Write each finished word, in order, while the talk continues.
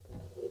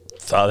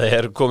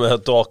Það komið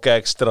að dokka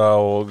ekstra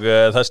og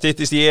það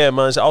styttist í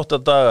aðeins 8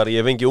 dagar.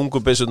 Ég fengi ungu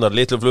byssurnar,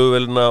 litlu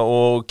flugvélina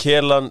og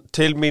kelan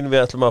til mín.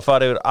 Við ætlum að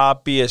fara yfir A,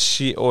 B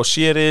og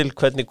C-riðil.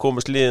 Hvernig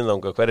komast liðin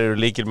þangað? Hver eru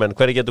lykilmenn?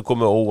 Hver getur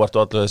komið óvart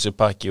og allir þessi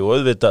pakki? Og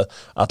auðvitað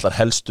allar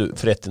helstu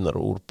fréttinnar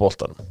úr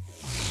boltanum.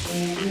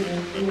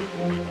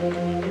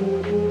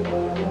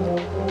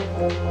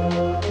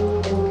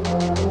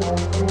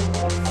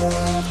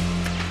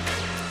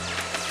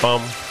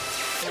 Bam,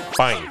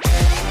 bang.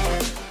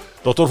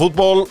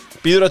 Dóttorfútból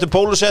býður eftir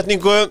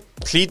pólusetningu,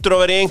 hlýtur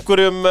að vera í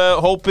einhverjum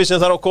hópi sem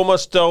þarf að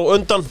komast á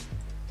undan.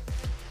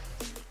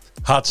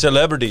 Hot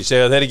celebrity,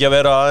 segja þeir ekki að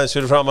vera aðeins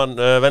fyrir framann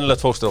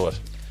venjulegt fólkstrófar.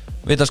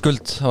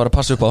 Vitaskuld, það var að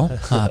passa upp á,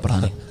 það bara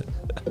þannig.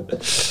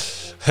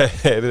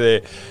 Heyrði,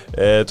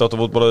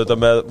 Dóttorfútból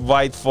auðvitað með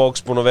White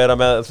Fox, búin að vera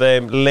með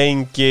þeim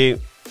lengi,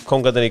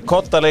 kongandinn í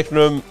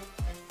kottaleiknum.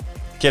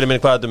 Gerið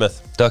minni hvað þetta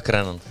með?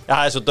 Dökkrennan. Já,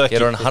 það svo dökki.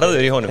 Gerur hann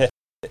harður í honum.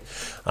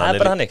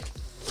 Það bara hannig.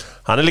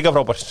 Hann líka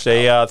frábær,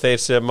 segja þeir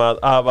sem að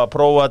hafa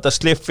prófað þetta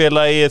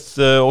slippfélagið,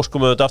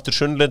 óskum auðvitað aftur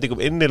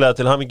sunnlendingum innilega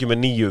til hamingju með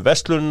nýju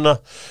verslunina.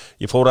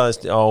 Ég fór aðeins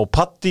á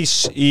Pattís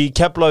í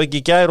Keflavík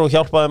í gær og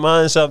hjálpaði þeim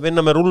aðeins að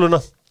vinna með rúlluna.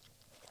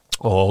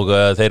 Og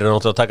þeir eru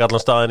náttúrulega að taka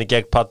allan staðinn í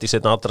gegn Pattís,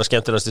 einn allra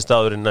skemmtilegasti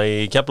staðurinn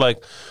í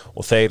Keflavík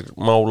og þeir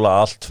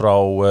mála allt frá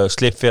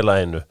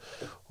slippfélaginu.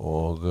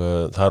 Og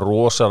það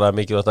rosalega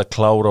mikilvægt að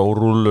klára úr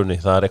rúllunni,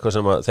 það eitthvað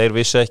sem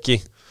þeir vissu ekki,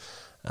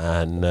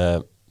 en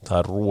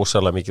það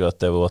rosalega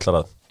mikilvægt ef þú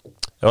ætlar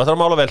að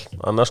mála vel,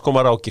 annars koma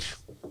rákir.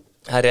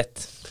 Það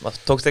rétt.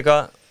 Tókst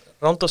eitthvað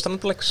ránd á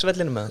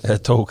strandleiksvellinu með það?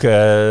 Ég tók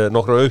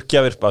nokkra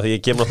uppgjafir, því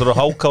ég kem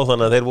náttúrulega háká,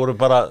 þannig að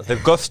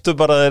þeir göftu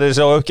bara þegar þeir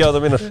sjá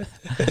uppgjafata mínar.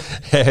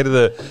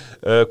 Heyrðu,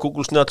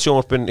 Google Snjart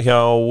sjónvarpin hjá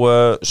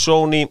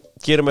Sony,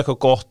 gerum eitthvað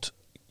gott,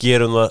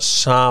 gerum það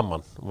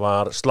saman,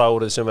 var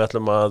slagurðið sem við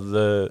ætlum að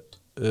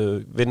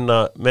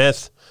vinna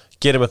með,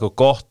 gerum eitthvað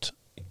gott,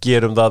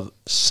 gerum það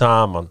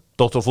saman.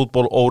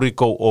 Dóttorfútból,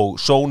 Origo og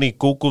Sony,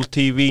 Google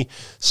TV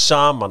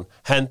saman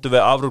hendum við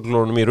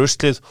afruglunum í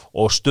ruslið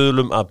og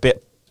stuðlum að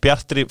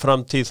bjartri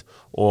framtíð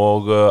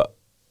og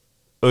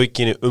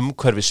aukinni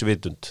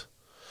umhverfisvitund.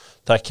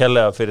 Takk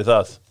kærlega fyrir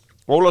það.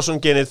 Ólafsson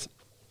genið.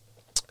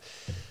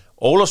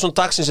 Ólafsson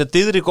dagsins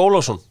Diðrik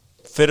Ólafsson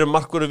fyrir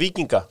markvörður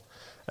Víkinga.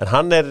 En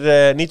hann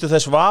nýtur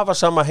þess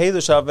vafasama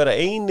heiðus að vera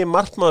eini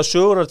markmaður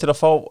sögunar til að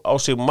fá á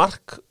sig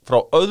mark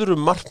frá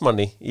öðrum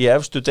markmanni í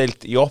efstu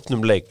deild í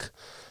opnum leik.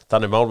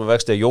 Þannig mál með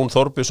vexti að Jón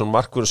Þorbjörnsson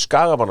markvörður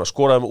Skagamanna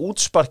skoraði með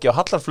útsparki á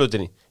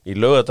Hallarflötinni í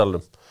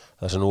Laugardalnum.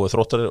 Það sem nú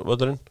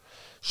Þróttarvöllurinn,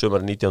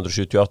 sumarið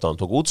 1978. Hann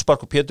tók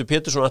útspark og Pétur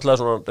Pétursson ætlaði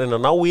svona að reyna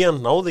að ná í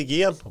hann, náði ekki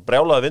í hann og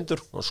brjálaði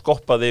vindur og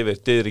skoppaði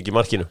yfir Diðrik í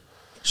markinu.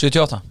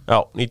 78? Já,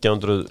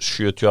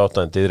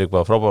 1978 en Diðrik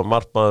var frábær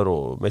markmaður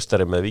og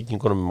meistari með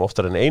Víkingunum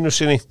oftar en einu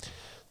sinni.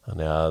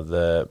 Þannig að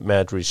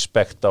mad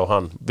respect á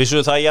hann.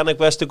 Vissuðu það að Jannik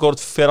Vestergaard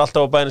fer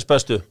alltaf á Bæjarins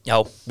bestu?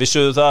 Já.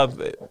 Vissuðu það að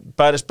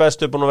Bæjarins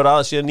bestu búin að vera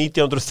aðeins síðan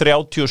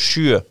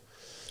 1937?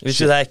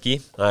 Vissuðu það ekki,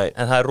 Nei.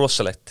 En það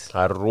rosalegt.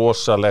 Það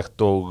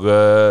rosalegt og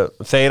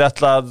þeir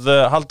ætla að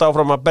halda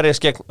áfram að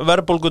berjast gegn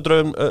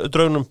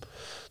verðbólgudraunum.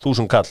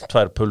 1000 kall,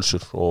 2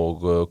 pulsur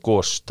og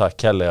gos, takk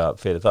kærlega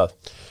fyrir það.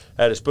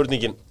 Það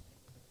spurningin.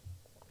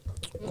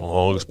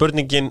 Og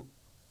spurningin,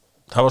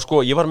 það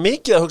var ég var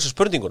mikið að hugsa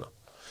spurninguna.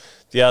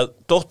 Því að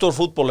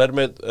Dóttorfútból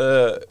með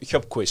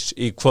hjöpquiz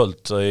í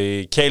kvöld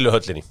í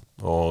Keiluhöllinni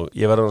og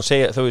ég verður að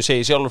segja, þegar ég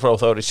segi sjálfur frá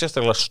þá ég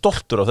sérstaklega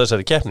stoltur á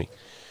þessari keppni.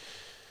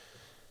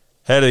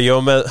 Herðu, ég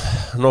var með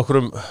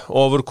nokkrum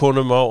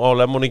ofurkonum á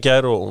Lemon í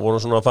gær og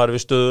vorum svona að fara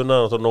við stöðuna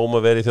og það nóg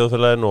að vera í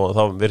þjóðfélaginu og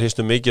þá við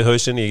hristum mikið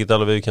hausinn, ég get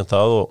alveg viðurkennt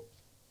það og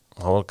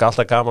það var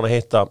alltaf gaman að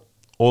hitta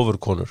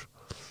ofurkonur.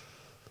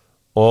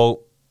 Og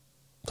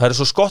það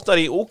svo skottar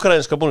í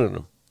úkraínska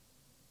búningnum.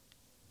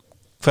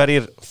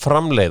 Hverjir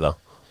framleiða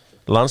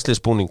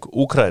landsliðsbúning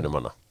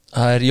Úkraínumanna?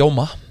 Það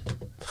Jóma.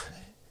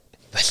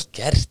 Vel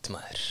gert,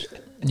 maður.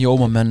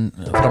 Jóma menn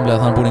framleiða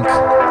þann búning.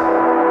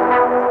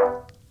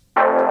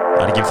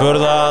 Það ekki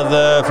furða að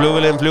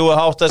flugvélin fljúga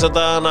hátt þessa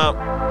dagana.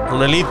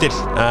 Hún lítil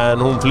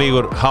en hún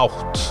flýgur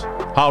hátt.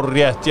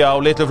 Hárrétt, já,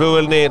 litlu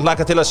flugvélinni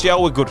hlakka til að sjá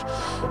ykkur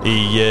í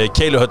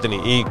Keiluhöllinni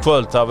í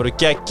kvöld. Það verður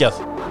geggjað.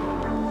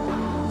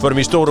 Förum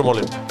í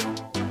stórumálin.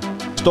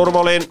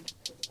 Stórumálin,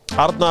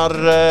 Arnar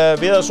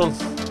Viðarsson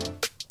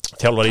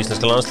þjálfar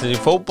íslenska landslið í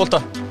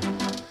fótbolta.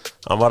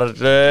 Hann var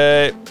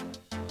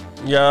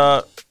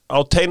á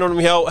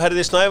teinunum hjá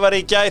Herði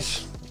Snævari í gær.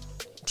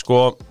 Sko,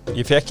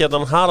 ég fekk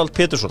hérna Harald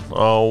Pétursson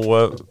á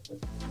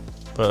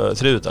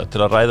þriðjudag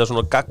til að ræða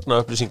svona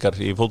gagnaupplýsingar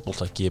í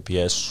fótbolta,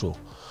 GPS og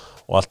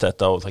allt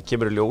þetta og það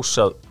kemur í ljós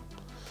að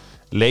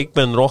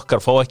leikmennir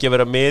okkar fá ekki að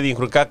vera með í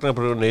einhverju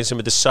gagnabrunni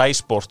sem heitir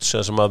Cysports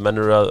sem að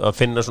menn eru að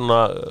finna svona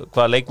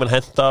hvaða leikmenn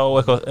henta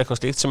og eitthvað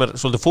slíkt sem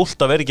svolítið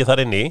fullt að vera ekki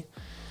þar inni.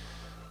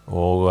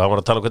 Og hann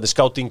var að tala hvernig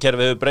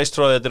scouting-kerfið hefur breyst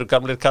frá þetta eru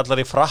gamlir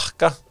kallar í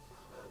frakka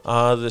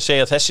að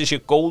segja að þessi sé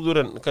góður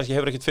en kannski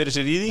hefur ekkert fyrir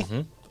sér í því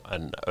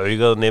en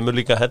augað nemur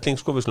líka helling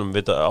sko, við slumum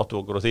vita áttu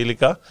okkur á því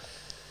líka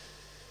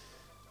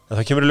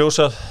Það kemur í ljós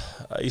að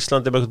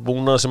Íslandi með eitthvað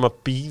búnað sem að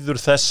býður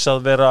þess að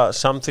vera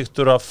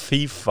samþyktur af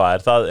FIFA.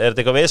 Er þetta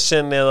eitthvað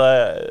vesen eða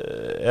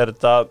er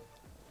þetta...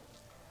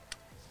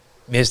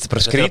 Mér finnst þetta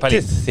bara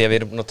skrítið því að við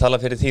erum búin að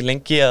tala fyrir því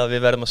lengi að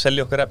við verðum að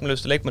selja okkar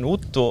efnilegustu leikmenn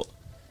út og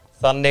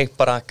þannig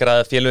bara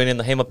græða félögin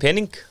inn að heima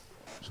pening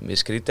sem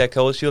við skrítið að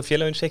KSÍ og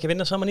félögin sé ekki að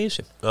vinna saman í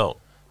þessu.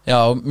 Já,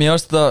 mér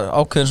veist þetta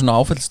ákveðin svona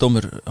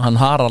áfællsdómur. Hann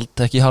Harald,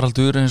 ekki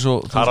Haraldur eins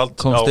og Harald,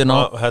 komst inn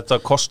á. Þetta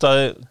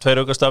kostaði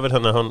 2 aukastafir,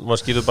 þannig að hann var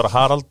skýrður bara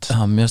Harald.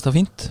 Já, mér finnst það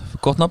fínt,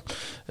 gott nafn.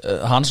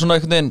 Hann svona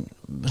einhvern veginn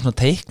svona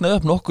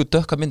teiknaði upp nokkuð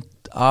dökka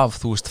mynd af,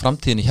 þú veist,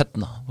 framtíðinni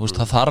hérna. Þú veist,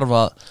 það þarf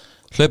að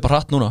hlaupa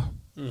hratt núna.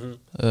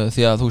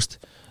 Því að, þú veist,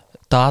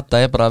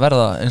 data er bara að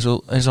verða eins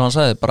og hann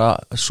sagði, bara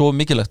svo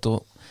mikilvægt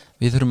og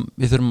við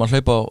þurfum að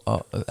hlaupa á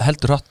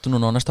heldur hratt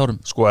núna á næsta árum.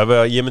 Sko, ef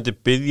ég myndi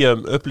biðja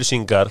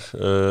upplýsingar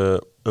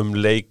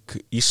leik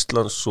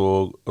Íslands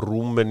og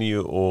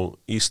Rúmeníu og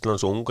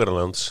Íslands og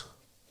Ungverjalands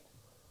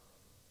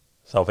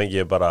þá fengi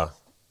ég bara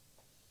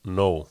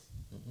no.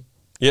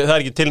 Það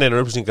er ekki til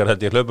neinar upplýsingar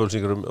held ég,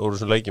 hlaupaupplýsingar úr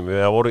þessum leikjum.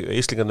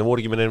 Íslingarnir voru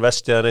ekki með neinn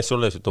vesti eða neitt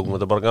svoleiðis, við tókum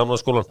þetta bara gamla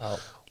skólan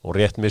og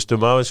rétt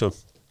mistum af þessu.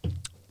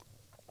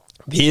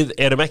 Við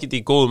erum ekkert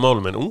í góðum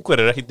málum en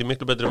Ungverjar er ekkert í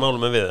miklu betri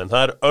málum en við, en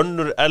það er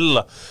önnur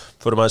ella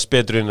fyrir maður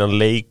betur inn að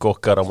leik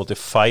okkar á móti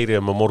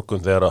Færeyjum á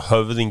morgun þegar að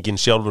höfðingin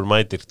sjálfur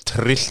mætir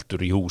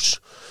trilltur í hús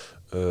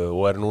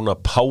og er núna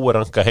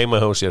powerranka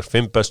heima hjá sér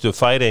 5 bestu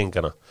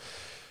Færeyingana.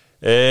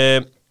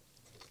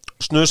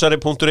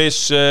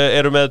 Snusari.is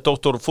eru með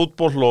Dr.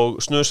 Fútból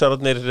og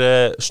snusararnir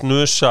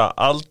snusa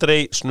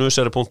aldrei.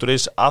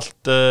 Snusari.is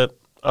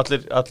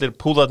allir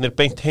púðarnir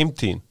beint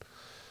heimtíðin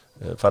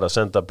fara að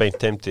senda beint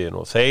heimtíðin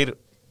og þeir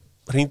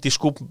hringdi í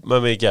skúp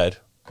með mig í gær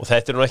og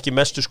þetta nú ekki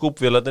mestu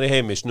skúpvélarnir í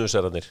heimi,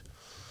 snusararnir.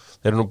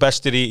 Þeir eru nú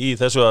bestir í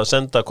þessu að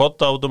senda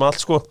kodda út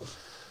allt sko.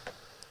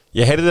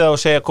 Ég heyrði það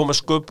að segja að koma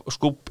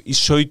skúp í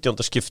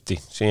 17. skipti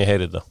sem ég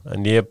heyrði það,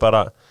 en ég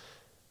bara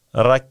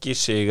Raggi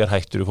Sigur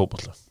hættur í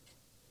fótbolta.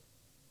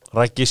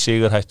 Raggi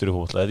Sigur hættur í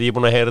fótbolta. Ég er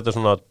búin að heyra þetta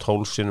svona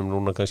 12 sinnum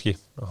núna kannski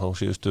á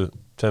síðustu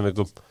 2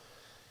 vikum.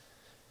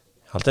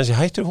 Haldið hans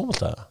ég hættur í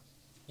fótbolta?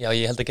 Já,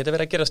 ég held að geta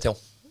verið að gerast hjá.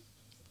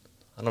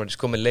 Hann var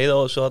komið leið á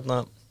þessu þarna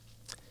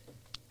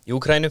í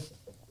Úkraínu,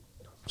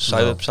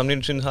 sagði upp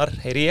samninginu sinni þar,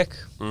 heyri ég.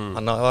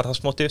 Hann var það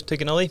smátt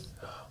upptökin á því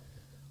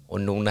og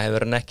núna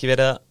hefur hann ekki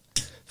verið að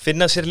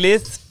finna sér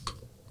lið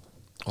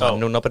og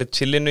hann núna bara í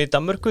chillinu í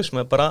Danmörku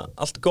sem er bara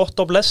allt gott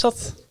og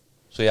blessað.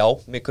 Svo já,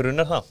 mig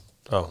grunar það.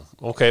 Já,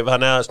 ok,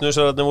 þannig að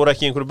snusararnir voru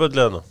ekki í einhverju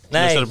bullið þarna?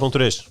 Nei,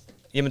 snusari.is.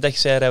 Ég myndi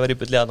ekki segja að það var í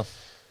bullið þarna.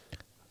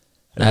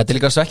 Nei, þetta er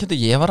líka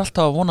svekkjandi, ég var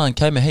alltaf að vona að hann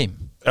kæmi heim.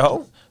 Já.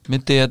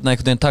 Myndi einhvern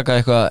veginn taka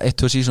eitthvað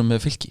 1-2 sísón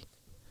með Fylki.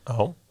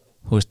 Já.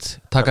 Þú veist,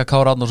 taka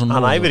Kára Árnason.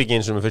 Hann æfir ekki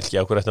eins og með Fylki,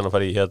 á hverju ætti hann að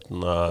fara í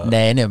hérna...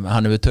 Nei,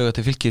 hann hefur tögað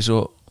til Fylkis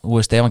og, þú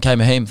veist, ef hann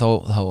kæmi heim þá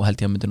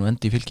held ég að hann myndi nú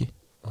endi í Fylki.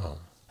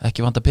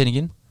 Ekki vanta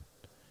peninginn.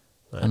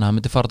 En hann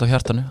myndi fara á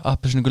hjartanu,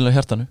 appelsínugullega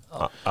hjartanu.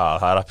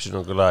 Það er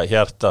appelsínugullega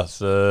hjartað.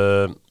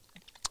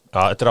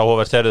 Þetta er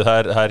áhugavert herrið,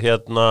 það er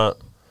hérna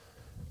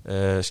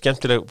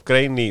skemmtileg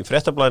grein í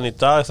Fréttablaðinu í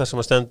dag þar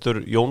sem að stendur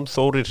Jón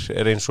Þórir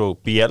er eins og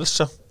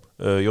Bielsa.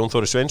 Jón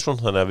Þórir Sveinsson,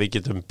 þannig að við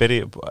getum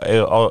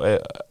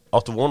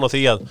áttu von á því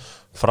að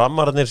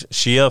framararnir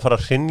séu að fara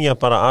að hrynja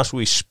bara as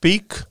we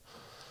speak,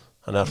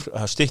 þannig að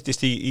það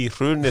styttist í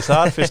hrunni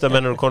þar fyrst að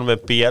menn eru konum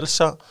með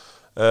Bielsa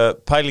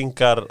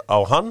pælingar á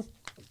hann.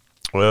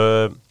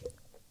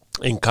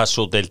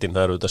 Inkasso-deildin,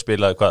 það eru auðvitað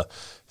spilaði hvað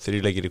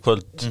 3 leikir í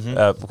kvöld,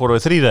 voru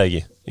við 3 eða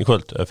ekki í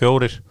kvöld,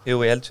 4? Jú,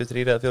 ég held við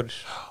 3 eða 4.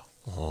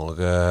 Og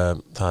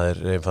það er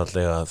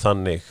einfallega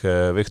þannig.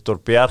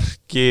 Viktor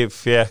Bjarki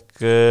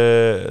fekk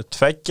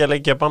 2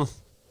 leikja bann.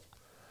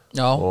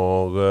 Já.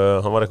 Og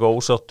hann var eitthvað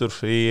ósáttur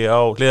á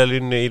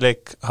hliðalínu í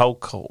leik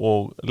HK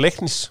og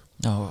Leiknis.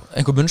 Já,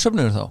 einhver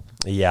munnsöfnur þá?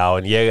 Já,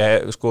 en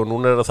ég, sko,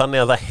 núna er það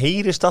þannig að það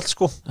heyrist allt,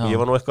 sko. Já. Ég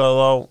var nú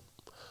eitthvað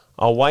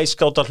á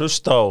Wisecout að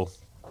hlusta á.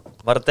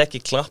 Var þetta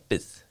ekki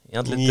klappið?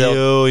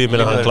 Jú, ég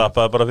meina hann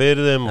klappaði bara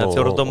fyrir þeim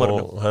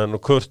og hann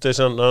og Kurtis,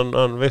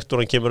 hann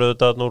Viktor, hann kemur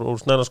auðvitað úr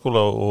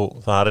snæðaskóla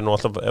og það er nú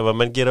alltaf, ef að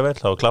menn gera vel,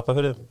 þá klappa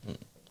fyrir þeim.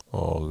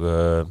 Og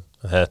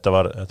þetta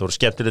voru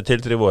skemmtileg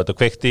tildrif og þetta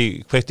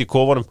kveikti í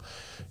kofunum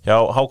hjá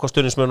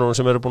HK-stuðningsmönnunum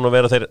sem eru búin að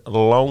vera þeir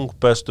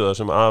langbestu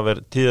sem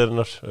aðver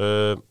tíðarinnar.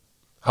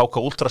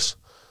 HK Ultras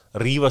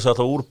rífa sig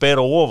alltaf úr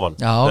bera og ofan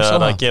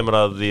þegar það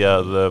kemur að því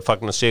að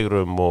fagna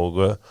sigrum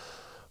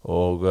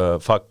og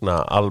fagna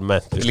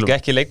almennt. Líka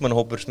ekki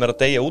leikmannahópur sem er að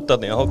deyja út af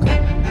því að HK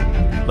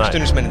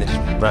stuðningsmennir.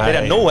 Þeir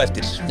eru nóg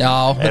eftir. Já,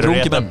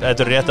 þetta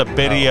er rétt að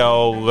byrja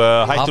og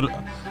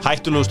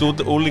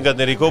hættulegust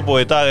úlingarnir í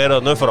Kópavogi í dag eru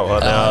að nöfra á,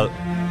 þannig að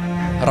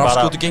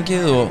rafskútu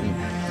gengið og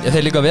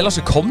þeir líka vel á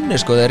sig komni,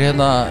 sko. Þeir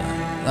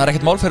það er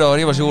ekkert mál fyrir að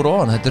rífa sig úr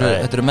ofan.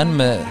 Þetta eru menn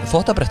með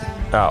þvottabretti.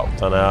 Já,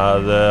 þannig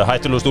að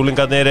hættulegust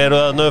úlingarnir eru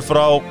að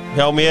nöfra á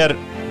hjá mér.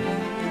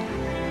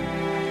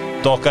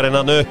 Dokkarinn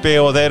hann uppi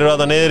og þeir eru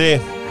að það niðri.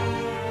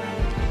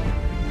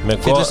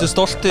 Fyllistu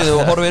stoltið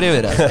og horfir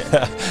yfir það?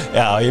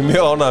 Já, ég er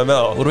mjög ánægður með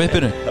það. Úr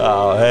vippinu? Já,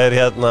 það er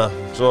hérna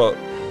svo,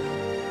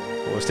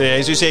 eins og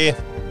ég segi,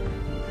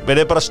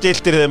 verið bara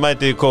stiltir þegar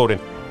mætið í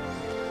kórin.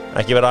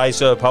 Ekki vera að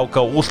æsa upp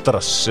HK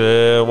Ultras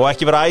og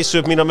ekki vera að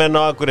æsa upp mína menn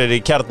á Akureyri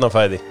í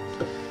Kjarnafæði.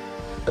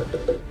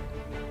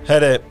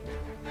 Herri,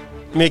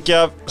 mikið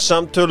af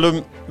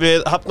samtölum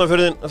við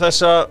Hafnarfjörðinn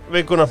þessa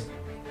vikuna.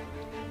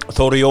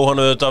 Þóri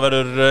Jóhann auðvitað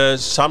verður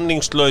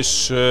samningslaus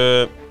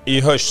í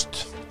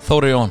haust.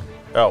 Þóri Jóhann.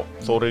 Já,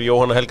 Þórir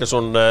Jóhann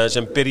Helgason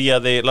sem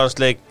byrjaði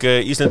landsleik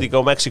Íslendinga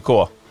og Mexíkó.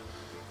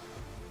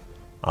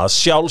 Að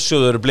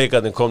sjálfsögður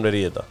blikarnir komnir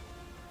í þetta.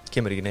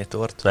 Kemur ekki neitt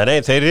óvart.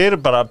 Nei, þeir eru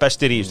bara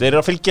bestir í þessu. Þeir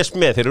eru að fylgjast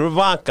með, þeir eru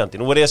vakandi.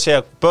 Nú var ég að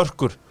segja,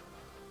 Börkur,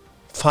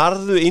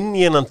 farðu inn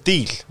í hennan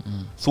díl.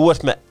 Þú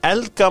ert með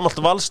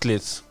eldgamalt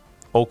valslið.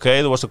 Ok,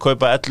 þú varst að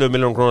kaupa 11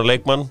 milljónir krónar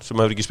leikmann sem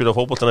hefur ekki spilað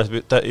fótbolta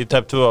í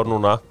tæp 2 ár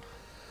núna.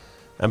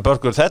 En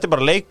Börkur, þetta er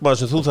bara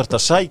leikmann sem þú þarft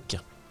að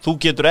sækja. Þú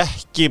getur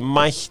ekki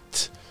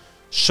mætt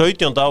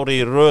 17. ári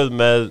í röð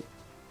með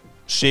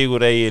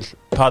Sigur Egil,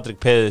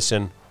 Patrik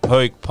Pedersen,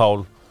 Hauk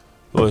Pál,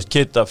 þú veist,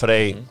 Kitta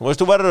Frey.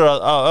 Þú verður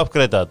að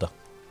uppgreita þetta.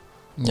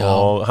 Já.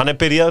 Og hann er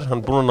byrjaður, hann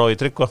er búin að ná í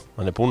Tryggva,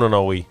 hann er búin að ná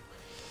í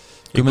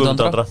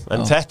Guðmund Andra.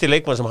 En þetta er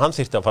leikmann sem hann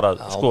þyrfti að fara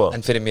að skoða.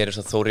 En fyrir mér er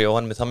svo Þóri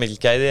Jóhann með það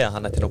mikil gæði að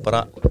hann ætti nú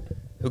bara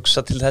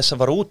hugsa til þess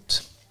að fara út.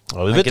 Já,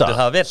 hann getur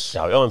það vel.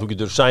 Já, en þú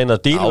getur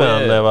sænað díl með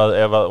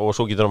hann og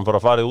svo getur hann bara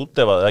farið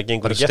út ef það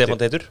gengur ekki Stefán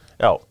Teitur.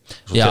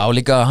 Já,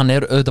 líka hann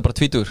er auðvitað bara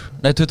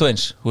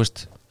 21, þú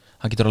veist.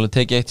 Hann getur alveg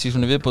tekið eitt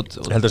síðan í viðbót.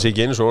 Ég held að sé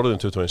ekki einu svo orðin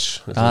 21.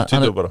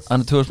 Hann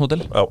er 20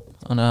 módel. Já.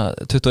 Hann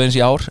er 21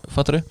 í ár,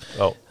 fattar þú?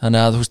 Já.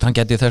 Þannig að þú veist, hann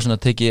geti þess að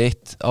tekið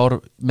 1 ár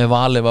með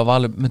Val ef að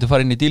Val myndi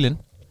fara inn í dílinn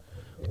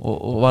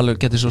og Valur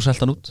geti svo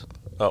selt hann út.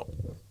 Já.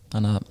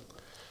 Þannig að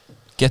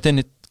get inn á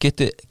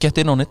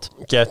nýtt.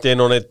 Get inn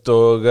á nýtt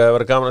og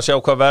verður gaman að sjá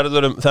hvað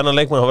verður þennan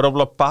leikmann. Hann verður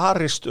alveg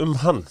barist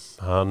hann.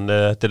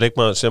 Þetta er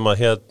leikmann sem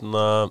að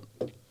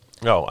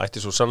ætti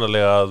svo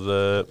sannarlega að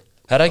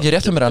Það er ekki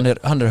rétt fyrir mér,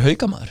 hann er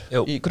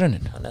haukamaður í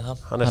grunninn. Hann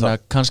er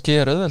það. Kannski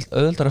er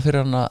auðveldara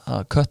fyrir hann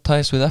að cut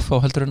ties við FH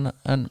heldur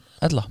en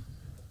ella.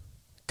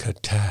 Cut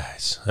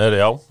ties.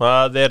 Já,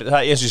 það er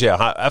eins og ég segja,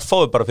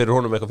 FH er bara fyrir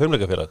honum eitthvað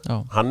fimmleikafélag.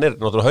 Hann er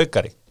náttúrulega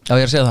haukari. Já,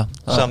 ég er að segja það.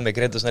 Sami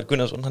Greindur Snær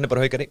Gunnarsson, hann er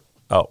bara haukari.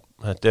 Já,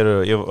 þetta eru,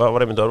 ég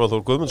var einmitt að Örvar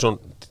Þór Guðmundsson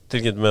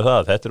tilkynnt með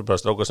það, þetta eru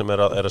bara strákar sem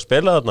er að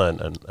spila þarna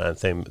en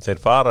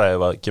þeir fara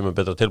ef að kemur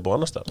betra tilbúið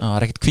annars staðar. Það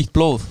er ekkert hvítt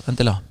blóð,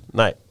 endilega.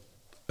 Nei,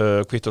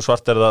 hvítt og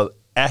svart er það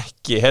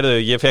ekki. Heyrðu,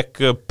 ég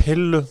fekk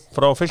pillu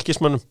frá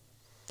fylkismönnum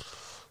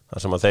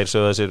þar sem að þeir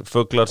sögðu þessir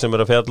fuglar sem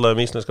eru að fjalla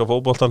íslenska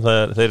fótboltan,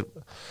 þeir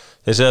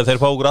segja að þeir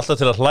fá okkur alltaf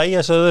til að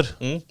hlæja, sögður.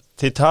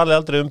 Þið talið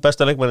aldrei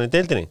besta leikmannin í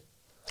deildinni.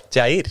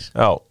 Jair?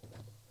 Já.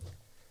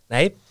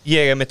 Nei,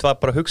 ég mitt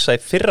var bara að hugsa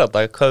í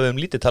fyrradag hvað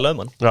við lítið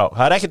talað hann. Já,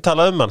 það er ekki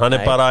talað hann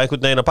er bara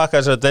einhvern veginn að pakka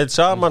þessari deild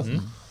saman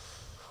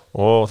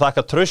og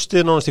þakka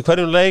traustið nánast í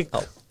hverjum leik.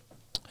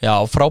 Já,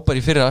 frábær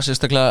í fyrra,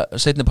 sérstaklega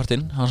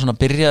seinnipartinn. Hann svona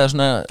byrjaði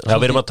svona... Já,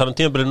 við erum að tala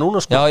tímabilið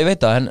núna, sko. Já, ég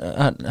veit það,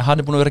 en hann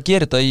er búin að vera að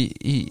gera þetta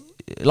í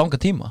langa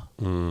tíma.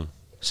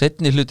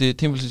 Seinni hluti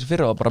tímabilið í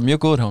fyrra var bara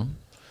mjög góður hjá hann.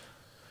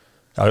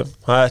 Já,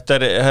 þetta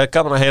er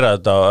gaman að heyra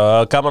þetta.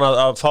 Gaman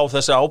að fá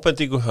þessi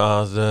ábendingu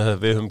að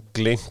við höfum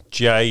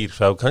gleymt Jair.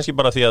 Það er kannski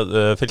bara því að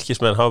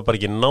fylkismenn hafa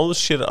bara ekki náð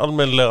sér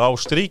almennilega á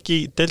strik í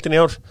deildinni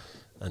í ár.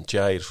 En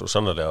Jair svo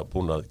sannarlega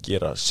búin að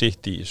gera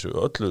sitt í þessu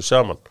öllu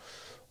saman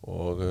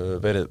og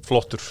verið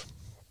flottur.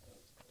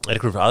 Er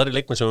ykkur aðri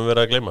leikmenn sem við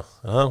verið að gleyma?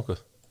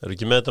 Eru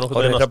ekki með þetta nokkuð?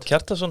 Orri Hrafn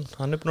Kjartason,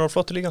 hann er búin að vera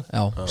flottur líka.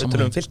 Já,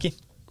 Settur Fylki.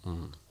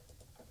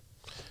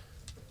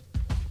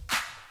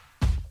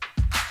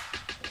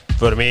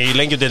 Förum í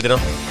lengjudeildina.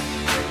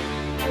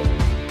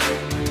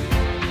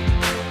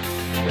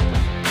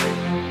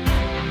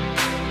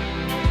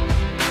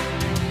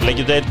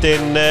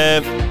 Lengjudeildin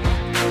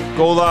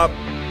góða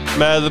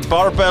með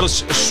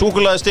barbells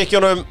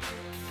súkkulaðistykkjunum.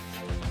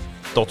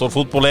 Dr.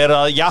 Fútból er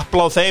að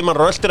japla á þeim, hann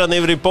röltir hann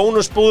yfir í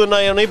bónusbúðuna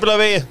í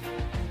Nýbýlavegi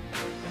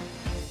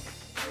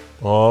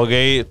og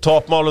í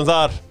toppmálum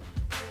þar.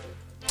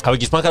 Hafa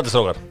ekki smakkað þetta,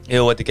 strákar?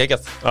 Jú, þetta er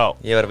geggjað. Já.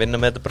 Ég var að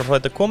vinna með þetta bara frá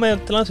þetta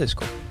komið til landsins,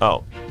 sko. Já,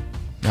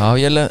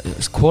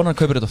 konan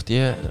kaupir þetta oft,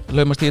 ég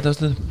laumast í þetta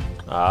stuð.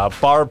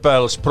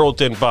 Barbells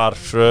Protein Bar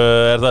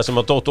er það sem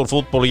að Dr.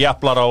 Fútból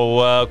japlar á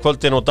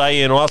kvöldin og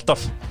daginn og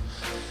alltaf.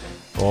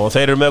 Og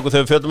þeir eru með okkur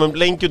þegar við fjöldum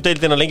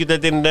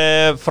lengjudeildin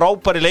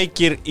frábæri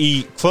leikir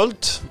í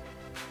kvöld.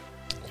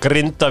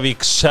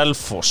 Grindavík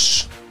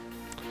Selfoss.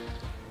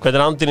 Hvernig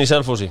er andinn í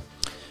Selfossi?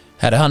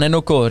 Herri, hann er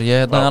nú góður,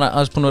 ég er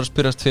aðeins búin að vera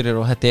spyrast fyrir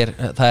og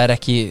það er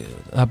ekki,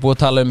 það er búið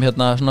að tala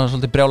svona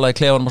svolítið brjálaði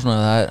klefanum og svona,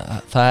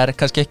 það er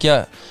kannski ekki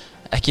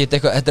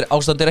eitthvað,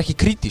 ástand er ekki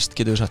krítískt,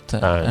 getur við sagt.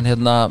 En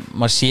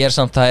maður sér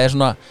samt, það er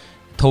svona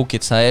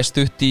tókits, það er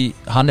stutt í,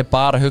 hann er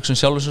bara að hugsa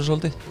sjálfur svo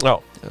svolítið,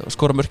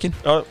 skora mörkin.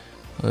 Já.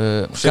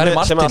 Sem er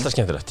alltaf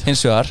skemmtilegt.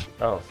 Hins vegar,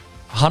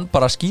 hann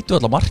bara skýtu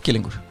allar marki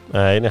lengur.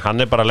 Nei, hann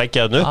er bara að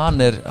leggja hann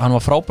upp. Hann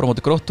var frábær á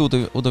móti Gróttu út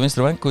á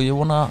vinstri væng og ég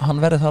vona að hann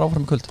verði þar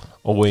áfram í kvöld.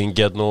 Og við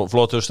get nú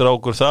flottur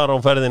strákur þar á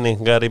ferðinni,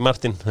 Gary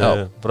Martin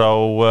frá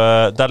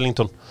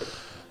Darlington.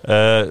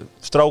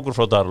 Strákur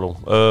frá Darlú,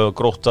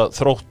 Grótta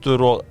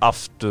Þróttur og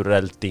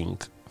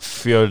Afturelding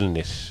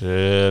Fjölnir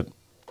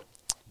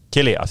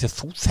Kili, af því að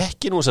þú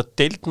þekkir nú þess að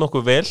deild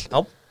nokkuð vel Já.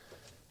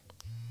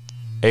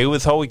 Eigum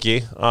við þá ekki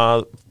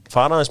að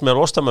fara aðeins með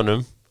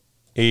lostamönnum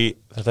í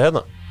þetta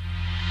hérna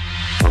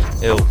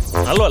Jú,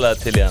 alvarlega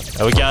til í það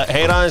Ef ekki að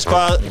heyra aðeins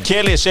hvað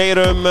Kili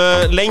segir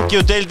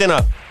lengju deildina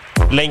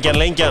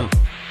Lengjan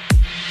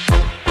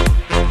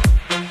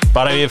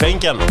Bara ef ég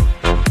fengjan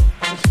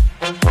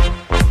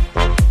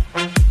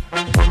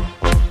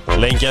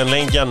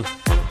Lengjan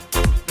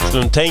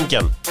Stundum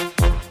tengjan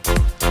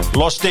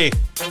Losti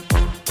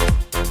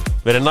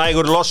Verið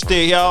nægur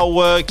losti hjá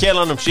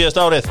Kelanum síðast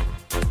árið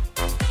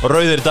Og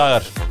rauðir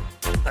dagar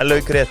Það er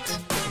laukrétt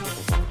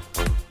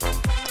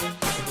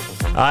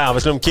Æja,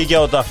 við slumum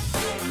kíkja á þetta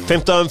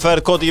 5.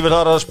 umferð, Koti, ég vil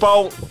þar að spá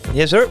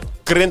Yes sir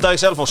Grindavík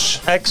Selfoss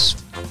X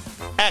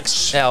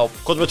Já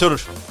Koti með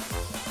tölur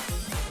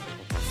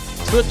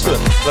 2-2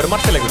 Það verður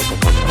markalegur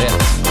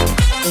Rétt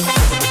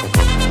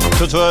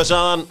 2-2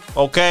 sagðan,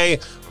 ok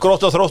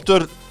Gróta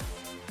Þróttur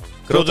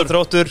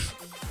Þróttur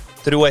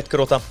 3-1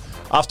 Gróta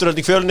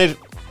Afturölding Fjölnir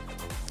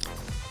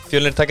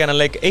Fjölnir taka hennan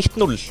leik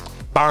 1-0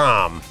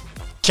 Bam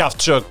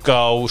Kjaftsök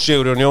á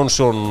Sigurjón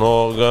Jónsson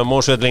og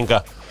Mósvellinga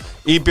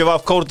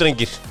IBVF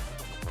Kórdrengir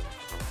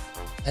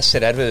Þessi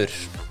er erfiður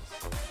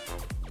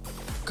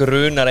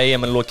Grunar eigi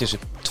menn lokið þessu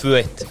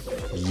 2-1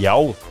 Já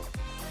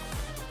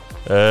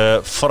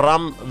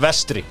Fram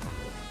Vestri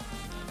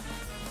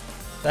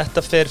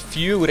Þetta fer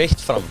 4-1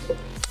 fram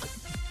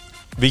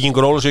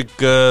Víkingur Ólafsvík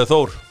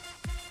Þór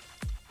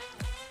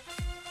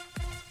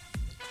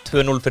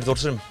 2-0 fyrir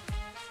Þórsurum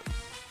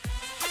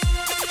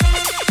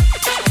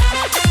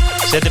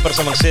Seti bara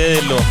saman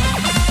seðil og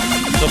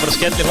svo bara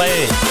skellir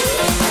hlæði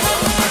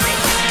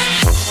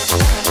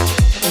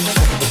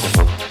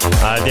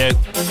Það er ég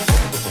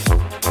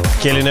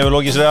Kelin hefur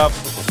lokið sér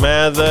af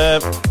með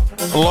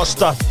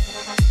Losta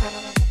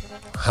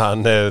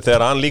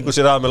Þegar hann líkur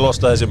sér af með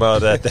Losta þessi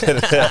maður Þetta er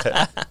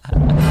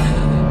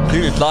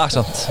Hljóðið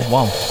lagsamt,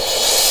 wow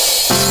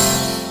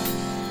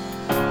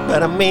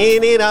But a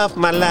minute of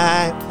my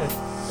life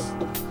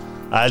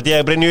Það held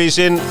ég Brynju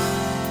ísinn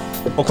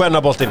og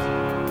kvennaboltinn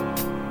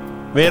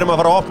Við erum að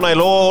fara að opna í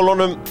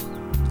Lóhólunum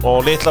og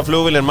litla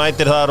flugvélin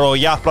mætir þar og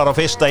japlar á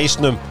fyrsta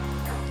ísnum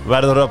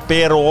verður að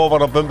bera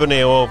ofan á bumbunni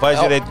og fæ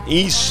sér einn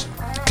ís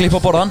Klipp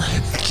á borðan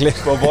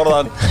klipp á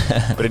borðan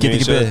Brynju Get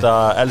ekki ís beðið. þetta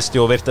elsti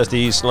og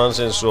virtasti ís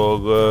landsins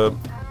og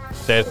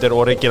þetta er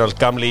original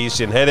gamli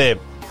ísinn heyri,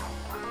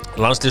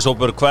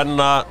 landslýshópur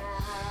kvenna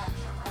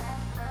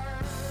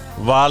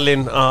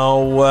valinn á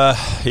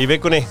í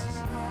vikunni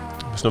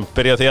við slum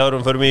byrja því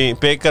aðurum förum í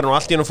bikarinn og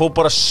allt í hennum fór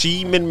bara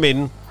síminn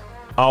minn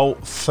á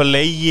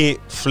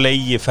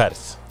flegi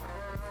ferð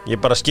ég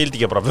bara skildi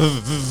ekki bara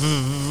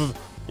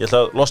ég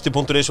ætla að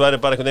losti.is væri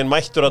bara einhvern veginn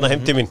mættur að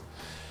heim til mín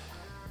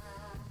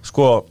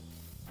sko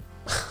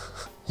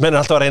menn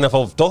er alltaf að reyna að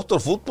fá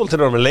doktorfútból til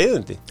að vera með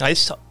leiðindi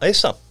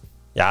Æsa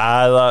já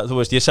eða þú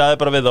veist ég sagði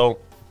bara við á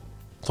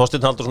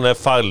Þorsteinn Halldórsson er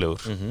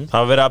faglegur það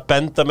hafa verið að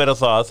benda mér á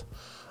það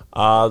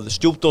að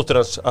stjúpdóttir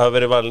hans hafa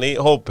verið valin í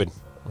hópin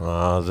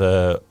að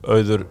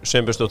Auður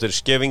Sveinbjörnsdóttir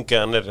Skevingi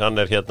hann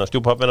er hérna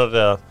stjúphaffinar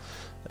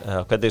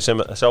eða hvernig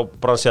sem sá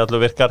bransi allur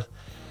virkar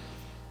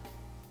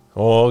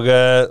og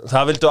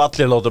það vildu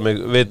allir láta mig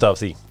vita af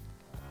því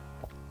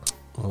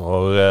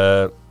og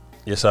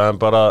ég sagði hann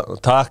bara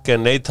takk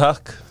en nei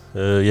takk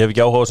ég hef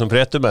ekki áhuga sem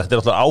fréttum þetta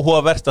er náttúrulega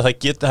áhugavert að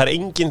það er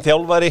engin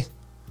þjálfari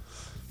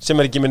sem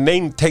er ekki með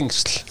nein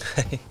tengsl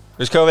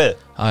við hvað við?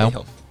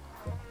 Já.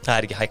 Það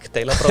er ekki hægt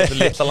deila frá þessu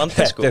litla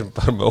landi sko. Þetta er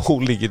bara með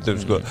ólíkindum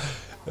sko.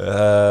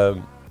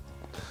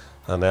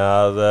 Þannig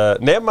að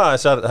nema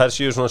þær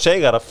séu svona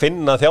segar að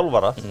finna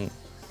þjálfara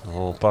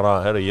og bara,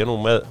 ég er nú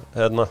með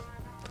hérna,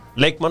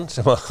 leikmann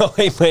sem að á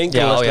heima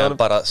Já,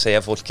 bara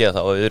segja fólki að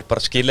það Auður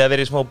bara skilja að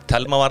vera í smá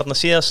Telma var þarna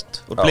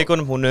síðast úr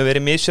blikunum, hún hefur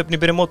verið misjöfn í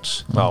byrjun móts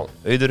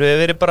Auður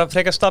hefur verið bara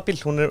frekar stabil,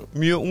 hún er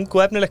mjög ung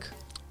og efnileg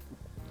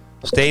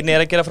Steini er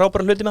að gera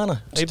frábæra hluti með hana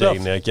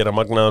Steini er að gera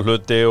magnaða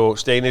hluti og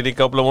Steini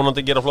líka ábla vonandi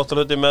að gera flotta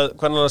hluti með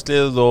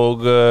kvennalandsliðið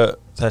og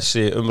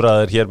þessi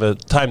umræður hér með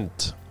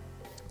Timed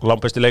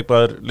Langbesti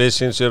leikmaður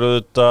liðsins er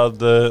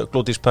auðvitað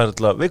Glódís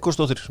Perla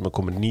Vigfúsdóttir sem er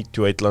komin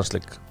 91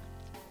 landsleik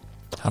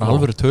Það er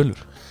alvöru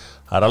tölur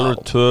Það er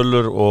alveg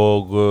tölur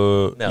og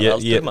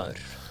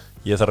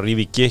ég þarf að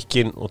rífa í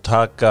gikkinn og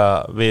taka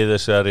við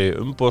þessari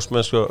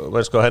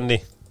umboðsmennsku á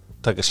henni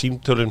taka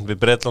símtölun við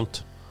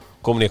Bretland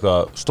komin í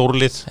eitthvað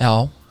stórlið Já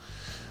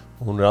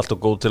Hún er alltaf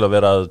góð til að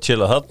vera að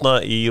chilla þarna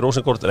í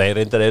Rosengård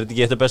reyndar er þetta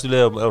ekki eitt af bestu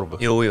liða á Evrópu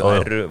Jú, það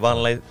eru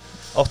vanlega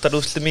 8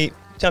 úrslitum í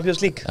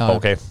Champions League Já.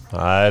 Ok,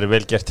 það er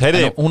vel gert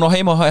Heyri, Hún á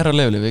heima á herra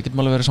leveli, við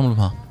getum alveg verið sammála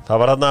það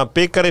það var þarna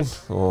byggarinn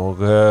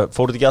og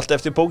fóruð ekki alltaf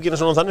eftir bókina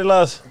svona þannig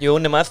lagað Jú,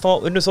 nema FH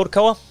Unnur Þór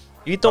Káa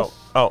Vító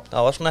Já,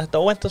 Það var svona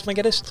þetta óvænt sem að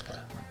gerist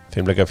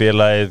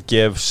Fimmleikafélagið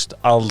gefst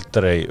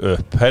aldrei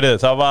upp Heyri,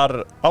 það var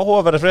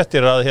áhugaverðir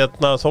fréttir að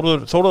hérna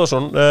Þórður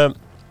Þórðarsson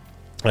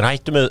er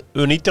hættu með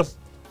U19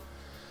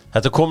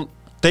 Þetta kom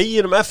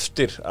deginum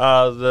eftir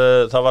að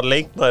það var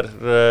leikmaður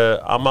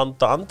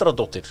Amanda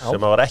Andradóttir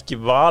sem var ekki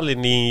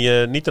valin í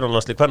 19.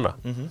 landslið kvenna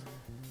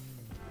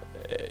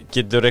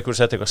Getur einhver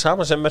sett eitthvað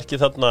sama sem merki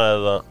þarna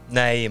eða?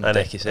 Nei, ég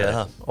myndi ekki segja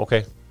það. Ok.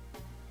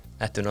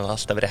 Þetta nú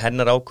alltaf verið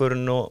hennar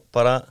ákvörðun og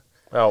bara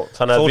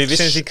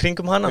fólksins í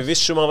kringum hana. Við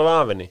vissum alveg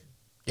af henni.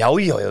 Já,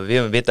 við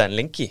höfum vitað henni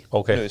lengi.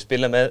 Ok. Við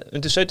spilum með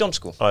undir 17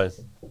 sko.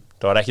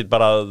 Það var ekkit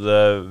bara að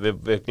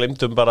við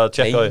glemdum bara að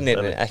tjekka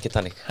Nei, ekki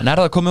þannig. En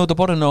það komið út á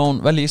borðinu og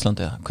hún vel í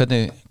Íslandi?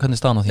 Hvernig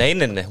staðan á því?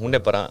 Nei, hún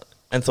bara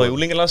ennþá í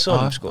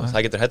úlingalandsliðinu sko.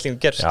 Það getur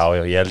hellingu gerst. Já,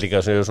 ég er líka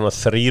svona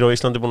 3 á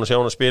Íslandi búin að sjá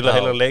hún að spila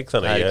heilan leik,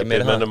 þannig ég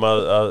er mennum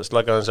að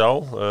slaka þess á.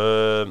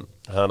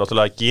 Það er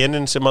náttúrulega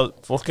genin sem að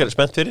fólk er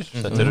spennt fyrir.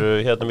 Þetta eru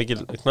hérna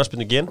mikil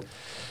knattspyrnu gen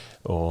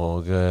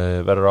og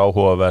verður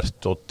áhugavert.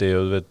 Dótti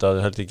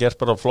auðvitað held ég gert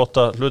bara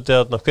flotta hluti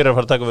þarna. Hver er að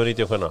fara að taka við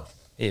 90 og hvenna?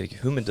 Ég hef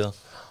ekki hugmyndu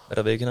það.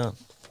 Verða við ekki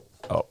naða.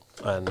 Já,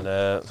 en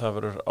það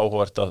verður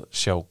áhugavert að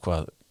sjá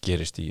hvað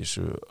gerist í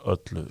þessu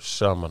öllu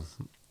saman.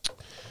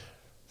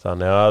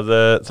 Þannig að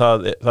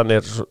þannig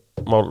er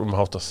mál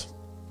háttað.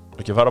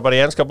 Ekki fara bara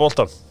í enska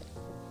boltan.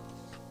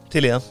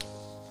 Til í það.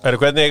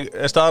 Hvernig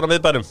er staðan á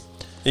miðbænum?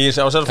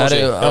 Á Selfossi?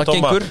 Það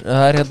gengur,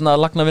 það er hérna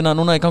lagnavinna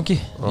núna í gangi.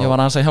 Ég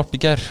var aðeins að hjálpa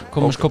í gær,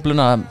 komum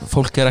skopluna,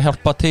 fólk er að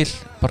hjálpa til,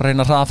 bara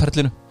reyna að hraða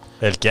ferlinu.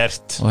 Vel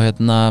gert. Og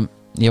hérna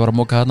ég var að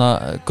móka hérna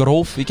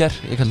gróf í gær,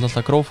 ég kalli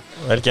alltaf gróf.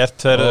 Vel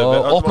gert.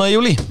 Og opnaði í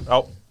júlí. Já.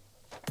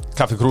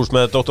 Kaffi Krús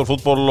með Dr.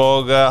 Fútból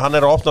og hann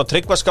er að opna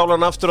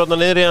Tryggvaskálan aftur þarna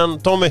niðri hann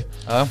Tómi.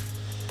 Já.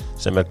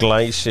 Sem er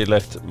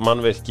glæsilegt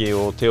mannvirki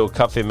og te og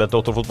kaffi með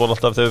Dr. Fútból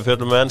alltaf þegar við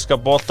fjöldum með enska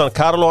boltan.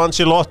 Carlo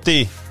Ancelotti.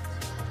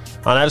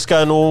 Hann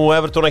elskaði nú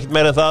Everton ekkert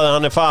meira en það en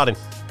hann er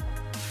farinn.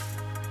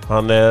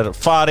 Hann er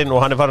farinn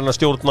og hann er farinn að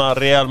stjórna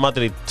Real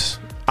Madrid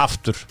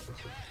aftur.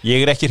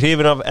 Ég er ekki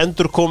hrifinn af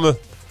endurkomu.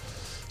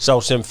 Sá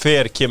sem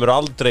fer kemur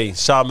aldrei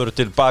samur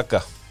tilbaka.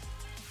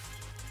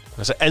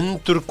 Þessar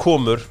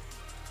endurkomur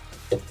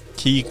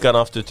kíkan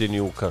aftur til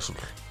Newcastle.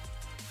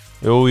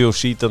 Jú,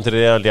 síðan til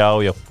Real,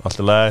 já,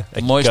 alltaf leið.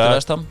 Moistu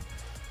Vestham.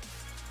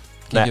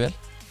 Gengi vel.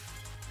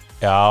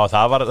 Já,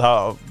 það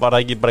var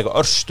ekki bara eitthvað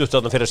örstutt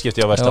þarna fyrir að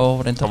skipti á Vestham.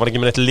 Já, reyndar. Það var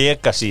ekki með eitt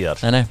leka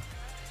síðar. Nei.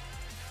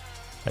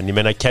 En ég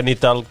meina Kenny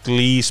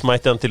Dalglish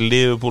mætti hann til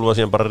Liverpool var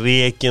síðan bara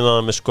rekinn það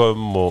með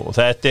skömm og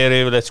þetta er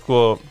yfirleitt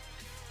sko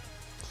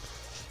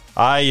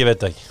ég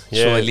veit ekki.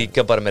 Svo er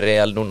líka bara með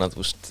Real núna,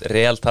 þú veist,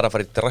 Real þarf að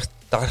fara í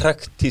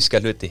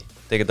draktíska hluti,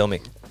 tekið á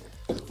mig.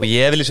 Og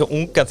ég vil í svo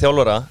unga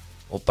þjálfara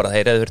og bara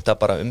þeir eru þurft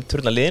að bara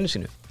umturna liðinu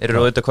sínu. Þeir eru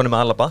auðvitað konum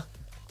með Alaba,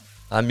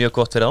 það er mjög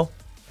gott fyrir þá.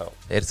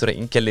 Þeir þurfa að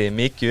yngja liðið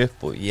mikið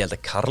upp og ég held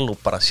að Carlo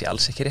bara sé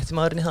alls ekki rétti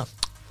maðurinn í það.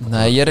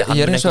 Nei, ég er hann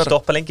mun ekki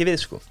stoppa lengi við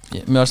sko.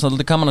 Mér var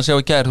svolítið gaman að sjá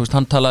í gær, þú veist,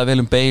 hann talaði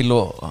vel um Bale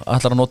og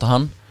ætlar að nota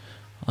hann.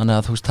 Þannig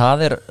að þú veist,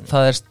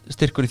 það er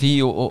styrkur í því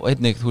og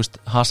einnig, þú veist,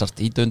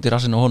 Hazard íta undir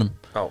rassinu á honum.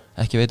 Já.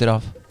 Ekki veitir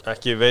af.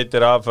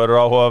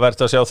 Verður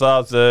áhugavert að sjá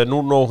það.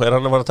 Nuno, er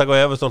hann að fara að taka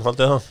á Everton,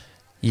 haldið það?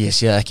 Ég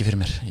sé það ekki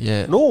fyrir mér.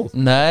 Nú?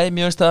 Nei,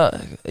 mér finnst það,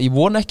 ég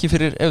von ekki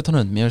fyrir Everton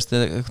hönd. Mér finnst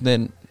það einhvern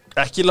veginn.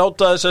 Ekki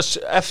láta þess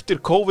eftir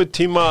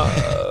COVID-tíma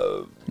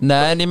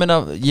Nei, en ég meina,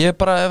 ég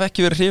bara hef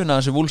ekki verið hrifin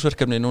að þessu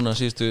Wolves-verkefni núna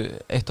síðustu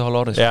 1,5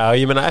 árið. Já,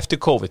 ég meina eftir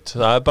COVID,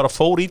 það er bara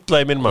fór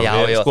illa í minn mann.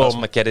 Já, það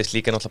sem að gerðist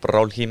líka náttúrulega bara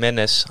Raúl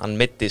Jiménez, hann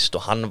mittist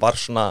og hann var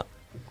svona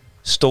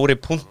stóri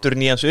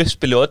punkturinn í hans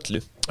uppspili og öllu.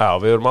 Já,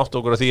 við erum átt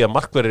okkur að því að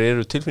markverðir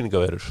eru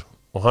tilfinningaverur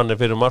og hann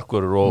er fyrir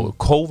markverður og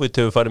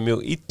COVID hefur farið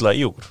mjög illa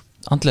í okkur.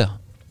 Andlega.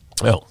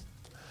 Já,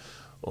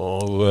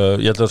 og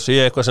ég ætla að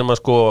segja eitthvað sem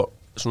að sko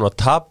svona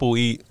tabú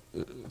í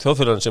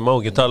þjóðfélagin sem má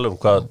ekki tala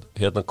hvað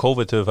hérna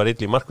COVID hefur farið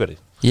illa í markverði.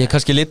 Ég er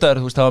kannski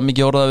litaður, þú veist, það var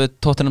mikið orðað við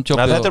Tottenham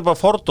jobbið. Nei, þetta er bara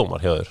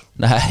fordómar hjá þér.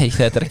 Nei,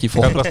 þetta er ekki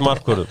fordómar.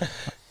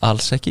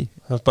 Alls ekki.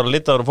 Það er bara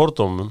litaður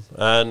fordómum,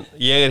 en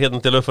ég er hérna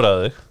til að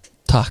uppfræða þig.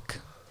 Takk.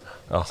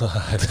 Já, það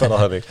er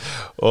bara þannig.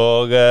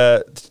 Og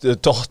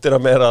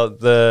Tottenham er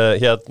að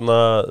hérna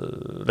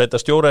leita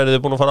stjóra, er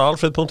þið búin að fara á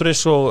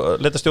alfred.is og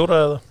leita stjóra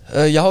eða?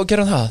 Já,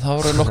 gerum það.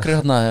 Það voru nokkri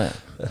hérna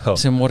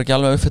sem voru ekki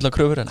alveg að uppfylla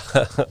kröfur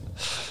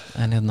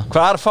en hérna.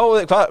 Hvar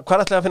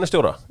ætlaði að finna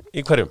stjóra?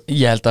 Í hverjum?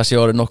 Ég held að sé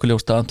orðið nokkuð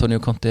ljóst að Antonio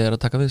Conte er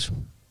að taka við þessu.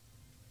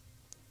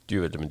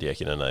 Djúvillig myndi ég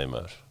ekki nennaði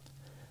maður.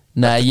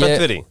 Nei,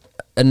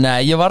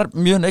 ég var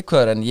mjög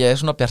neikvæður en ég er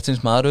svona bjartsins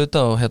maður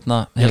auðvitað og hérna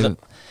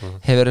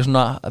hefur verið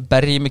svona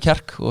berri í mig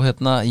kjark og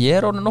hérna ég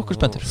er orðið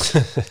nokkuð spenntur.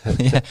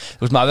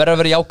 Þú veist maður verður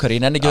að vera jákari,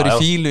 ég nenni ekki að vera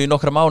í fílu í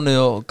nokkra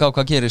mánuði og gá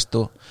hvað gerist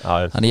og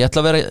þannig ég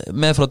ætla að vera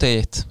með frá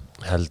degi 1.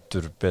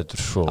 Heldur betur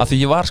svo. Af því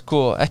ég var sko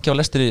ekki á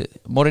lestinni,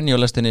 Mourinho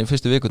lestinni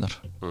fyrstu vikunar.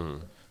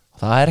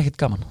 Það er ekkert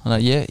gaman, þannig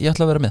að ég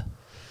ætla að vera með.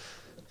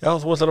 Já,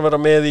 þú ætlar að vera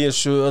með í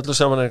þessu öllu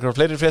saman einhverja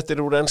fleiri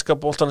fréttir úr enska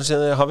boltanum sem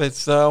þið hafið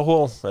það á hó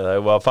eða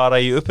ég var að fara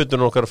í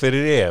uppbytunum okkar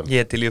fyrir EM.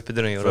 Ég er til í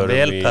uppbytunum, ég var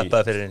vel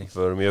peppað fyrir henni.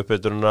 Förum í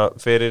uppbytununa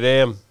fyrir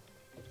EM.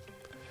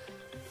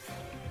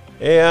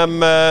 EM,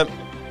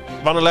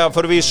 vanalega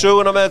förum við í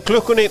söguna með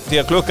klukkunni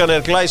því að klukkan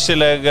er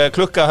glæsileg,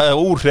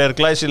 klukkaúr er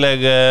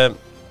glæsileg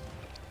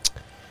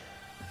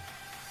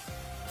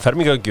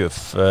fermingagjöf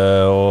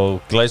og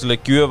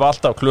glæsileg gjöf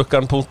alltaf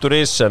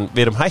klukkan.is en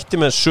við erum hætti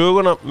með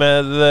söguna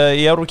með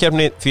í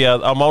Evrópukeppni því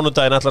að á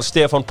mánudaginn ætlar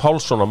Stefán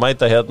Pálsson að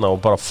mæta hérna og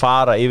bara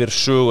fara yfir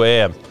sögu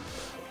EM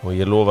og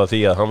ég lofa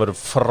því að hann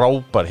verður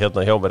frábær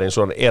hérna hjá mér eins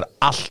og hann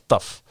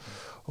alltaf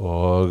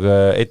og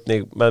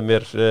einnig með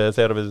mér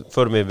þegar við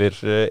förum yfir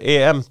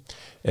EM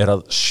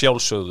að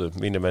sjálfsögðu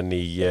mínir menn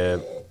í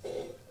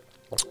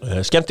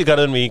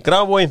skemmtigarðinum í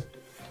Grafvogi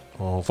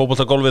og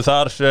fótboltagólfið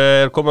þar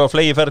komið á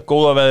flegiferð,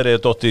 góða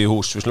veðri dottið í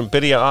hús. Við slum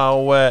byrja á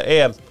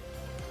EM.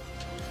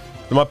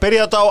 Við maður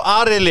byrja þetta á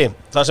A-riðli,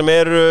 það sem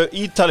eru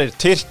Ítalir,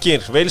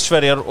 Tyrkir,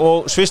 Velsverjar og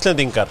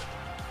Svisslendingar.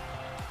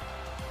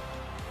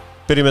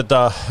 Byrjum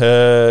þetta,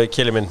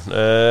 Keli minn.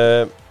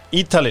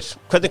 Ítalir,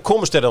 hvernig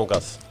komust þeir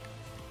þangað?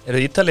 Eru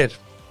Ítalir?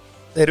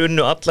 Þeir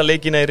unnu alla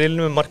leikina í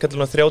riðlunum með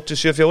markatöluna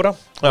 37-4.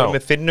 Og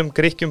með Finnum,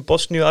 Grikkjum,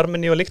 Bosníu,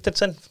 Armeníu og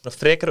Liechtenstein.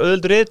 Frekar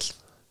auðveldur riðl.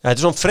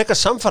 Þetta svona frekar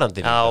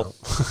samfærandi. Já,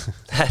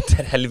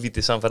 þetta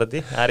helvítið samfærandi.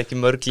 Það ekki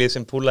mörg lið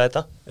sem púla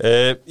þetta.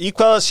 Í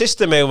hvaða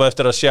system eigum við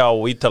eftir að sjá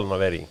Ítalana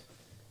veri í?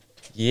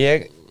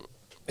 Ég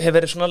hef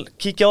verið svona að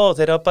kíkja á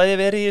þeir hafa bæði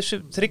verið í þessu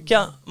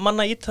 3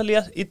 manna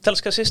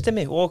ítalska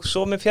systemi og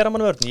svo með 4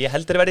 manna vörn. Ég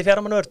heldur verið í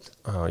 4 manna vörn.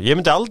 Ég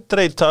myndi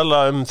aldrei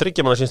tala 3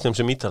 manna system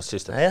sem ítalsk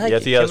system. Nei,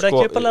 það kemur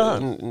ekki uppalega það.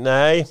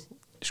 Nei,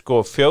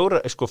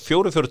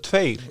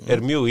 4-4-2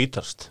 mjög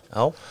ítalskt.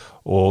 Já.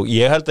 Og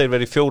ég held að þeir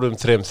verið í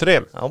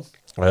 4-3-3. Já.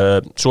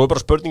 Svo bara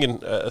spurningin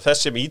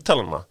þess sem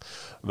Ítalana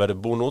verður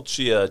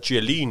Bonucci eða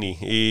Chiellini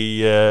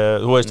í,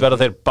 þú veist,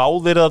 verða þeir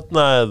báðir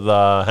þarna eða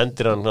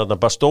hendir hann þarna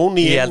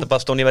Bastoni? Ég held að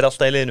Bastoni verði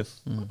alltaf í liðinu.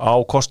 Á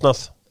kostnað?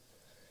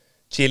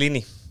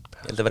 Chiellini.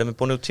 Ég held að verði með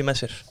Bonucci með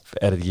sér.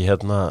 Ekki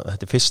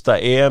þetta fyrsta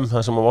EM,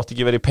 það sem mátti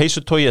ekki verið í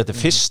peysutói, þetta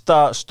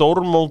fyrsta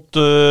stórmót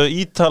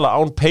Ítala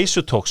án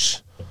peysutóks.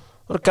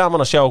 Það er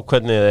gaman að sjá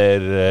hvernig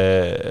þeir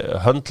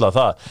höndla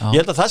það. Já. Ég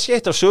held að það sé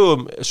eitt af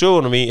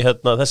sögunum í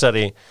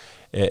þessari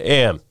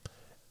EM.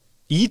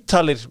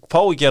 Ítalir fá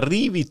ekki að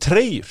rífa í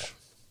treyjur.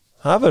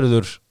 Það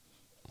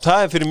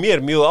er fyrir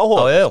mér mjög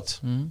áhugavert.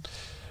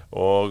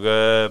 Og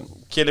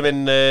Keli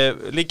minn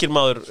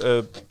lykilmaður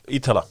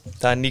Ítala.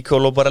 Það er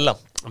Niccolò Barella.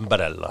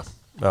 Barella.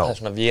 Það er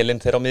svona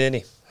vélinn þeirra á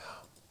miðinni.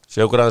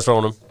 Sjá okkur aðeins frá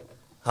honum.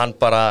 Hann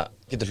bara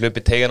getur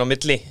hlupið tegan á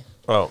milli.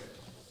 Já.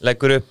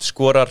 Leggur upp,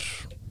 skorar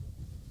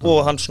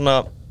og hann svona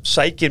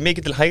sækir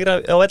mikið til hægra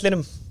á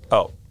vellinum.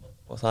 Já.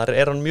 Og þar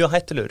er hann mjög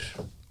hættulegur.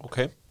 Ok.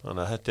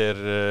 Þannig að þetta er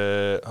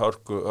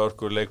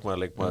hörku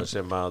leikmaður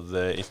sem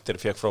að Inter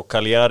fékk frá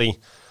Cagliari.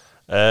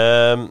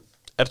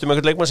 Ertu með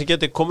einhvern leikmaður sem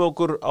geti komið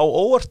okkur á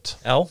óvart?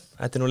 Já,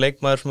 þetta er nú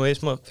leikmaður sem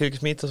við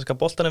fylgjum smít og skal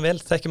boltanum vel,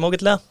 þekkjum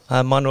ágætlega.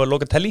 Það er Manuel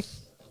Locatelli.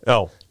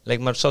 Já.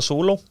 Leikmaður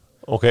Sassuolo.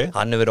 Ok.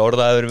 Hann hefur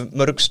orðaður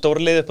mörg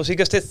stórlið upp á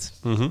síkastið.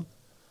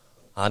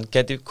 Hann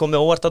geti komið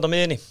óvart á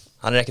miðinni.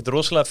 Hann er ekkit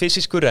rosalega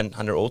fysiskur en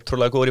hann er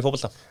ótrúlega góður í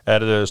fótbolta.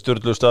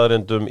 Sturlu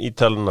staðrindum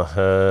Ítalina.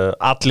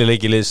 Allir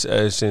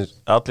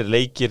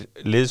leikir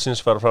liðsins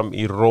fara fram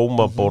í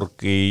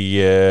Rómaborg í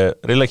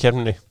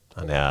riðlakeppninni.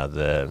 Þannig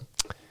að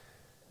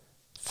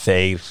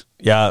þeir,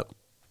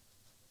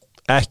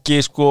 ekki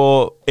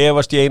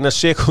efast í eina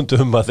sekundu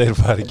að þeir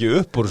fara ekki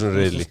upp úr svona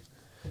riðli.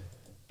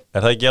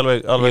 Er það ekki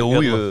alveg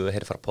Jú,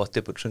 þeir fara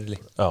potti upp úr svona riðli.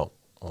 Já,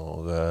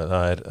 og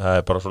það er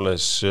bara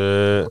svoleiðis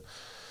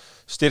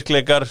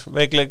styrkleikar,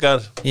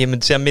 veikleikar. Ég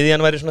myndi segja að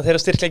miðjan væri svona þeirra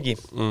styrkleiki.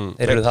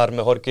 Þeir eru þar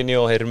með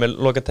Jorginho, þeir eru með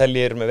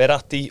Locatelli, þeir eru með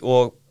Verratti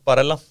og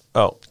Barella.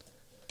 Já.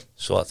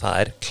 Svo að það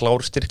er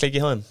klár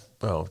styrkleiki hjá þeim.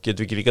 Já, getum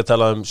við ekki líka að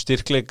tala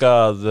styrkleika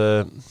að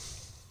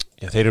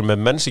þeir eru með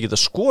menn sem geta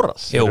skorað.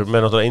 Þeir eru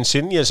með náttúrulega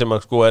Insigne sem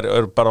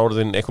er bara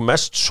orðin eitthvað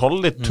mest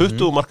solid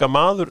 20 marka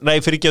maður. Nei,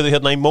 fyrirgefðu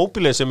hérna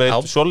Immobile sem er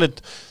solid.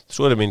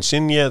 Svo erum við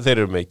Insigne, þeir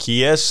eru með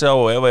Chiesa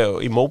og ef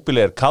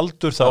Immobile er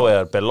kaldur þá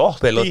er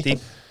Belotti.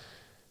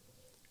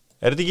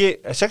 Er þetta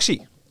ekki sexy?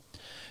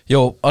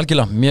 Jó,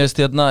 algjörlega. Mér finnst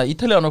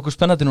Ítalía nokkuð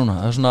spennandi núna.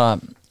 Það er svona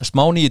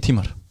smá nýju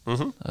tímar.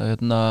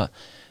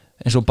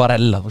 Eins og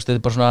Barella. Þetta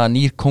er bara svona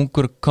nýr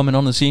kongur komin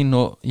on the scene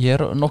og ég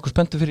er nokkuð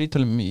spenntur fyrir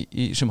Ítaljum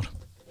í sumar.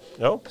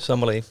 Já,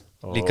 sammála því.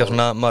 Líka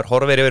svona, maður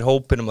horfir yfir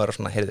hópin og maður er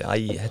svona,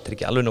 þetta er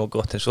ekki alveg nógu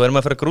gott. En svo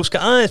maður að fara að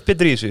grúska aðeins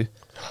betur í þessu.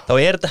 Þá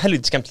er þetta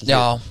helviti skemmtilegt.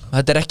 Já,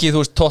 þetta er ekki,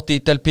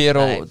 Totti, Del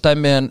Piero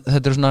dæmi en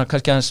þetta er svona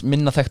kannski aðeins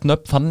minna þekkt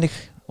nöfn þannig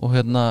og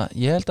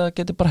ég held að það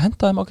geti bara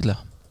hendað þeim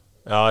ágætlega.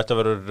 Já, þetta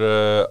verður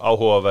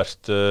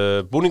áhugavert.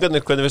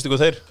 Búningarnir, hvernig veistu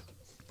hvað þeir?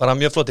 Bara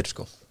mjög flottir,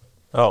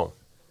 Já.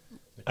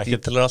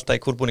 Ítalir alltaf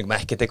í kúrbúningum,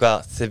 ekkert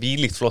eitthvað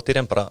þvílíkt flottir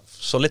en bara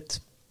solid.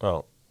 Já,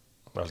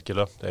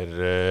 algjörlega.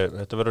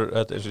 Þetta verður,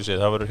 eins og ég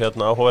segi, það verður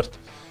hérna áhugavert.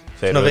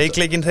 Svona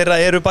veikleikin þeirra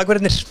eru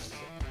bakverðinir.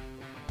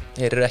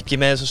 Þeir eru ekki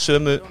með þessu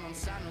sömu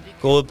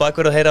góðu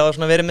bakverð og þeirra hafa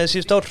svona verið með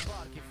síðust ár.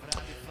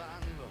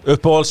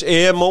 Uppáhalds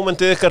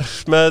EM-momentið ykkar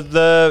með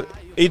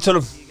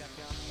Ítölum?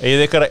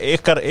 Egið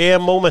ykkar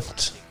EM-moment?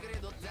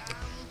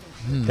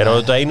 Þeir hafa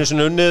þetta einu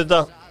sinni unnið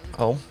þetta.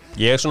 Já.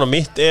 Ég er svona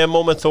mitt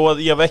EM-moment þó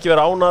að ég hef ekki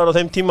verið ánægður á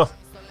þeim tíma.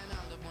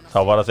 Þá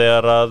var það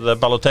þegar að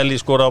Balotelli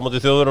skoraði á móti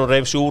Þjóðverjum og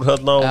reif sig úr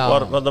hérna og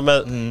var hérna með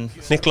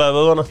hnyklaði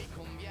vöðvana.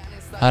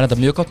 Það er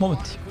þetta mjög gott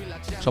moment.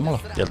 Sammála.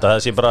 Ég held að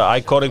það sé bara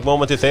iconic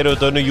momenti. Þeir eru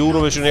þetta unnu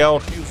Eurovision í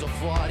ár.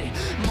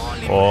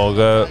 Og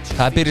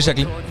það er byrjið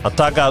segli. Að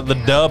taka the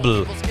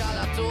double.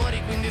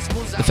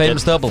 The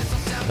famous double.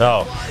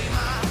 Já.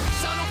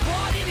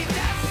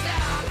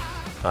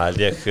 Það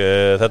held ég,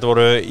 þetta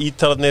voru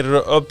ítalarnir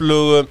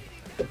öflugu.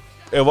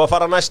 Ef við að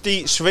fara næst í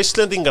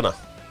Svisslendingana.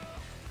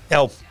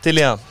 Já, til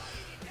í það.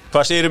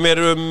 Hvað segirðu mér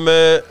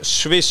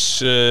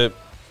Sviss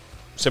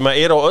sem að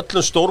er á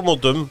öllum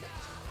stórmótum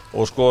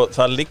og sko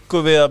það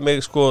liggur við að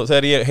mig sko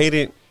þegar ég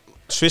heyri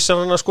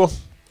Svissarana sko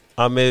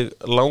að mig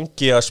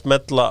langi að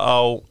smella á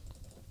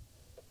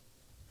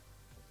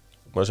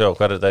maður sjá,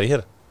 hvað er þetta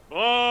hér?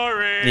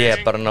 Ég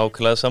er bara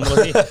nákvæmlega sammála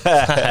því.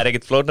 Það er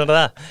ekkert flóknar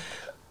það.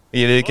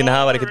 Ég við ekki að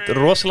það var ekkert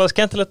rosalega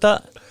skemmtilegt að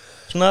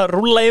svona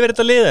rúlla yfir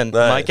þetta lið en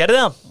maður gerði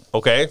það.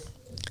 Ok.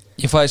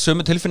 Ég fæ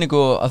sömu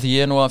tilfinningu að því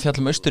ég er nú að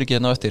fjalla Austurríki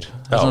hérna á eftir.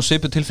 Það er svona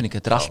svipu tilfinning,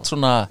 þetta er allt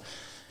svona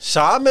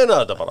Sameina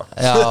þetta bara.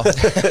 Já.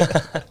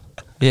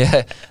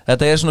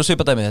 Þetta er svona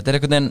svipa dæmi. Þetta er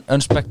einhvern veginn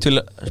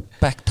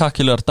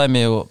unspectacular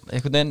dæmi og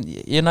einhvern veginn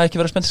ég næ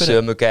ekki vera spennt fyrir.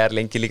 Sömu gær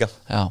lengi líka.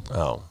 Já.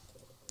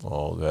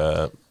 Og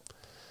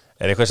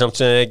er eitthvað samt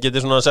sem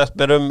getur svona sett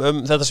mér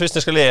þetta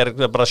svissneska lið? Er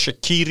það bara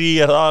Shaqiri,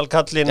 er það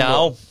aðalkallinn? Já,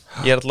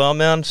 ég er allavega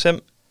með hann sem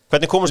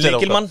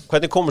lykilmann.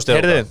 Hvernig komust þér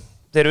á það?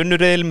 Þeir unnu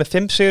reyðil með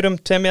 5 sigurum,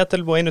 2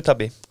 jafntefli og 1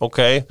 tapi. Ok.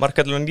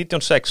 Markadalur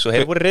 19-6 og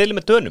þeir voru reyðil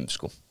með dönum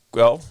sko.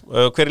 Já,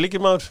 hver er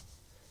lykilmaður?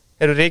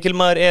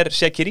 Lykilmaður er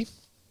Shaqiri.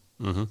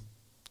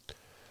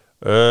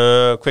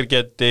 Hver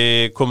geti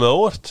komið á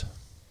óvart?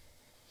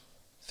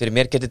 Fyrir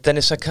mér geti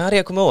Dennis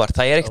Zakaria komið á óvart.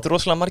 Það er ekkert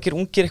rosalega margir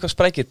ungir eitthvað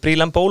sprækir.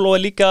 Brílan Bólo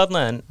er líka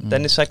þarna en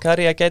Dennis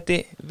Zakaria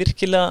geti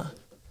virkilega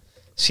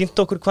sýnt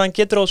okkur hvað hann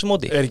getur á þessu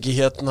móti. Er ekki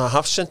hérna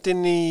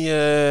hafsendin í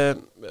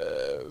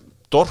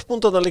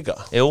Dortmund þarna líka?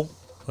 Jú.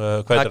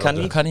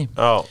 Akanji.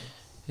 Já.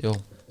 Jú.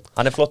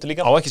 Hann er flottur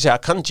líka. Á ekki segja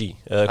Akanji.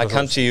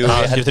 Akanji, jú.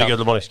 Skiptir ekki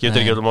öllu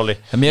máli.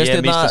 Ég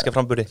er íslenska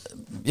framburði.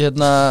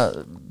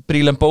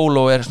 Brílan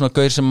Bólo er svona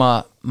gaur sem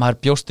að maður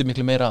bjósti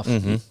miklu meira af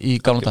í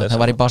gamla dag.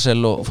 Það var í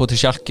Basel og fór til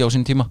Schalke á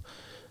sín tíma.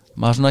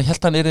 Maður svona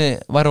held hann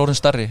væri orðin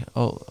starri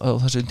á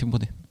þessu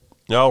tímpúti.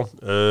 Já,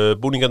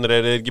 búningarnir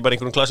er ekki bara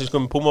einhverjum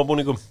klassískum Puma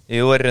búningum?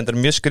 Jú, reyndar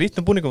mjög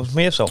skrýtnum búningum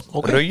sem ég sá.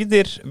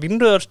 Rauðir,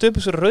 vínröðar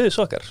stöpusur og rauðir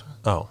sokkar.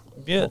 Já.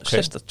 Mjög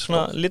sérstætt,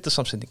 svona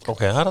litasamsending.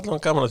 Ok, það er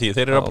allavega gaman að því.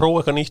 Þeir eru að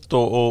prófa eitthvað nýtt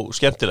og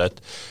skemmtilegt.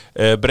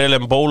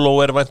 Brílan Bólo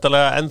er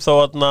væntanlega ennþá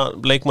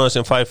leikmaður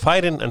sem fær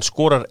færin en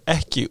skorar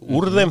ekki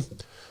úr þeim.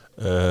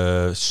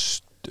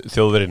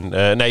 Þjóðverinn,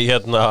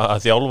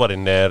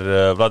 þjálfarinn er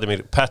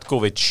Vladimir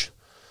Petkovic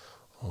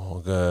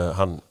og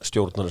hann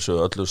stjórnar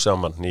þessu öllu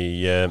saman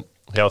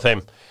hjá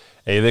þeim.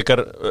 Eigið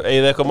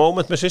eitthvað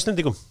moment með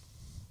Svisslendingum?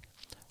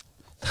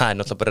 Það er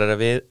náttúrulega bara að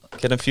við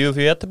gerðum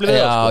 4-4 jafntefli við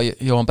það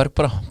sko. Jóhann Berg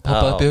bara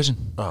poppaði upp í hausinn.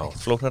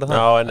 Flóknar að það.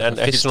 Já,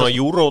 en ekki svona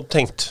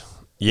Euro-tengt.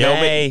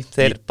 Nei,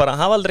 þeir bara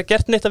hafa aldrei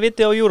gert neitt að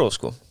viti á Euro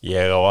sko.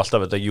 Ég á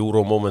alltaf þetta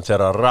Euro-moment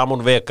þegar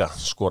Ramon Vega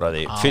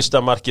skoraði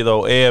fyrsta markið á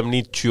EM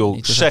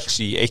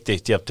 96 í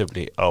 1-1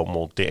 jafntefli á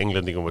móti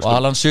englendingum. Og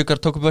Alan Sugar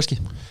tók upp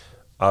veskið.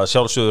 Að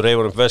sjálfsögðu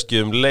reifur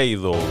veskið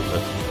leið og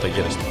þetta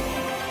gerist.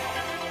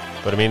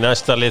 Börum í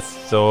næsta lið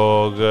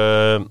og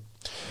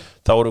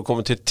þá erum við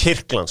komin til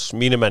Tyrklands,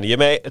 mínir menn. Ég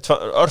með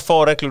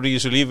örfáar reglur í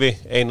þessu lífi,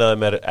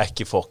 einaðum er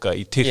ekki fokka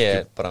í Tyrkjum. Ég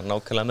er bara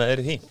nákvæmlega með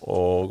þeir í því.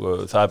 Og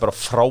það er bara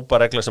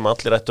frábær regla sem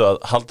allir ættu að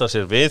halda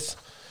sér við.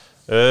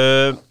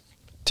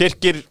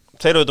 Tyrkir,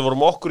 þeir auðvitað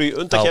vorum okkur í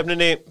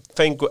undakeppninni,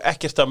 fengu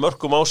ekkert að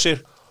mörkum á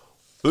sér.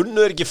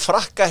 Unnu er ekki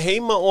Frakka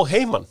heima og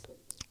heiman?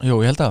 Jú,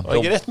 ég held að. Það er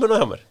ekki rétt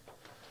munað hjá mér.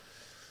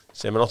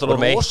 Sem er náttúrulega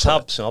með eitt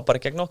tap sem var bara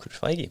gegn okkur,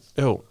 það ekki?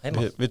 Jú,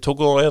 við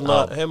tókum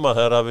það heima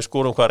þegar við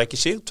skorum hvað er ekki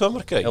sig, 2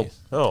 mörk eða ekki?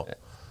 Já.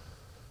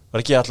 Var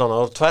ekki allan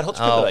að 2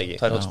 hotspinir eða ekki?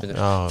 2 hotspinir.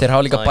 Þeir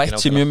hafa líka bætt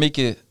sér mjög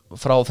mikið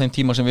frá þeim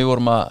tíma sem við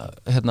vorum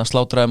að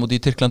slátra þeim út í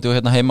Tyrklandi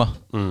og heima.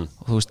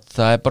 Og þú veist,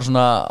 það er bara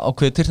svona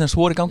ákveðið Tyrklands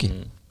vor í gangi.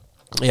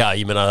 Já,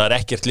 ég meina það er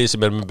ekkert lið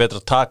sem er með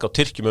betra tak á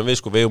Tyrkjum en við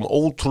sko, við hefum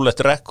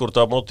ótrúlegt rekord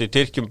á móti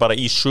Tyrkjum bara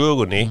í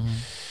sögunni.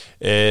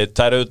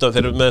 Það er auðvitað,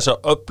 þeir eru með þessa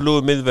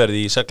öflugu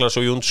miðverði í Seglas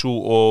og Junsu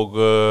og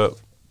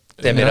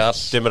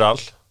Demiral.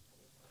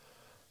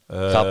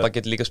 Kappa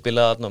getur líka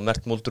spilað þarna og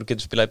Mert Múldur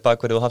getur spilað í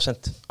bakverði og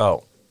hafsend. Já.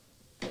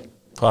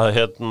 Hvað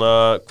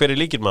hver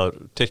er lykilmaður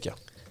Tyrkja?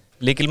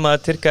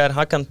 Lykilmaður Tyrkja er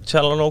Hakan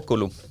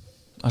Çalhanoğlu.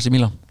 AC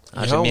Milan.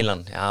 AC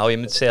Milan, já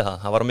ég myndi segja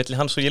það. Það var á milli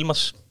hans og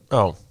Yilmaz.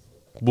 Já.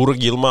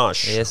 Burak Yilmaz.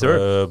 Yes, sir.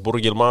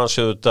 Burak Yilmaz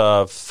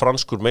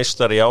franskur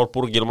meistari í ár.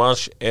 Burak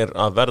Yilmaz er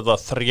að verða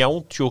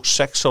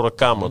 36 ára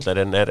gamall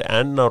en er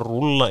enn að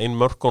rúlla inn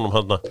mörkunum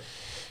hann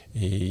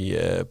í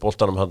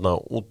boltanum hann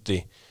úti.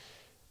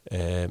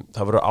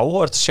 Það verður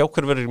áhugavert að sjá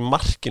hver verður í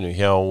markinu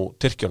hjá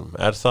Tyrkjunum.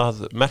 Er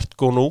það Mert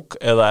Gonuk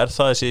eða er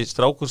það þessi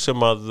strákur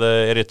sem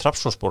er í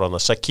Trabzonspor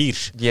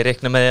Sakir? Ég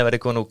reikna með því að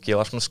verði Gonuk. Ég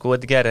var svona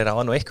skoðið í gær, það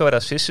var nú eitthvað verið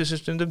að svissu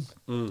stundum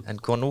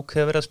en Gonuk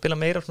hefur verið að spila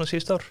meira svona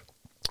síðust ár.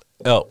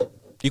 Já.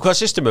 Í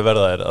hvaða systemi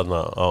verða þær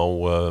á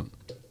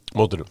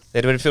mótunum?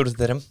 Þeir verið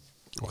 4-3.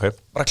 Ok.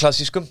 Bara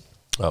klassískum.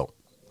 Já.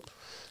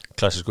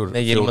 Klassískur 4-3-3.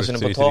 Með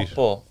Yilmazinu på topp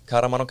og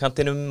Karaman á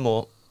kantinum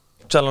og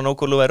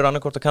Çalhanoğlu verður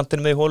annarkvort á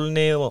kantinum með í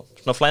hólunni og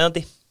svona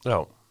flæðandi.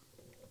 Já.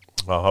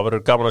 Það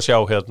verður gaman að sjá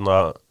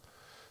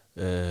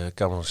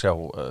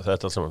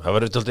þetta allt saman. Það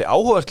verður taldið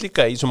áhugavert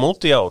líka í þessum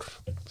móti í ár.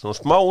 Svona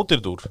smá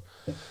útirdúr.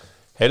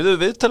 Heyrðu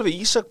viðtal við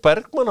Ísak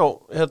Bergmann á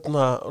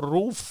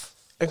RÚV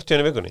einhvern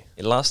tíðan í vikunni?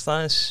 Ég las það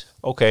eins.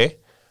 Ok,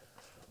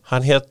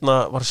 hann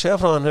var að segja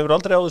frá hann hefur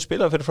aldrei áður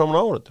spilað fyrir framan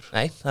áhorfendur.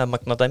 Nei, það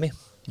magna dæmi.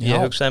 Já.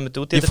 Ég hugsaði með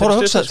þetta út í Ég fór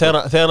að hugsa,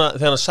 þegar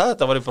hann sagði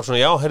þetta var ég bara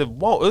svona, já, heyrðu,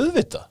 vá,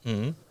 auðvitað.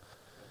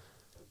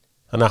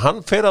 Þannig að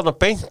hann fer að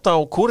beint á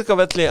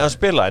Kúrikavelli að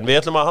spila, en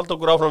við ætlum að halda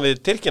okkur áfram við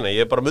Tyrkina.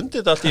 Ég bara myndi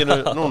þetta allt í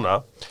hennu núna.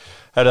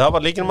 Heyrðu, það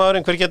var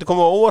líkinmaðurinn, hver getur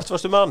komið á óvart,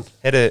 varstu með hann?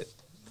 Heyrðu,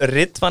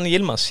 Ridvan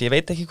Yilmaz, ég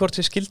veit ekki hvort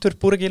við skildur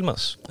Burak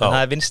Yilmaz, en það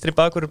er vinstri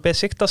bakur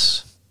Besiktas,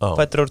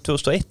 fættur árið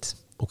 2001.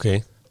 Ok.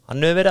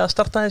 Hann hefur verið að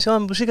starta þessi á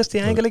þeim síkast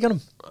í æfingarleikjunum.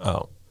 Já,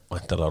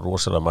 væntanlega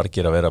rosalega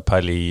margir að vera að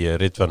pæla í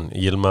Ridvan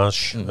Yilmaz.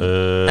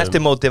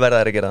 Eftir móti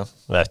verða þær að gera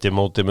það. Eftir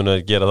móti munu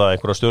að gera það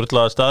einhverja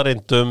stjórnlega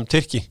staðreind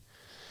Tyrki.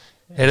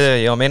 Heyrðu,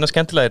 ég var meina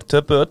skemmtilega,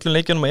 töpuðu öllum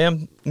leikjunum á EM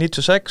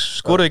 96,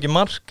 skoruðu ekki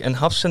mark, en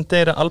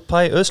Hafsendeira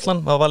Alpay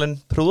Özlan var valinn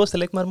prúðasti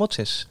leikmaður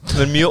mótsins.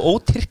 Það er mjög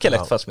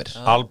ótyrkjalegt fannst mér.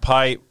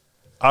 Alpay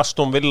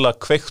Aston Villa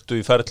kveiktu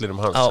í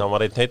ferlinum hans. Hann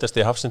var einn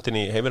heitasti Hafsendin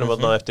í heiminum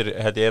eftir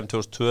EM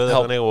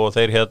 2002 og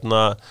þeir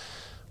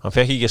hann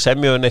fekk ekki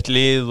semja neitt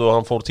lið og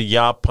hann fór til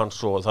Japans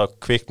og það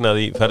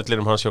kviknaði í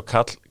ferlinum hans hjá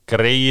Karl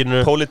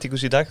Greyinu.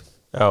 Pólitíkus í dag.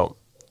 Já.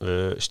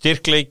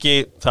 Styrkleiki,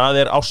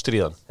 það er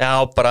ástríðan. Já,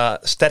 bara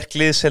sterk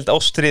liðsheld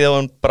ástríða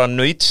og bara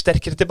nöyt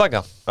sterkir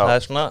tilbaka. Það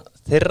er svona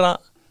þeirra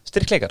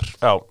styrkleikar.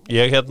 Já,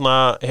 ég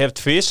hef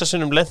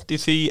tvisasinnum lent í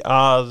því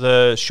að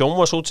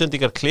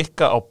sjónvarpsútsendingar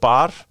klikka á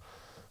bar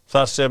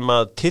þar sem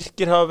að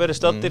Tyrkir hafa verið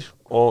staddir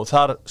og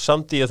þar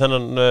samdi ég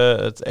þennan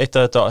eitt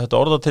af þetta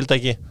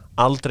orðatildæki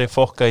aldrei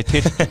fokka í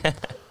Tyrki.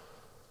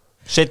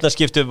 Seinna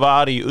skiptið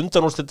var í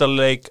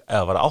undanúrslitaleik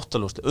eða var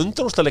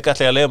undanúrslitaleik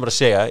ætla ég að leyfa mér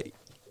að segja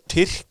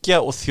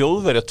Tyrkja og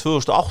Þjóðverja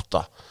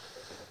 2008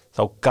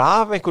 þá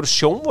gaf einhver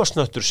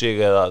sjónvarpsnöttur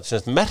sig eða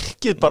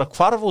merkið bara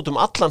hvarf út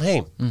allan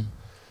heim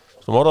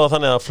sem orðaði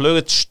þannig að flög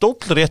eitt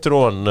stóll réttur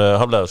ofan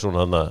Hafleðarsson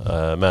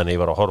meðan ég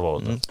var að horfa á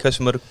þetta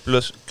Hversu mörg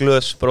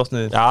glös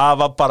brotnuði? Já,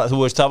 var bara,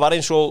 þú veist, það var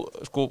eins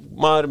og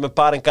maður með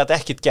barinn gat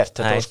ekkert gert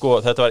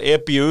þetta var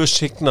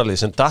EBU-signalið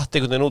sem datt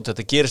einhvern veginn út,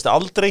 þetta gerist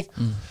aldrei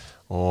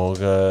og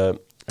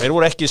þeir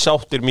voru ekki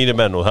sáttir mínir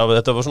menn og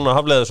þetta var svona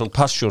Hafleðarsson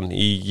passion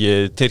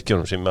í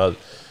Tyrkjunum sem að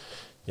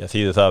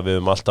þýðir það að við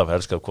höfum alltaf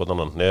elskað hvort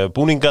annan.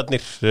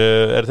 Búningarnir,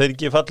 þeir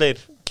ekki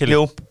fallegir?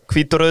 Jú,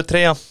 hvít og rauð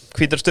treyja,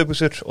 hvítar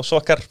stöpuksur og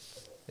sokkar.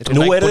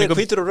 Nú þeir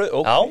hvítur og rauð?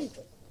 Okay. Já,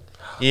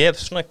 ég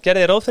hef svona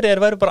gerðið ráð fyrir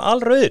þeir væru bara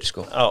alrauðir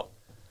sko. Já.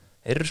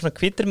 Þeir eru svona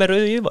hvítir með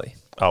rauðu yfirvægi.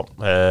 Já,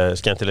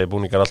 skemmtilegi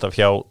búningar alltaf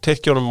hjá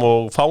Tyrkjunum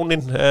og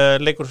fáninn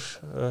leikur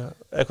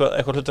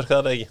eitthvað hlutverk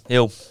eða ekki?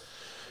 Jú,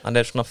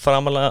 hann er svona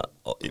framalega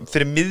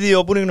fyrir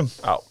miðju á búningunum.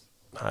 Já.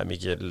 Það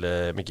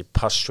er mikil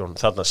passion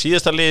þarna.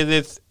 Síðasta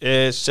liðið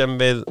sem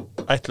við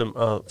ætlum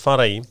að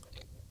fara í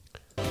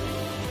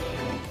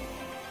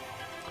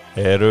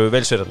eru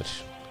Velsverjarnir.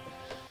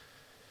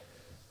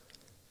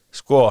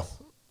 Sko,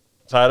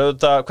 það er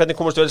auðvitað,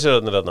 hvernig komast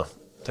Velsverjarnir þarna?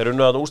 Þeir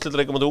unnu að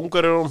úrslitaleikum á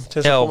Ungverjunum til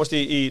þess að komast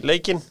í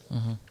leikinn.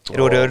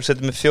 Þeir voru í öðru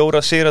sæti með 4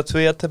 sigra,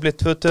 2 jafntefli,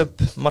 2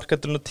 töp,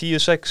 markatöluna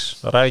 10-6.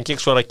 Ryan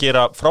Giggs var að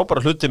gera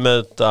frábæra hluti með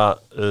þetta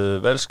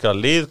velska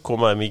lið,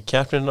 komaðum í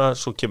keppnina,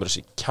 svo kemur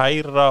þessi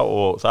kæra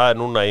og það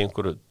er núna í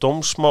einhverju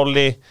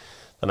dómsmáli,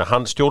 þannig að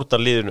hann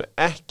stjórnar liðinu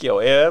ekki á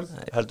EM,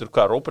 heldur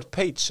hvað, Robert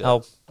Page? Já,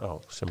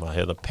 sem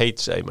að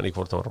Page, ég man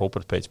ekki hvort það var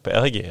Robert Page,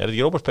 eða ekki, er þetta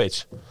ekki Robert Page?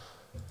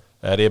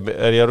 Er ég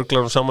að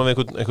ruggla hann saman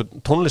með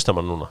einhvern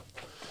tónlistamann núna?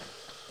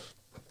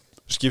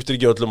 Skiptir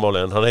ekki öllum máli,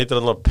 en hann heitir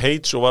alltaf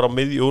Page og var á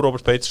miðju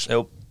Robert Page.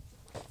 Jú.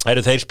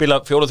 Þeir spila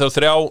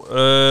 4-3,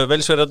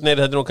 Velsverjarnir,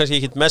 þetta er nú kannski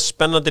ekki mest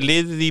spennandi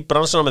liðið í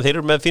bransana, men þeir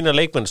eru með fína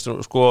leikmenn,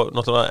 sko,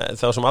 náttúrulega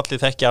það sem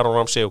allir þekki Aaron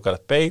Ramsey og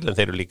Gareth Bale, en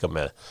þeir eru líka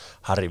með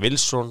Harry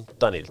Wilson,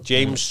 Daniel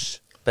James,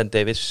 Ben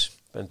Davies,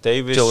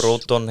 Joe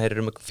Rodon, þeir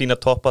eru með fína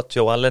toppa,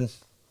 Joe Allen.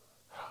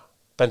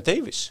 Ben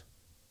Davies?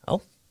 Já.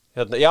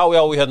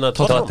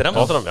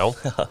 Tottenham, já.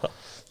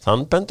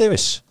 Þann Ben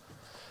Davies.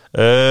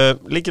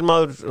 Líkir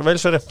maður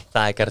Velsverja?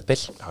 Það er Gareth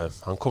Bale. Já,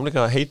 hann kom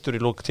líka heitur í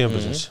lók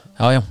tímabilsins.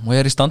 Já, og ég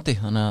er í standi,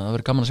 þannig að það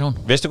verður gaman að sjá hann.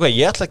 Veistu hvað,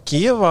 ég ætla að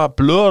gefa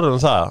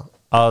blöðurum það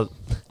að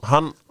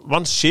hann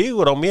vann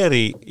sigur á mér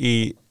í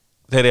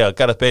þegar ég að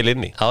Gareth Bale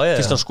inni.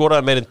 Fyrst hann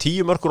skoraði meir en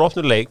 10 mörkur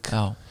opnur leik.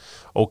 Já.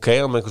 Ok,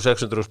 hann með einhver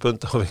 600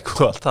 pund á viku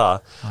og allt það.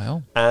 Já.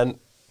 En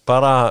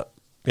bara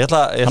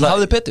hann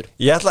hafði betur.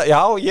 Ég reyna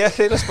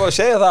að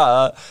segja það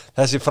að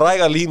þessi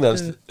fræga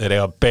línans þegar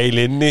ég að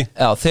Bale inni.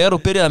 Já, þegar þú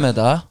byrjaði með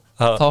þetta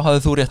þá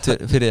hafði þú rétt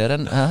fyrir þér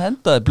en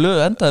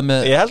endaði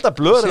með ég held að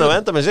blöðurinn að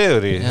enda með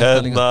sigur í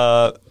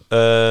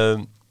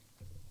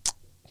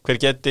hver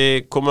geti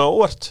komið á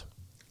óvart?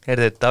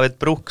 Heyrðu, David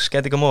Brooks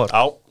geti komið á óvart.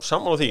 Já,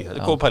 saman á því, þetta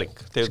er góð pæling.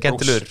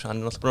 Skemmtilegur, hann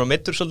er náttúrulega búin að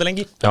meiddur svolítið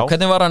lengi. Já.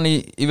 Hvernig var hann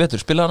í vetur?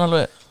 Spilaði hann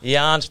alveg?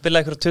 Já, hann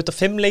spilaði eitthvað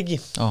 25 leiki.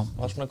 Já.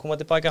 Var svona að koma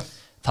tilbaka.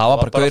 Það var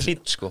bara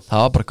fít, sko.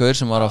 Það var bara gaur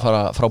sem var að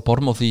fara frá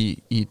Bournemouth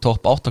í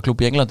topp 8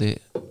 klúbb í Englandi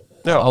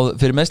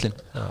fyrir meðslin.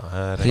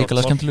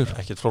 Ríkilega skemmtilegur.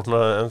 Ekkert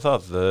flóknar en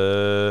það.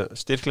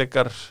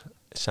 Styrkleikar,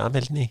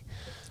 samheldni.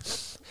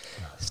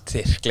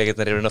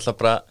 Styrkleikarnir eru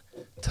náttúrulega bara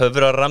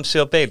töfrar Ramsey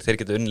og Bale.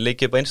 Þeir geta unni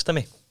leikið upp á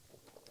einstami.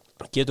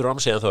 Getur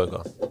Ramsey en þá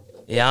eitthvað?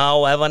 Já,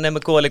 ef hann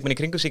með góða leikmenn í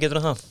kringum sig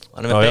getur hann það.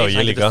 Hann með Já, Bale, ég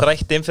hann líka. getur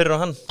þrætt inn fyrir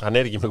hann. Hann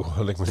ekki með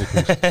góða leikmenn í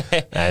kringum sig.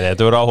 Nei,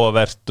 þetta verður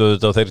áhugavert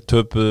og þeir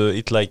töpuðu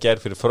illa í gær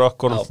fyrir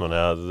frökkunum,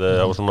 þannig að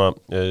það var svona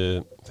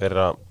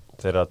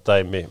þeirra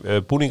dæmi.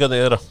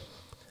 Búningarnir þeirra?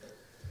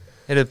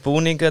 Eru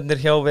búningarnir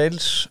hjá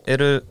Wales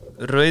eru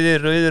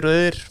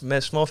rauðir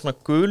með smá svona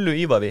gulu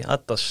ívafi,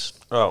 Adidas,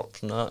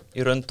 svona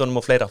í röndunum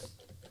og fleira.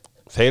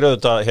 Þeir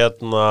auðvitað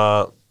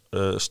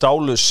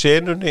stálu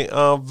senunni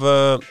af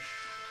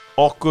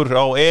okkur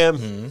á EM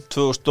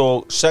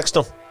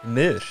 2016.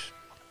 Miður.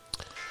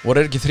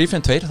 Voru ekki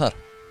 3-5-2 þar?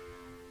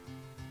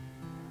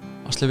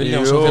 Asli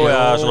Williams Jú, og félagar.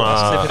 ja, svona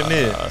Asli fyrir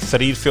miður.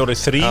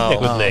 3-4-3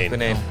 einhvern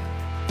veginn.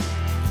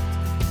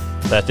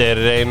 Þetta er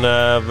ein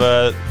af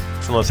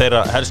svona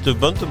þeirra helstu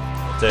böndum.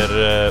 Þetta er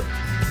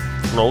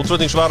svona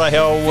útflutningsvara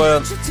hjá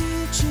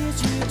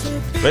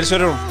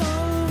Velsverjunum.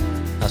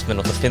 Það sem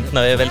náttúrulega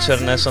fyndna við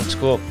Velsverjuna samt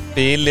sko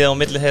bilið á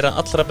milli þeirra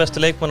allra bestu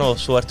leikmann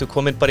og svo ertu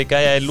komin bara í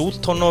gæja í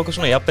Luton og eitthvað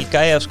svona, jafnvel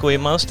gæja sko í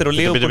Manchester og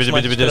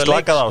Liverpool.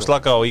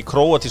 Slaka á, í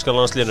króatíska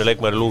landsliðinu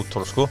leikmaður í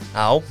Luton, sko.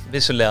 Já,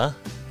 vissulega,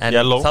 en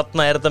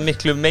þarna er þetta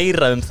miklu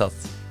meira það.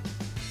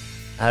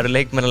 Það eru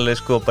leikmennalega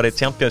sko bara í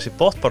Champions í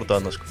botbardu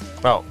þarna sko.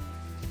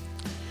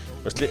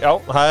 Já,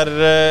 það er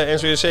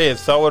eins og ég segi,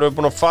 þá erum við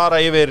búin að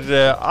fara yfir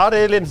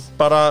A-riðlinn,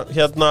 bara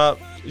hérna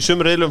í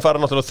sumur riðlum fara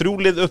náttúrulega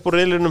 3 lið upp úr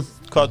riðlinum.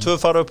 Hvaða 2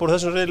 fara upp úr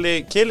þessum riðli,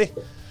 Kili?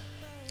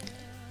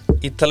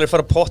 Ítalir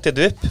fara pottið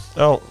upp.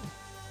 Já.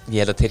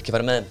 Ég held að Tyrkir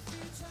fara með þeim.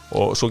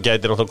 Og svo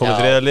gætir náttúrulega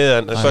komið 3. lið,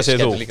 en hvað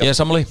segir þú? Ég er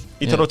sammála í.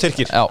 Ítalir og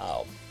Tyrkir? Já.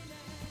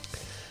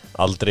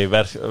 Aldrei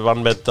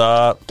vannmeta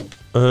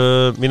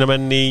mína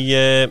menn í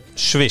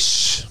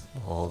Sviss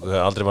og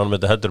aldrei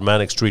vannmeta heldur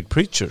Manic Street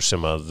Preachers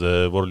sem að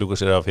voru ljúka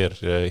sér af hér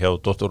hjá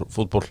Dr.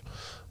 Fútból,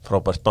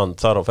 frábært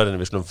band þar á ferðinni.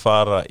 Við slum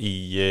fara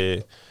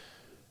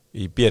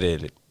í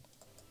B-riðlinn.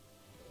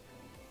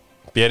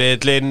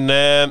 B-riðlinn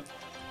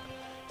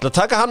að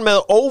taka hann með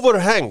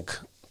overhang.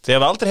 Þið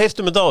hafa aldrei heyrt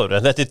þetta áður,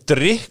 en þetta er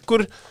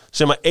drykkur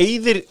sem að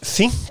eyðir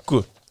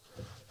þyngu.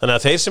 Þannig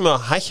að þeir sem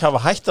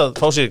hafa hætt að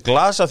fá sér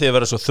glasa því að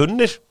vera svo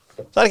þunnir,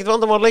 það er ekkert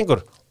vandamál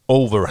lengur.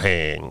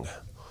 Overhang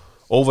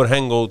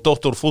og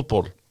Dr.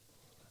 Fútból.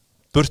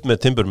 Burt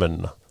með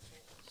timburmennina.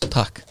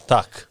 Takk.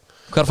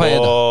 Hvar fæ ég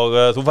þetta?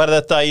 Og þú færð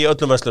þetta í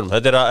öllum verslunum.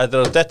 Þetta er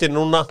að dettir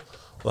núna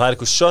og það er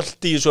eitthvað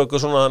sölt í svo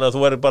eitthvað svona, þannig að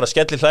þú verður bara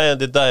skellir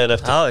hlæjandi daginn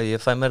eftir. Já,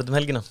 ég fæ mér þetta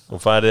helgina.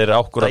 Og færðir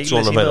akkurat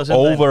svona með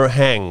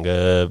overhang.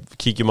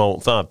 Kíkjum á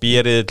það.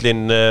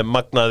 B-riðillinn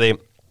magnaði.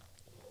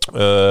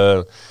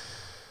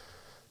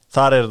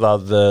 Þar er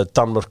það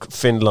Danmörk,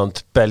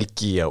 Finnland,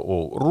 Belgía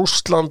og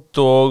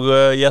Rússland og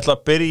ég ætla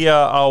að byrja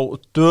á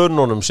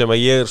Dönunum sem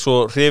að ég er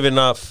svo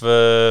hrifinn af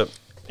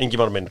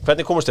Ingimar minn.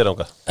 Hvernig komast þér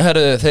ángað?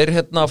 Herru, þeir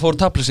fóru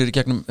taplisir í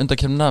gegnum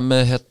undankeppnina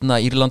með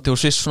Írlandi og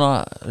Sviss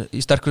svona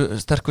í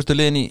sterkustu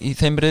liðin í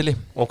þeim riðli.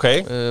 Ok.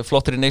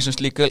 Flottir í Nations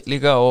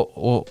líka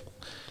og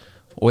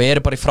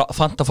eru bara í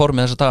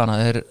fantaformi þessa dagana.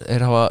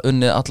 Þeir hafa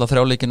unnið alla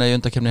 3 leikina í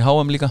undankeppni í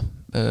HM líka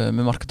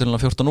með markatöluna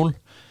 14-0.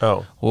 Já.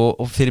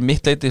 Og fyrir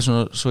mitt leiti,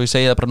 svo ég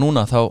segi það bara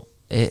núna, þá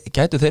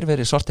gætu þeir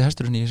verið svarti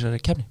hesturinn í þessari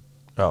keppni.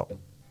 Já.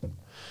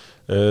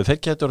 Þeir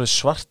gætu verið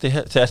svarti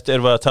hesturinn, þetta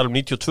erum við að tala um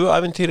 92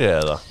 ævintýri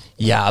eða?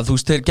 Já, þú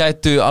veist, þeir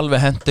gætu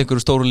alveg hent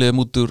einhverju stóru liðum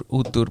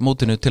út úr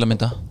mótinu til að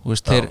mynda. Þú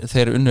veist,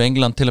 þeir unnu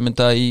England til að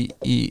mynda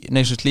í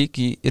Nations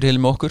League í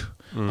riðli með okkur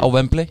á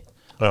Wembley.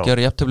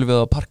 Gera jafntöfli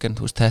við á Parken.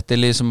 Þú veist, þetta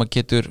er lið sem að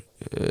getur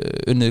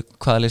unnið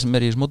hvaða lið sem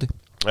er í þessu móti.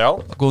 Já.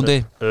 Góðan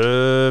degi.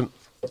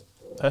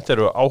 Þetta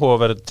eru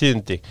áhugaverð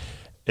tíðindi.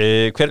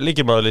 Hver er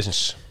lykilmaður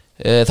liðsins?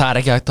 Það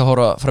er ekki hægt að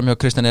horfa fram hjá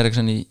Kristján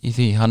Eriksson í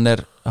því. Hann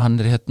er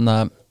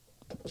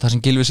það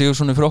sem Gylfi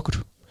Sigurðsson er fyrir okkur.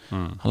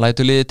 Hann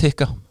lætur liðið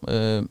tikka.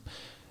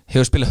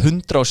 Hefur spilað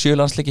 107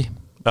 landsleiki.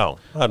 Já,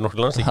 það er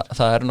nokkuð landsleiki.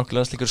 Það er nokkuð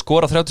landsleiki.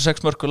 Skorað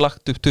 36 mörk og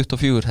lagt upp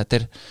 24. Þetta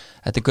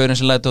er gaurinn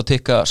sem lætur að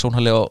tikka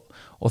sónhallega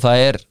og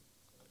það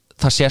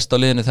sést á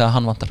liðinu þegar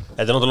hann vantar.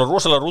 Þetta er náttúrulega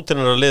rosalega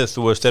rútinir að lið,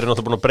 þú veist, þeir eru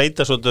náttúrulega búin að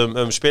breyta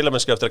svona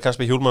spilamennski eftir að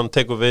Kasper Hjúlmann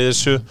tekur við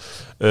þessu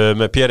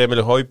með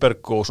Pierre-Emil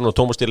Højberg og svona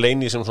Thomas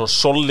Delaney sem svona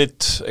solid,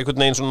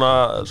 einhvern veginn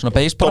svona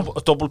base bara.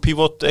 Double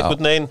pivot,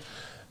 einhvern veginn.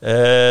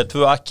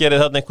 2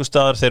 akkeri þarna einhver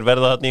staðar, þeir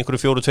verða þarna í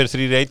einhverju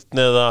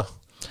 4-2-3-1 eða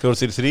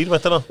 4-3-3,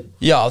 veit það?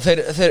 Já, þeir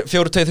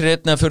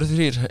 4-2-3-1 eða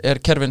 4-3 er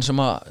kerfin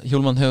sem að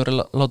Hjúlmann hefur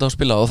látið að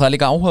spila og það er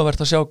líka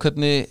áhugavert að sjá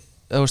hvernig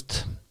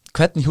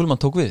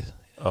Hjúlmann tók við.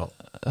 Já.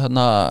 Hann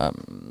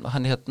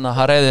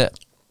Hareiði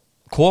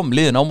kom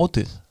liðin á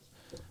mótið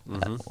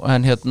en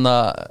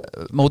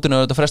mótinu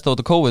er þetta frestað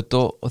út á COVID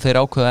og þeir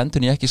ákveða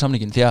endurinn ekki í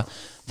samningin því að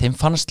þeim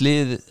fannst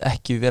lið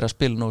ekki vera að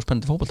spila nógu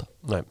spennandi fótbolta.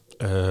 Nei,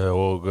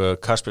 og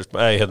Petter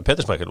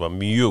Schmeichel var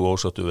mjög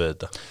ósáttur við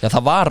þetta. Já,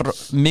 það var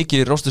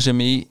mikið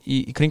róstusemi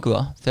í kringu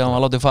það þegar hann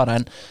var látið fara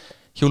en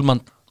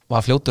Hjúlmann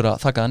var fljótur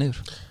að þakka það niður.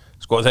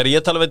 Sko, þegar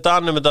ég tala við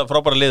Dan þetta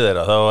frábæra lið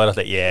þeirra, þá var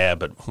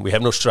alltaf but we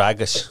have no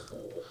strikers.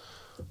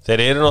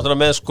 Þeir eru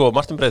náttúrulega með sko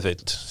Martin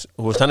Braithwaite,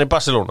 hann er í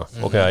Barcelona,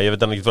 ok, ég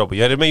veit hann ekki frábært.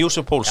 Ég er með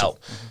Josef Poulsen,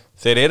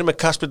 þeir eru með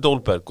Kasper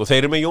Dolberg og þeir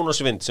eru með Jonas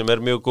Wind sem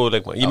er mjög góð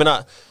leikmaður. Ég meina,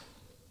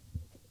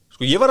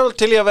 Sko, ég var alveg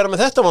til í að vera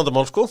með þetta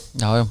vandamál, sko.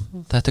 Já,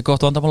 þetta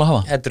gott vandamál að hafa.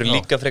 Þetta eru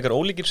líka frekar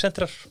ólíkir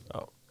sentrar.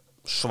 Já.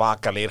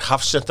 Svakalegir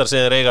hafsendar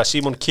sem þeir eiga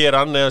Simon Kjær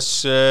Annes,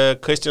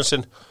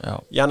 Kristjansen,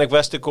 Jannik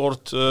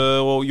Vestergaard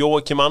og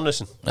Jóakim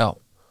Annesen. Já.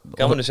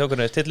 Gaman að sjá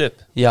hvernig þeir stillu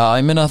upp. Já,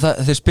 ég minna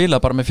að þeir spila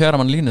bara með 4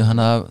 mann línu,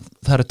 þannig að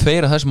það eru 2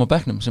 af þessum á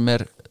bekknum sem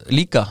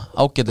líka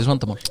ágætis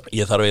vandamál.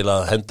 Ég þarf eiginlega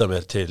að henda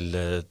mér til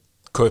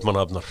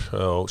Kaupmannahafnar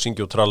og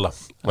syngja og tralla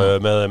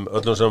með þeim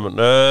öllum saman.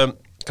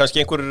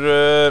 Kannski einhver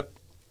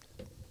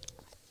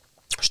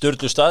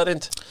sturlu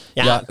staðrind.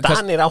 Já,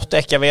 Danir áttu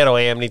ekki að vera á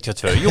EM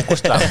 92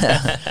 Júgóslav.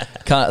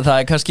 Það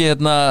kannski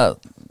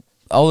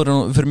áður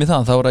en fyrir mig þá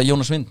er það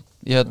Jónas Vind.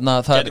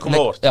 Gæti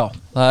komið óvart. Já,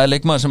 það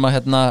leikmaður sem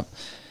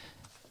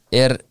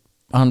að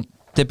hann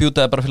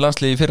debutaði bara fyrir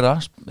landsliði í fyrra,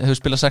 hefur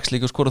spilað 6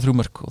 leiki og skorað 3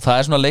 mörk, og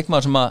það svona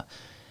leikmaður sem að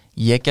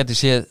ég geti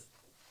séð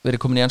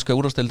verið komin í enska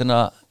úrvalsdeildina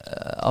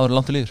áður en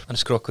langt til líður. Hann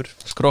er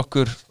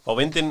skrokkur og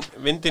vindin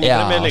í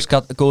Premier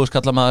góður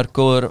skallamaður,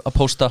 góður að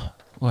pósta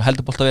og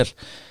heldur bolta vel.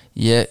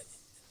 Ég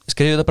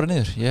skrifi það bara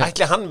niður.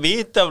 Ætli hann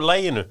vita af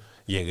laginu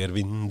Ég er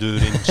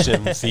vindurinn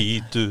sem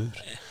þýtur.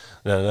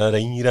 Ég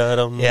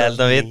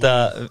held að vita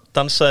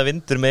dansaði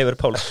vindur með yfir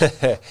Pál.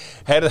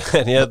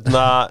 Herðin,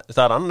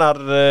 það er annar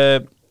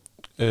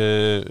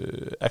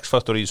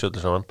X-faktor í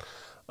söllu saman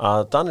að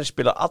Danir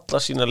spila alla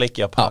sína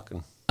leiki að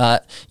pakkan.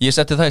 Ég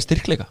setti það í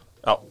styrkleika.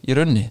 Já. Í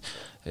raunni.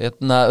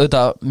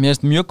 Auðvitað, mér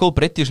finnst mjög góð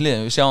breytt í þessu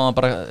liði. Við sjáum það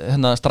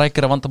bara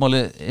strækir að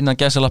vandamáli innan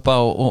gæsalappa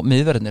og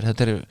miðverðinir.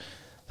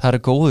 Það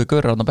eru góðu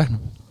gaurar á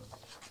bekknum.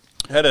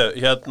 Herðu,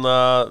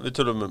 við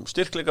tölum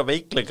styrkleika,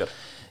 veikleikar.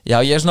 Já,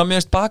 ég er mér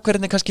veist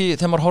bakverðinni kannski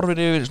þegar maður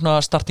horfir yfir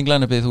svona starting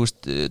line-upið, þú veist,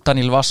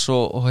 Daniel Vass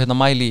og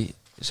Miley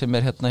sem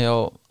hjá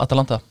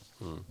Atalanta.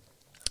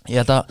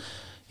 Ég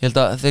held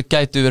að þeir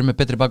gætu verið með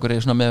betri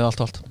bakverði svona með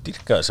allt.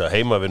 Dýrka þessa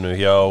heimavinnu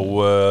hjá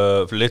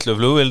litlu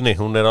flugvélni,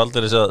 hún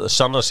aldrei að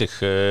sanna sig.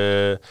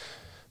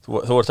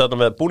 Þú ert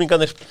þarna með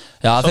búningarnir.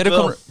 Já, þeir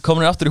eru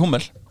komin aftur í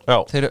Hummel. Já.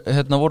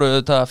 Þeir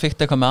voru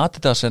fikkt eitthvað með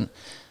Adidas en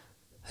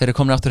þeir eru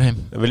komin aftur heim.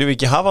 Viljum við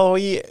ekki hafa þá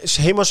í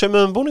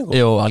heimasömuðum búningum?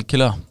 Jú,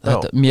 algjörlega.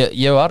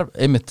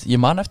 Ég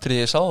man eftir því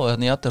ég sá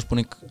það í Adidas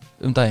búning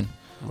daginn.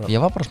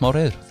 Ég var bara smá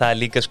reiður. Það er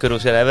líka þú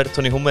sér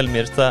Everton í Hummel,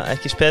 mér það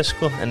ekki spes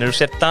sko, en þú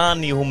sér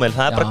Dan í Hummel,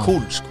 það bara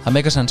cool sko. Það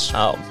make a sense.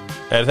 Já.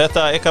 Er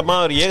þetta eitthvað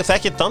maður, ég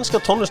þekki danska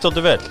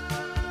tónlistóttu vel.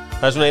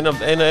 Það er svona eina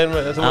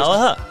þú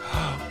veist.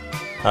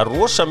 Það er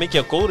rosa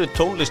mikið af góðri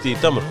tónlist í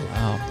Danmörku.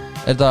 Já.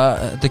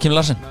 Þetta Kim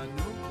Larsen?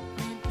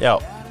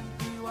 Já.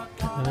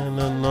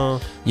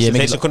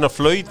 Þeir sem kunna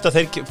flauta,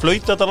 þeir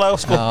flauta þetta lag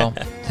sko.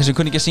 Já, þeir sem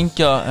kunna ekki að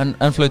syngja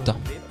en flauta.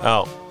 Já.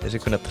 Þeir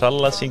sem kunna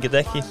tralla, syngja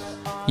þetta ekki.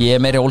 Ég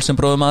er meiri Olsen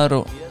bróðumaður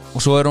og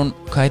svo er hún,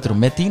 hvað heitir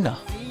hún, Medina.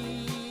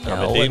 Já,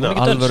 Medina.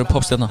 Alvöru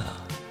popstjarna.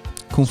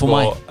 Kung Fu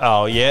Mai. Já,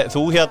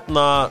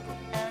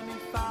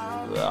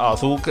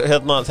 þú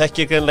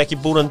þekkir greinlega ekki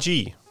Buran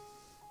G.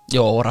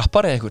 Jó,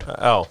 rappari einhver.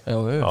 Já,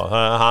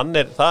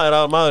 það er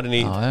að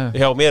maðurinn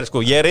hjá mér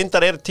sko. Ég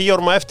reyndar 10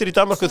 árum eftir í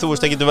Danmarku, þú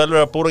veist, það getur vel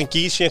verið að Buran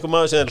G sé einhver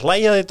maður sem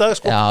hlæjaði í dag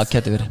sko. Já,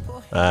 geti verið.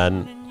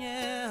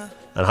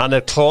 En hann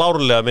er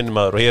klárlega minn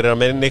maður og hér er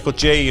hann með Nico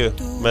J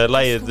með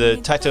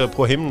lagið Tættu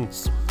på himn.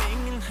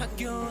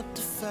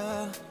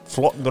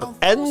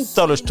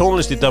 Endalaust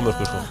tónlist í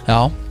Danmarku sko.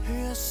 Já.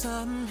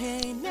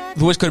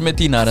 Þú veist hver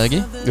Medina er það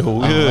ekki? Jú,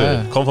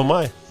 Kung Fu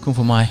Mai. Kung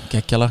Fu Mai,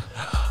 geggjalag.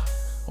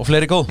 Og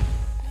fleiri góð.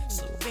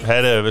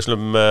 Herri, við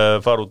slum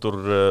fara út úr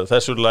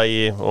þessu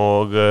lagi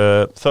og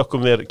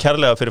þökkum þér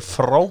kærlega fyrir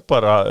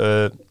frábæra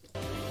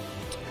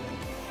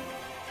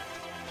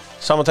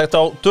samantekt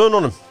á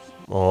Dönunum.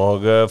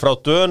 Og frá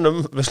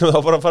Dönum við slum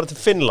þá bara fara til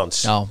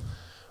Finnlands. Já.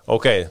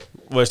 Ok,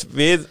 veist,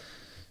 við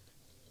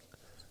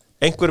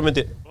einhverjum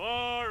myndi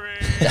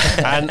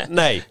en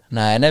nei,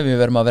 við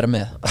verðum að vera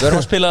með. Við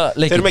verðum að spila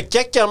leikinn. Þeir eru með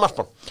geggjaðan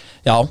markmann.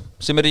 Já,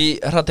 sem er í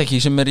Hradeki,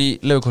 sem er í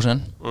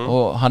Leverkusen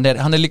og hann er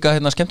líka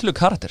skemmtilegu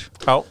karakter.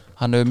 Já.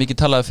 Hann hefur mikið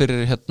talað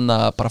fyrir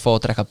bara að fá að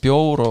drekka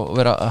bjór og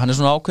hann er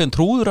svona ákveðin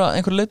trúður að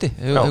einhverju leiti,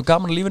 hefur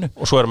gaman að lífinu.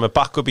 Og svo er hann með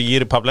backup í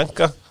Jiri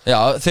Pavlenka. Já,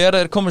 þegar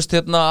þeir komist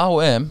á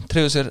EM,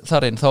 tryggðu sér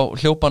þar inn, þá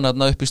hljópa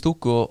hann upp í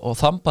stúku og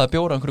þambaði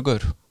bjóra einhverju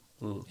gaur.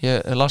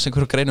 Ég las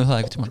einhverju greinu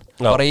það einhvern tímann.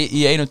 Bara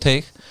í einu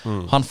teig.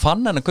 Hann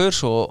fann hennar gaur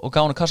svo og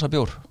gaf hann að kassa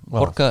bjór.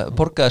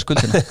 Borgaði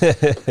skuldina.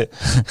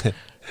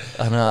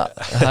 Þannig að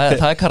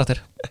það er karakter.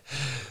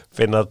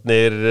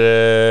 Finnarnir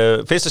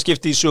fyrsta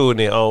skipti í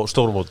sögunni á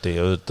stórmóti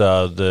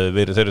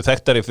þeir eru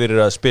þekktari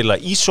fyrir að spila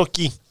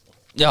ísokki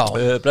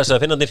blessaði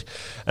Finnarnir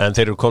en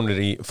þeir eru komnir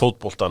í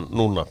fótboltan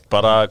núna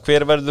bara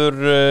hver verður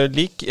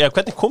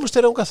hvernig komust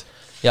þeir ángað?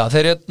 Já,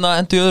 þeir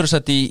endur í öðru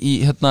sæti í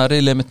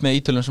riðlið mitt með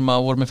Ítölum sem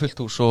voru með fullt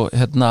hús og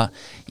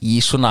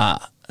í svona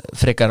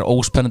frekar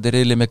óspennandi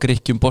riðlið með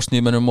Grikkjum,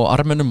 Bosníumönnum og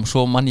Armenum og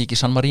svo mann ég ekki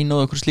San Marino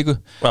og einhverju slíku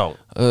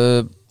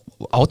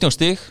 18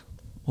 stig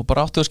og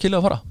bara áttu að skilja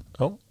að fara.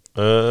 Já.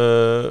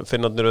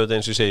 Finnarnir auðvitað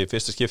eins og ég segi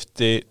fyrsta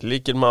skipti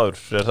líkil maður,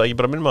 er það ekki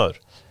bara minn maður?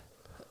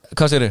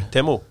 Hvað segir þið?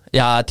 Temu?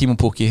 Já, Timo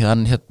Pukki,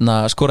 hann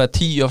skoraði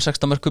 10 af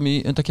 16 mörkum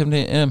í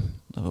undankeppni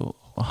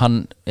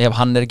ef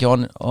hann er ekki á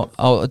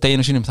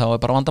deginu sínum þá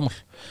bara vandamál.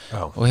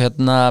 Já. Og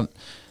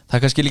það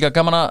er kannski líka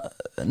gaman að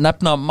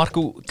nefna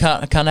Markku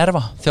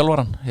Kanerva,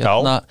 þjálfaran.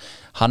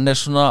 Hann er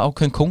svona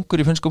ákveðin kóngur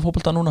í finnskum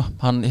fótbolta núna.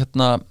 Hann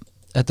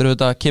þetta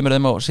auðvitað kemur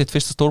þeim á sitt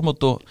fyrsta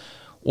stórmót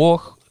og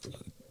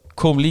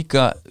kom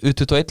líka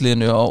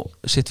U21-liðinu á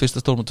sitt fyrsta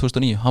stórmót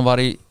 2009. Hann var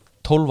í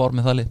 12 ár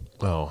með það lið.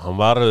 Já, hann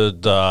var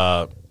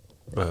auðvitað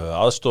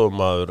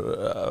aðstofummaður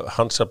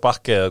Hansa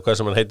Bakke eða hvað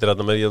sem hann heitir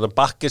með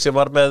Bakke sem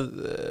var með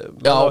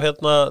á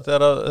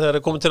þegar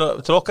komið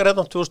til okkar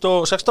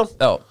 2016.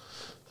 Já.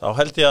 Þá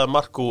held ég að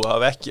Markku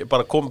hafi ekki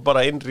bara komið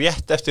bara inn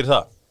rétt eftir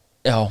það.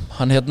 Já,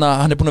 hann er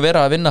búin að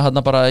vera að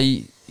vinna bara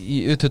í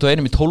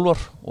U21 í 12 ár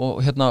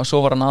og svo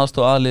var hann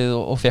aðlið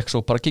og fekk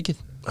svo bara kikkið.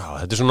 Já,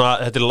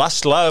 þetta er Lars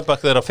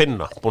Lagerbäck þeirra að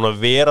finna, búin að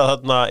vera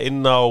þarna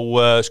inn á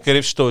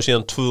skrifstofu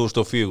síðan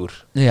 2004.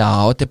 Já,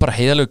 þetta er bara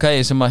heiðalegu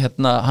gæi sem að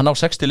hann á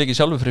 60 leiki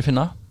sjálfur fyrir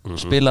Finna,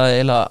 spilaði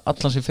eiginlega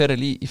allan sem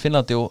feril í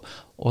Finnlandi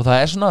og það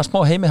er svona smá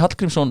Heimi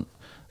Hallgrímsson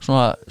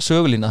svona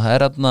sögulína, það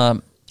er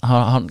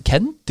hann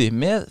kendi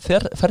með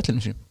ferlinu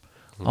sínum,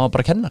 hann var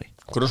bara kennari.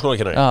 Grunnskóla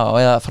kennari? Já,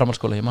 eða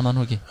framhaldsskóla, ég manna það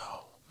nú ekki.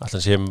 Ætli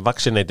sé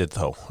vaccinated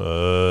þá.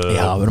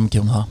 Já, við erum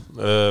ekki það.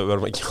 Við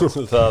erum ekki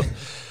það.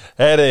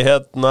 Heyri,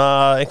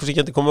 einhversi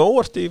getur komið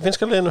óvart í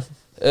finnska liðinu?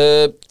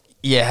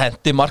 Ég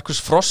hendi Markus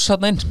Fross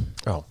inn,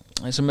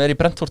 sem er í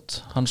Brentford.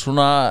 Hann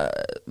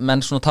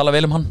menn tala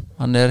vel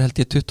hann er held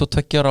ég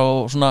 22 ára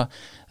og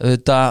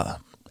auðvitað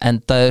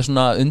endaði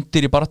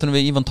undir í baráttunum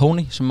við Ivan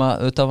Tóni sem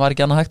auðvitað var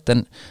ekki annað hægt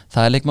en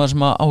það er leikmaður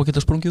sem á að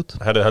geta sprungið út.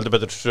 Herri, heldur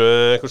betur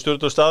einhver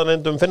stjórn og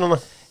staðanend finnana?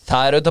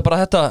 Það er auðvitað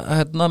bara þetta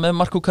með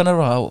Markku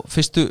Kanerva á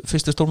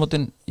fyrstu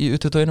stórmótin í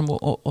U21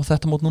 og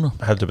þetta mót núna.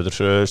 Heldur betur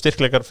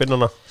styrkleikar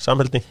finnana,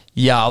 samheldni?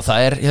 Já, það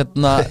er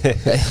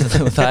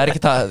það er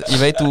ekki það, ég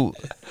veit þú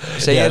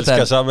segir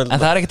þetta en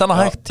það er ekkert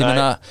annað hægt, ég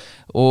meina,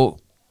 og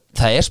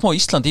það er smá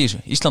Ísland í þessu,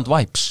 Ísland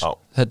vibes. Já.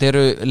 Þetta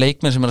eru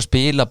leikmenn sem að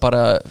spila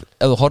bara,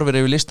 ef þú horfir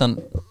yfir listan,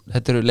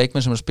 þetta eru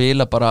leikmenn sem að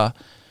spila bara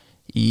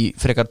í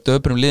frekar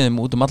döprum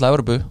liðum út alla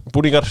Evrópu.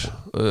 Búningar?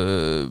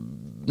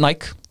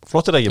 Nike.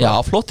 Flottir ekki? Já,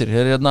 flottir.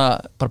 Þeir eru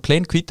bara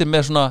plain hvítir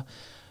með svona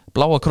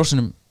bláa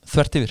krossinum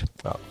þvert yfir.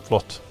 Já,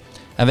 flott.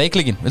 En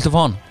veikleikin, viltu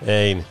fá hann?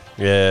 Nei,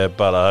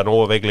 það er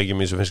nóga veikleikin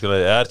í þessu finnska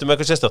liði. Ertu með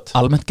eitthvað sérstætt?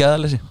 Almennt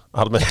geðalessi.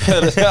 Almennt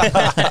geðalessi.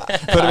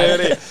 Það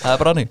er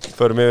bara hannig.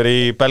 Förum yfir í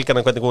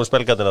belgana, hvernig komum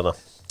spelgarnir þarna?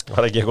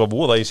 Var ekki eitthvað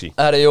búða í sí?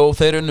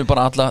 Þeir unnu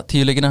bara alla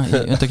 10 leikina í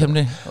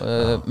undarkeppni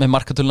með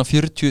markatöluna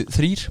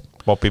 43.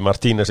 Bobby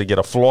Martínez að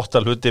gera flotta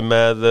hluti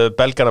með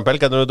belgana.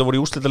 Belgarnir voru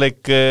í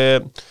úrslitaleik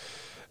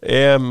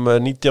EM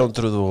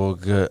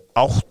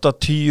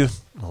 1980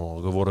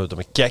 og voru auðvitað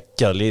með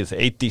geggjað lið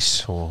 80s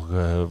og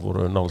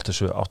voru nálega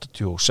þessu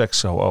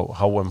 86 á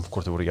HM,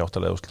 hvort þau voru ekki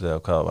áttalega úrslitið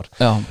eða hvað það var.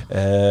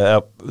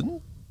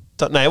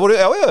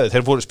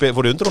 Þeir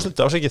voru í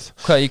undanúrslitið ásækið.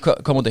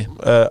 Hvað móti?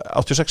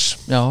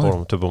 86.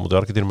 Vorum töfum móti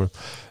Argentínum.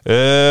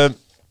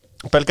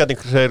 Belgarnir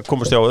þeir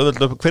komast á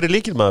auðvitað. Hver er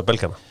lykilmaður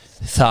belgana?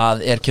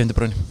 Það er Kevin De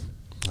Bruyne.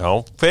 Já,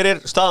 hver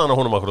er staðan á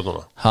honum akkurat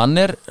núna?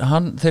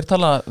 Þeir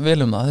tala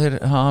vel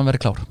það, hann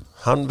verður klár.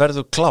 Hann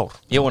verður klár?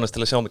 Ég vonast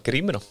til að sjá með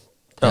grímuna.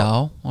 Já,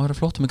 hann verður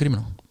flott með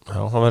grímuna.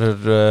 Já, hann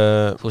verður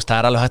Þú veist, það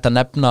er alveg hægt að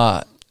nefna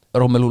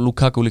Romelu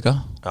Lukaku líka.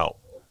 Já.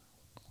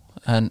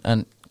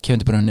 En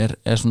Kevin De Bruyne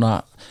er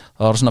svona,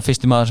 það var svona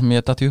fyrsti maður sem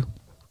ég datt í.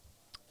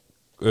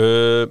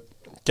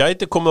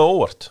 Gæti komið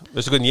óvart.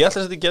 Veistu hvernig ég ætla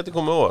að þetta gæti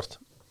komið óvart?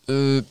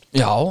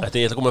 Já. Ég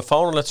ætla að koma með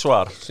fáránlegt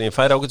svar sem ég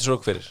færi ágætis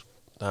rauk fyrir.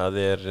 Það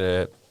er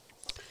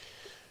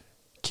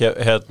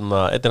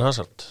Eden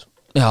Hazard.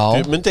 Já.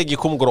 Þú myndi ekki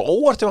koma okkur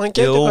óvart ef hann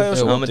gæti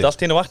eitthvað? Jú, hann myndi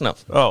allt í henni vakna.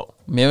 Já.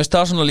 Mér finnst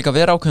það svona líka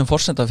vera ákveðin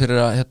forsenda fyrir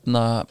að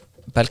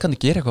belgandi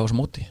gera eitthvað á þessu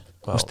móti.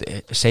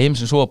 Segjum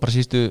sem svo að bara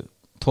sístu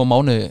 2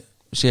 mánuði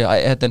sé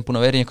að Eden búin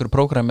að vera í einhverju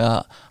prógrami að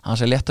hann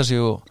sé létta sig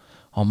og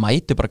hann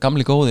mæti bara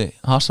gamli góði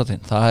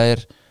Hazardin.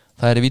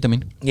 Það er í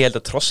vítamín. Ég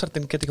held að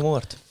Trossardin geti ekki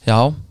óvart. Já,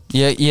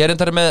 ég er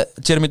endari með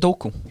Jeremy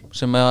Doku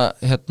sem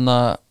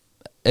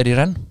er í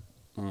renn.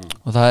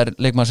 Og það er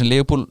leikmaður sem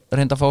Leopold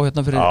reyndi að fá fyrir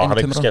einu tíma. Já, hann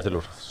er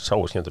skemmtilegur,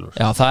 skemmtilegur.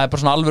 Já, það er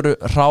bara svona alvöru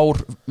rár,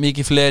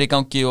 mikið fleiri í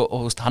gangi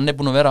og hann er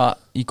búin að vera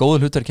í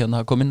góðu hlutverki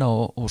að koma inn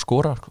og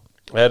skora.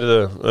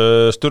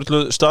 Sturlu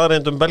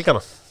staðareyndum belgana?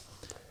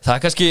 Það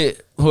er kannski,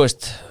 þú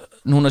veist,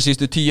 núna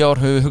síðustu 10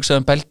 ár höfum við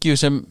hugsað Belgíu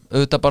sem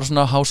auðvitað bara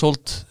svona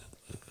household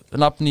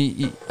nafn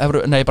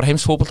bara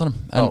heimsfótboltanum.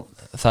 En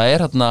það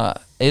er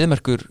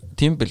eyðimerkur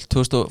tímabil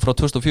frá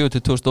 2004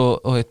 til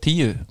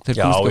 2010 þeir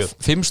komst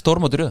 5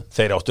 stórmót í röð.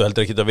 Þeir áttu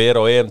heldur ekki að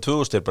vera á EM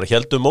 2000, þeir bara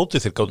heldur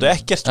mótið, þeir gáttu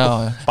ekkert.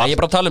 Ég er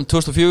bara að tala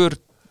 2004,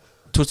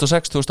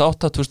 2006,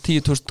 2008,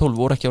 2010,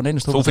 2012 voru ekki á neinu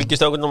stórmót. Þú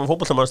fylgist ákveðnum með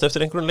fótboltamannst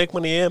eftir einhverjum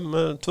leikmann í EM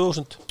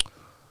 2000?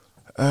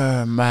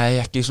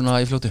 Nei, ekki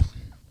svona í fljóti.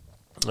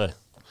 Nei,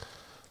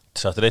 það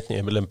sattur einni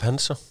Emil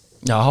Mpensa.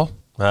 Já,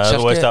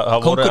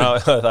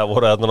 kóngurinn. Það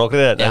voru þarna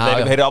nokkri en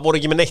þeir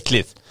voru ekki með neitt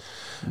lið.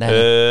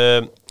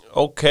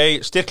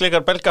 Ok,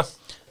 styrkleikar belga?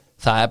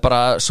 Það er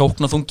bara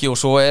sóknarþungi og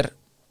svo er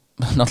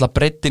náttúrulega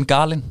breiddin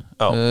galinn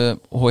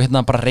og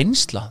bara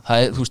reynsla. Það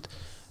er, þú veist,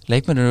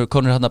 leikmenn eru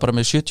konur hérna bara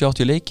með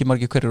 70-80 leiki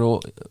margir hverjir og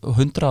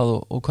 100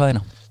 og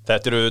hvaðina.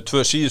 Þetta eru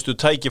 2 síðustu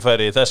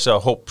tækifæri þessa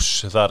hóps,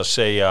 þar að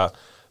segja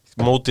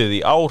mótið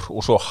í ár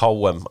og svo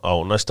HM á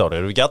næsta ári.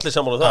 Eru við ekki allir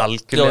saman á það?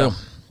 Algjörlega. Jú.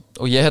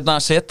 Og ég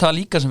seta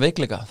líka sem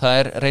veikleika, það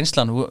er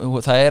reynslan,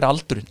 það er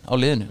aldurinn á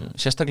liðinu,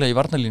 sérstaklega í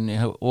varnarlínunni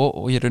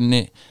og ég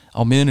rauninni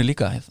á miðunni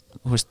líka.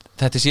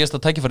 Þetta er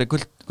síðasta tækifæri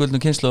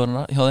gullnum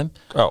kynslóðurna hjá þeim.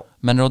 Já.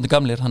 Menn er orðnir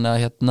gamlir,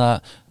 þannig að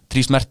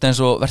Dries Mertens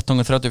og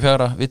Vertongen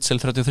 34, Witsel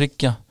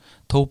 33,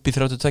 Tobi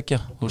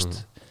 32,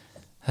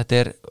 þetta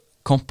er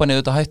kompanið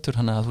auðvitað hættur,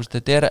 þannig að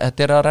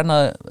þetta er að renna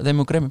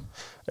þeim og greimum.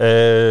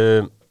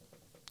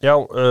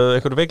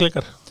 Einhverju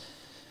veikleikar?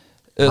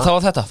 Það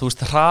var þetta,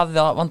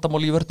 hraða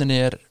vandamál í vörninni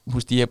er,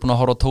 ég er búin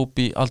að horfa á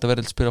Tobi aldrei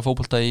verið að spila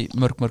fótbolta í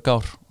mörg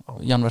ár,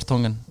 Jan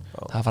Vertongen,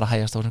 það fara að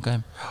hægast á þessum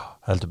gæðum.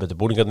 Heldur betur,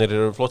 búningarnir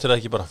eru flottir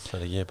ekki bara?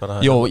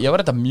 Jó, ég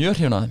var þetta mjög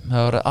hrifinn af þeim,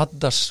 það var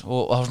Adidas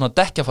og það var svona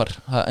dekkjafar,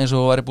 eins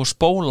og væri búið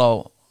spóla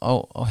á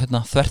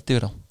þvert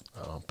yfir á.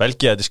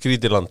 Belgia, þetta er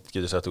skrítirland,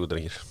 getur sagt okkur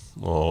drengir,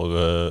 og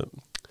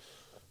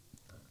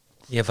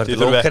ég farið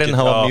til Lókarinn,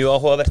 það var mjög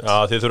áhugavert. Já,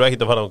 þið þurfu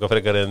ekkert að fara okkar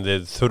frekar en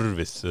þið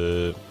þurfið,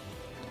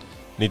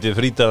 nýtið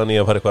frídagan í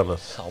að fara eitthvað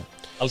annað. Já,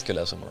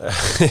 algjörlega saman.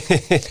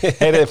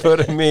 Heyrið,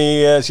 förum í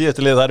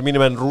síðastu lið, það er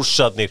mínir menn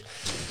Rússarnir.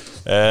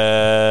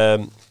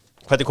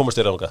 Hvernig komast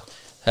þér á okkar?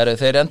 Herru,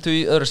 þeir endu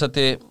í öðru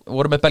sæti,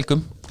 voru með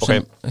Belgum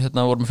sem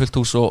voru með fullt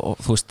hús og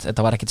þú veist,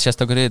 þetta var ekkit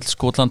sérstakur riðill,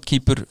 Skotland,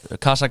 Kýpur,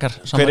 Kasakar.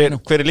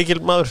 Hver er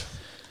lykilmaður?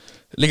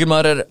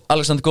 Lykilmaður er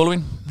Alexander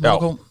Golovin.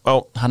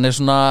 Hann er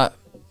svona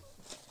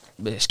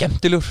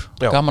skemmtilegur,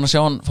 gaman að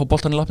sjá hann fá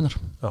boltan í lappirnar.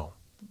 Já.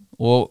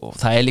 Og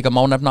það er líka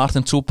mánefna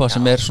Artem Tsupa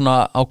sem er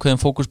svona ákveðin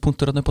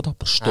fókuspunktur upp á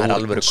topp.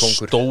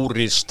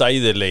 Stóri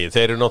stæðilegi.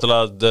 Þeir eru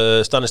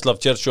náttúrulega Stanislav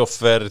Cherchov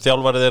er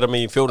þjálfarið þeirra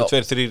með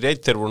 4-2-3-1.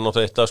 Þeir voru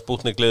náttúrulega eitt af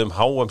spútnikliðum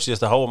HM,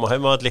 síðasta HM á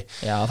heimavalli.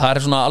 Já, það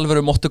er svona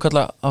alvöru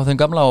móttukalla á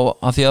þeim gamla og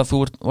af því að þú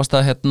varst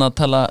að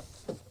tala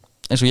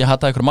eins og ég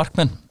hataði ykkur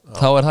markmenn,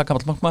 þá er það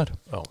gamall markmaður.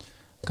 Já.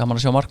 Gaman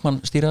að sjá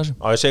markmann stýra þessu.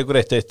 Ég segi ykkur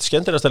eitt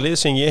skemmtilegasta lið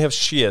sem ég hef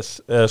séð,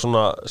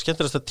 svona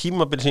skemmtilegasta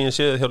tímabil sem ég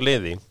séð hjá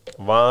liði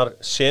var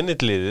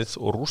Zenit-liðið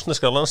og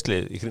rússneska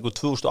landslið í kringu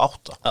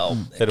 2008.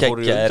 Þeir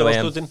voru í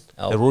undanúrslitin.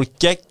 Þeir voru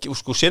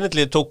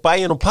Zenit-liðið tók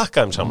bæinn og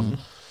pakkaði þeim saman.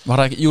 Var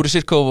það ekki Júri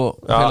Sirkov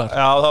og félagar?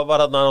 Já, það var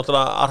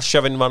náttúrulega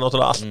Arshavin var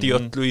náttúrulega allt í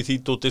öllu í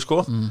því dóti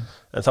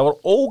En það var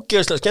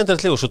ógeðslega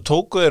skemmtilegt lið og svo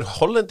tóku þeir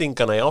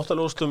hollendingana í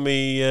áttalegúrslitum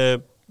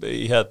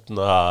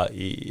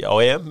á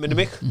EM,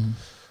 minni mig.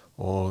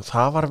 Og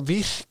það var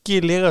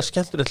virkilega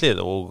skemmtilegt lið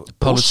og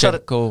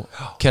Pálusenko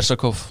og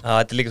Kersakov.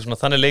 Þetta er líka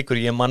svona þannig leikur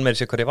ég mann meiri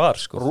sér hver ég var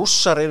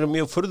Rússar eru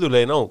mjög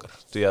furðulegir náungar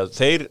því að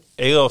þeir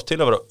eiga oft til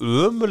að vera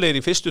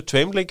ömulegir í fyrstu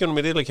 2 leikjunum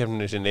í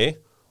riðlakeppninni sinni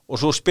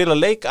og svo spila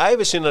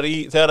leikævi sinnar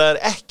þegar það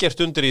er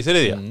ekkert undir í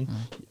þriðja.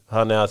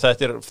 Þannig að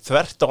þetta er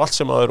þvert á allt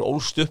sem að eru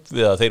ólst upp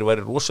við að þeir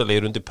væri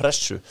rosalegir undir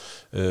pressu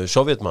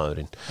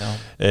sovjetmaðurinn.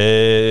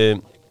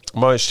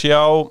 Má ég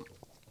sjá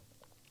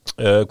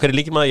hver er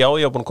líkilmaður? Já,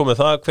 ég hef búin að koma með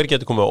það. Hver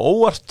getur komið á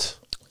óvart?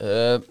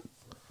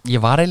 Ég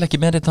var eiginlega ekki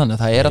með þetta þannig.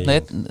 Það er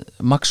einn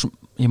Max,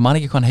 ég man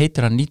ekki hvað hann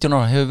heitir, hann 19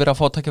 ára, hefur verið að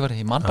fá tækifæri.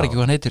 Ég man bara ekki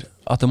hvað hann heitir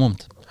at the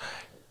moment.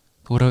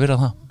 Þú voru að vera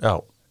það. Já,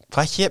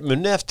 hvað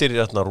munið eftir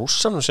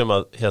rússanum sem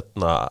að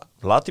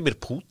Vladimir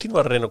Putin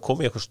var að reyna að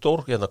koma í eitthvað stór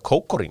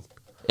Kókorín.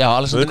 Já,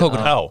 Alexander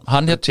Kókorín.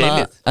 Hann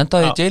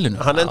endaði í jailinu.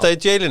 Hann endaði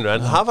í jailinu,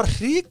 en það var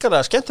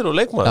hrikalega skemmtilegur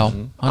leikmaður.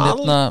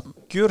 Já,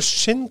 gjör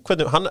sinn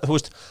hvernig,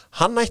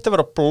 hann ætti að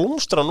vera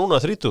blómstra núna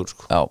 30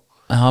 Já,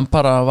 en hann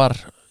bara var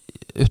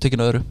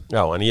upptekinn öðru. Já,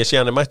 en ég sé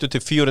hann er mættu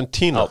til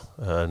Fiorentina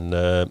en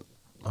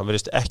hann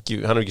verðist ekki,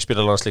 hann hefur ekki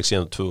spilað landsleik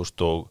síðan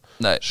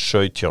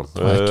 2017.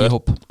 Ekki í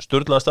hóp.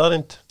 Sturlaða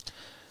staðreind?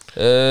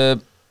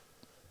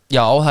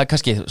 Já, það er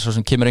kannski svo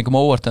sem kemur engum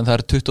óvart en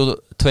það eru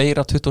 22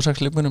 af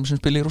 26 leikmönnum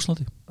sem spila í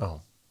Rússlandi. Já.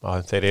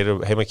 Þeir eru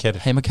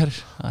heimakærir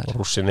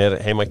Rússin er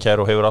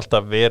heimakær og hefur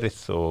alltaf verið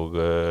og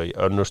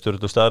önnur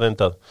sturlu staðreind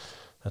að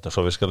þetta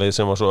sovéska leið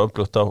sem var svo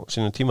öflugt á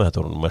sínum tíma,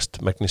 þetta voru mest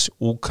megnis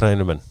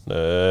Úkrænumenn.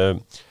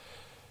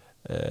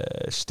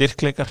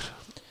 Styrkleikar,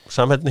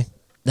 samheldni?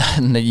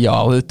 Já,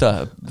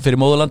 auðvitað,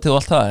 fyrir móðurlandið og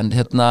allt það, en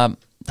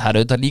það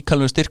er auðvitað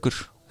líkalegu styrkur.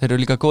 Þeir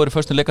eru líka góður í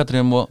föstum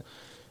leikadrifum og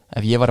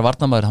ef ég var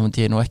varnarmaður, þá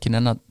myndi ég nú ekki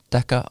nenn að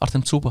dekka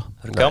Artem Tsupa.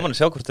 Það er gaman að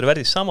sjá hvort þeir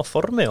verði í sama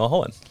formi á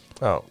HM.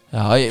 Já,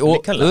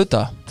 og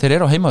auðvitað, þeir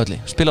eru á heimavelli,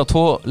 spila á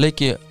 2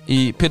 leiki í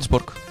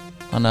Pétursborg,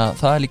 þannig að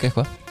það er líka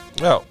eitthvað.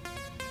 Já.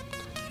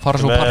 Fara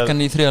svo parkan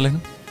í 3.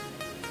 leiknum.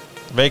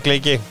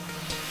 Veikleiki?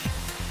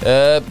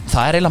 Það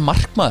er eiginlega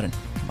markmaðurinn,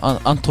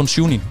 Anton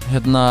Sjúnin,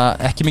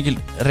 ekki mikil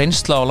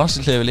reynsla á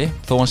landsliðsleifili,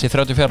 þó hann sé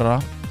 34 ára.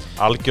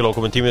 Algjörlega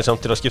komin tímið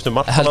samt til að skipta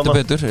markmann. Heldur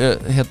betur,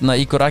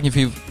 Igor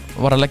Akinfeev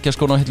var að leggja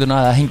skóna á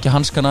hilluna eða hengja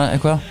hanskana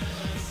eitthvað.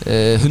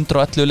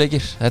 111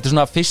 leikir. Þetta er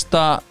svona fyrst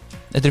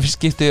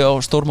skipti á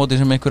stórmóti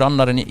sem einhver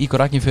annar en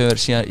Igor Akinfeev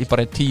síðan í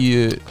bara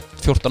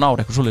 10-14 ár,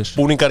 eitthvað svoleiðis.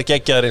 Búningar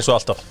geggjaðir eins og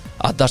alltaf.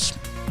 Adidas.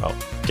 Já,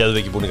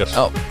 geðveiki búningar.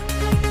 Já.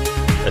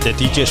 Þetta er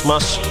DJ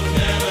Smash.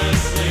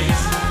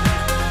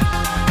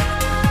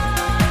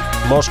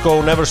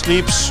 Moscow Never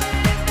Sleeps.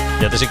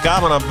 Ég held að sé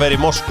gaman að vera í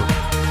Moskvu.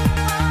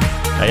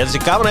 Ég held að sé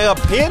gaman að eiga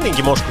pening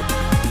í Moskvu.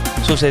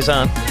 Svo segir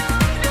sagan.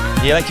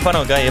 Ég hef ekki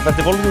farið á það, ég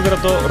fætti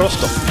Volgograd og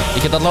Rostov.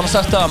 Ég get allavega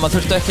sagt að maður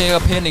þurfti ekki að eiga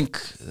pening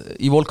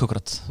í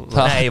Volgograd.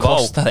 Það Nei, vá.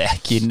 kostaði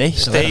ekki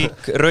neitt.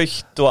 Steik,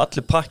 raukt og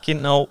allir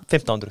pakkin á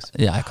 1500.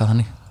 Já, eitthvað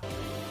þannig.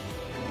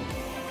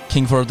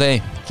 King for a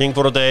day. King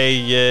for a day,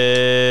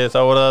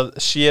 þá er það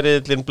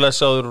sériðlinn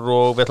blessaður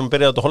og við ætlum að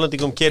byrja á þetta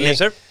Hollendingum Kelly.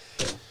 Yes, sir.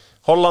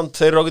 Holland,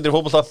 þeir eru ágættir í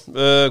fótbolta.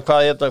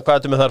 Hvað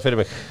ertu með þar fyrir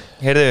mig?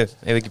 Heyrðu,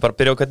 ef við ekki bara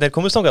byrja á hvernig þeir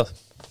komist þangað.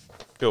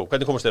 Jú,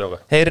 hvernig komast þeir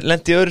ákvað? Þeir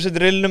lendi í öðru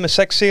sæti riðlinum með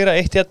 6 sigra,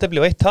 1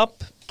 jafntefli og 1 tap.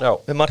 Já.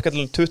 Við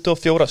markaðalum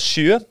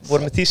 24-7,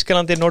 voru með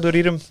Þýskalandi,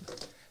 Norður-Írum,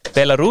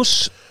 Belarus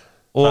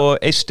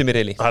og eistum í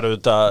riðli. Það eru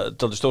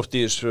þetta stórt í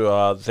þessu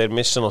að þeir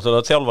missa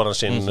náttúrulega þjálfaran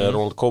sinn,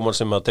 Ronald Koeman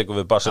sem að tekur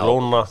við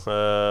Barcelona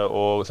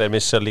og þeir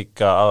missa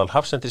líka aðal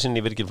hafsendi sinn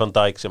í Virgil van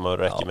Dijk sem að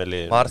eru ekki með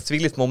liðin. Var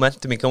þvílíkt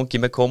momentum í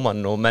gangi með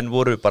Koeman og menn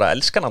voru bara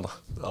elskan hana.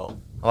 Já.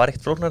 Það var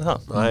ekkert flóknar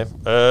það. Nei.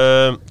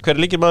 Hver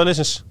er líkir maður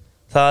liðsins?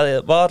 Það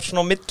var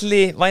svona á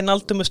milli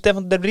Wijnaldum og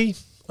Stefan de Vrij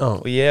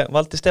og ég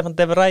valdi Stefan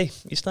de Vrij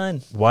í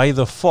staðinn. Why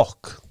the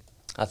fuck?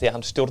 Af því að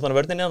hann stjórnar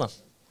vörninni hana.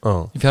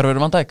 Í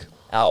fjárveru Van Dijk.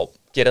 Já,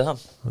 gerði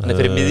það. Hann er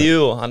fyrir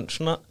miðju og hann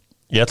svona...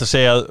 Ég ætla að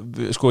segja,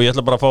 sko, ég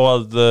ætla bara að fá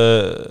að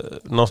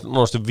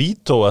náttúrulega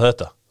vítóa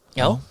þetta.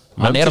 Já.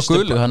 Hann er á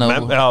gulu. Já,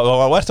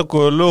 þá ert á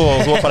gulu og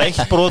þú var bara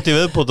eitt brot í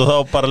viðbútt og þá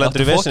bara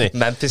lendur í vesinni.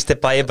 Memphis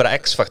Depay er bara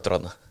X-faktor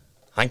hana.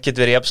 Hann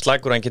getur verið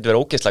jafnslagur og hann getur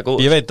verið ógeðslega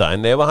góður. Ég veit það,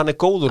 en ef hann er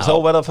góður þá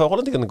verða að fá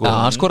hollendingarnir góður.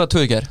 Já, hann skoraði 2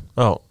 í gær.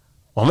 Já,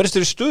 og hann verðist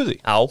þér í stuði.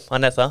 Já,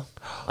 hann er það.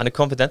 Hann er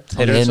confident.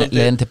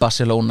 Leiðin til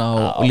Barcelona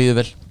og líður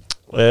vel.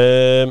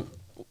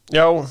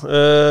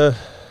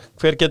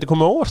 Hver getur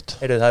komið óvart?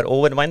 Það er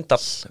Owen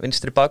Wijndal,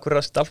 vinstri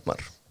bakverðast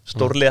Alkmaar.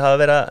 Stórlið hafa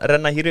verið að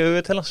renna hér í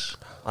augu til hans.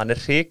 Hann er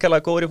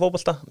hrikalega góður í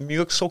fótbolta,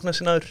 mjög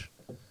sóknarsinnaður.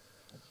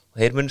 Og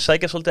þeir munu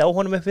sækja svolítið á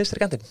honum upp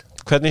vinstri kantinn.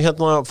 Hvernig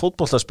hérna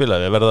fótbolta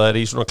spilaði? Verða þær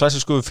í svona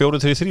klassísku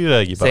 4-3-3 eða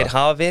ekki bara? Þeir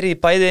hafa verið í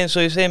bæði eins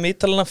og ég segi með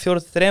Ítalana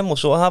 4-3 og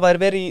svo hafa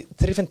þeir verið í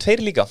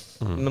 3-5-2 líka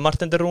með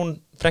Martin de Roon,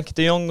 Frenkie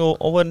de Jong og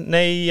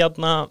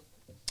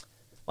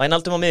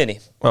Wijnaldum á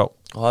miðinni. Já.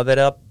 Og hafa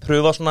verið að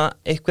pröfa svona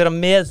einhverja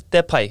með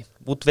Depay.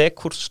 Wout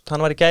Weghorst,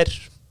 hann var í gær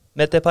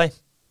með Depay.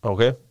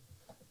 Ok.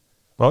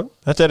 Já,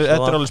 þetta er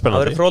alveg spennandi.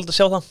 Það verið fróðilegt að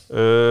sjá það.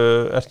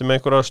 Ertu með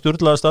einhverja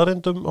sturlaða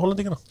staðreyndum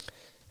hollendingana?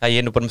 Já, ég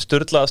er nú bara með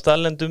sturlaða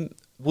staðreyndum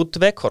Wout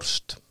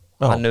Weghorst.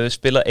 Hann hefur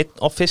spilað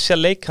einn official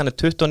leik, hann er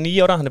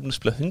 29 ára, hann er búin að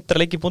spila 100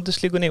 leik í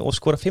Bundeslíkunni og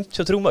skora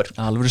 53 mörg.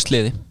 Alveg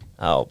sliði.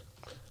 Já.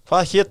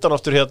 Hvað hét hann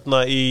aftur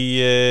hérna í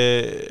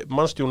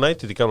Manchester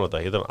United í gamla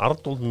dag? Hét hann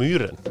Arnold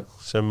Mühren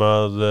sem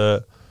að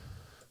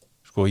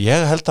sko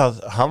ég held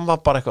að hann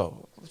var bara eitthvað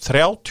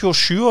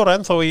 37 ára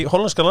ennþá í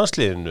hollenska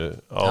landsliðinu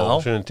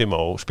á sínum tíma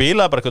og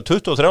spilaði bara eitthvað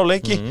 23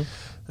 leiki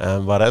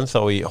en var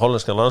ennþá í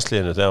hollenska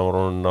landsliðinu þegar hann var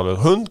hann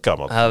alveg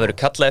hundgaman. Það hefur verið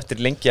kallað eftir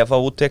lengi að fá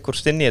út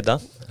Weghorst inn í þetta.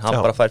 Hann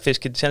bara fær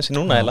fyrst getið sjensi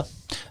núna eða.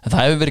 En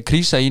það hefur verið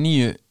krísa í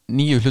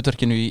nýju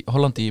hlutverkinu í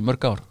Hollandi í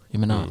mörg ár. Ég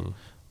meina,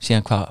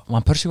 síðan hvað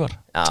Van Persie var.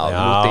 Já,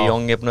 Lúti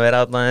Jong er búin að vera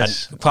aðeins.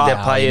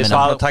 Depay er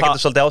saman að taka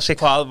þetta svolítið á sig.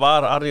 Hvað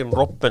var Arjen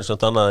Robben sem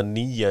þannig að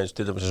nýja eins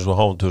til dæmis eins og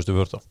Háum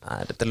 2014?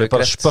 Þetta er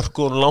bara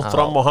spörkuður langt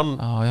fram og hann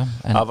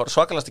það var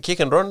svakalasti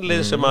kick and run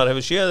lið sem maður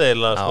hefur séð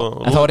eiginlega.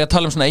 En þá var ég að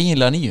tala svona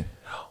eiginlega nýju.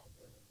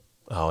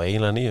 Já,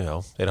 eiginlega nýju, já.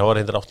 Þeir hafa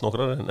reyndir 8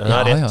 nokkrar en það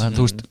er rétt. Já, en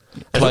þú veist,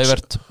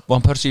 Kluivert,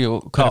 Van Persie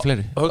og hverja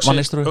fleiri.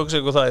 Hugsa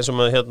ykkur það eins og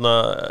með hérna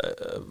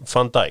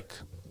Van Dijk.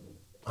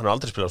 Hann har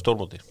aldrei spilað á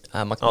stórmóti.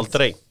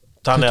 Aldrei.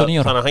 Þannig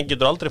að hann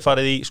getur aldrei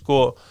farið í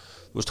sko,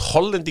 þú veist,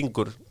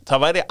 hollendingur.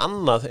 Það væri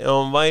annað ef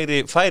hann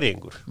væri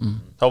færiðingur.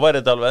 Þá væri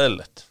þetta alveg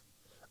eðlilegt.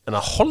 En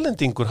að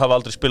hollendingur hafa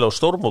aldrei spilað á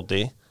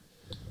stórmóti,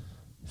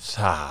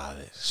 það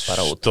er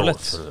bara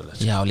ótrúlegt.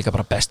 Já, líka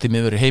bara besti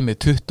miður í heimi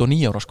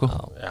 29 ára sko.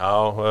 Já,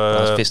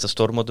 það fyrsta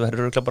stórmóti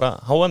verður örugglega bara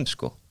HM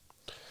sko.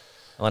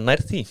 Það var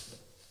nær því.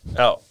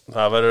 Já,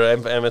 það verður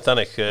einmitt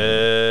þannig.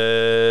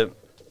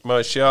 Má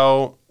ég sjá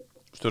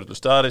Sturlu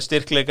Stari,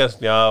 styrkleikar.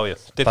 Já,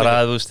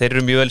 bara þú veist, þeir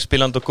eru mjög vel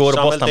spilandi og góður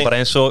á boltan bara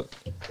eins og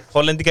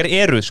hollendingar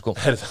eru sko.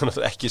 Það er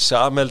náttúrulega ekki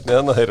samheld með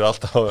þannig, þeir eru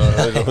alltaf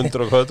þeir eru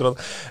 100 og 100.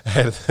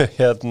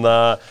 Hérna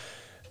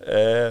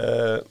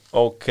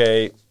ok,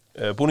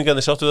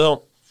 búningarnir sáttu við þá?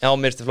 Já,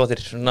 mér finnst þið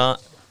flottir. Svona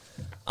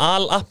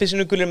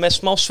al-appisínugulir með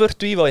smá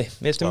svörtu ívaði.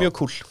 Mér finnst þið mjög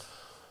cool.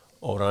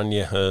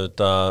 Oranje,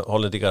 þetta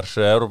hollendingar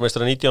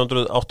Evrópumeistari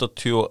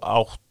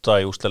 1988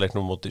 í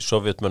úrslitaleiknum móti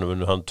Sovjetmönnum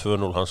unnu hann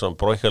 2-0, hans Van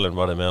Breukelen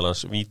var meðal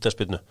hans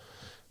vítaspyrnu.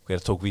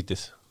 Hver tók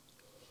vítið?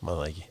 Man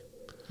það ekki.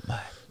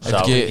 Nei.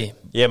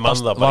 Ég man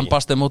það bara. Van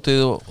Basten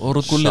mótið og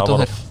Ruud Gullit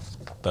og þeir.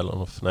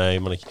 Belanov, nei,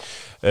 ég man ekki.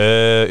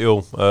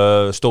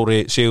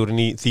 Stóri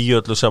sigurinn í því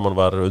öllu saman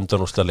var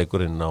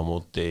undanúrslitaleikurinn á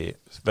móti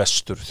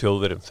vestur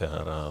þjóðverjum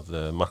þegar að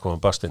Marco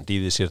Van Basten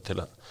dýði sér til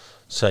að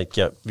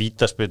sækja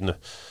vítaspyrnu.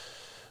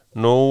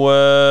 Nú,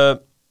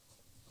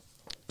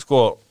 sko,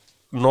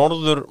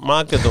 Norður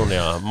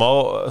Makedónia,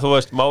 þú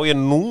veist, má ég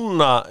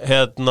núna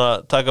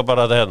hérna taka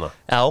bara þetta hérna?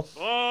 Já.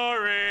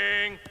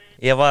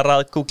 Ég var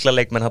að googla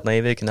leikmenn hérna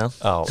í vikina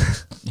Já,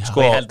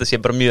 Sko ég held að sé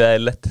bara mjög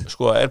eðlilegt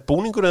sko, er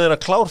búningurinn þeirra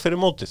klár fyrir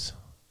mótið?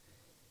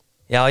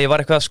 Já, ég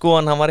var eitthvað að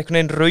skoða hann var einhvern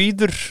veginn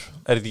rauður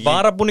Er þetta ekki-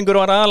 Varabúningur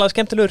var aðalega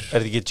skemmtilegur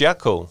Er þetta ekki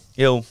Jacko?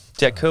 Jú,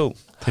 Jacko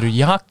Þeir eru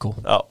Jakko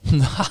Já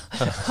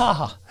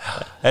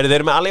Þeir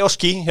eru með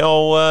Alioski hjá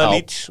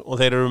Leeds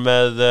og þeir eru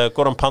með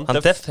Goran Pandev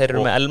Pandev, þeir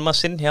eru með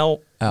Elmasin hjá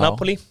Já.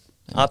 Napoli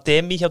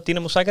Ademi hjá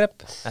Dinamo Zagreb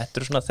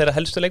Þetta eru svona þeirra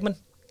helstu leikmenn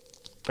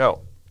Já,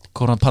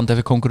 Goran Pandev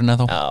kongurinn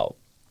eða þá Já,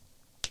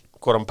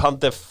 Goran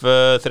Pandev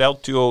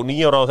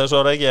 39 ára á þessu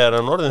ára ekki, er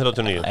hann orðin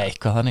 39?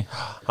 Eitthvað þannig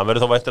Hann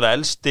verður þá væntanlega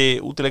elsti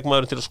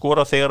útileikmaður til að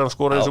skora þegar hann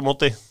skora þessu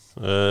móti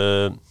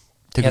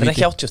ég er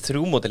ekki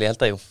 83 mótil, ég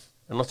held að jú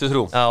Er hann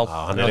 83? Já,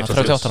 hann er Já,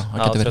 38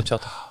 það getur verið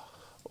 38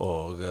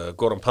 Og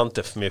Goran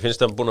Pandev, mér finnst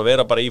hann búin að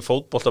vera bara í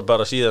fótbolta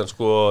bara síðan,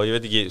 sko, ég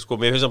veit ekki, sko,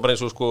 mér finnst hann bara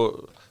eins og, sko,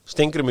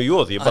 stengri með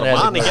jóð, ég bara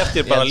man ekki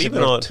eftir bara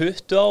lífinu á hann.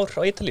 20 ár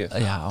á Ítalíu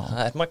Já.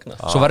 Það er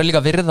magnað Svo verður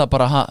líka virða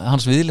bara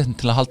hans viðleitn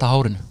til að halda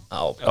hárinu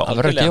Það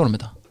verður ekki honum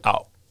þetta Já,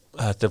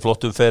 þetta er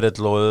flottum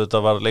ferill og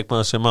þetta var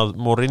leikmaður sem að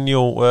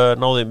Mourinho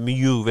náði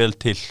mjög vel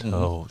til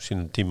á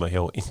sínum tíma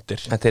hjá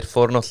Inter. En þeir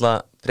fóru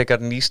náttúrulega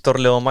frekar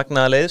nýstórlega og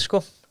magnaða leið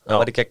sko Já.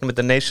 Það var í gegnum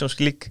þetta Nations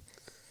League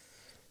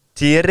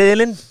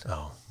tíriðilinn Já.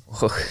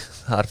 og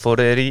þar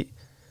fóru þeir í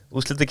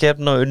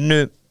úrslitakefna og unnu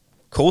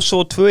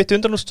Kosovo 2-1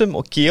 undanúrstum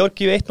og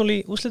Georgíu 1-0 í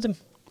úrslitum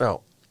Já.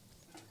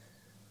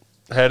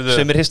 Herðu,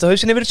 sem hista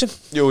hausin yfir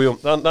þessu jú,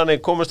 þannig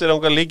komast þér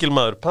ánga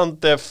líkilmaður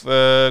Pandev,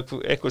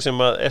 eitthvað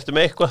sem að, eftir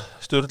með eitthvað,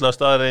 sturla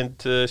staðreind,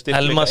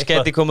 styrkleika Elmas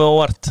gæti komið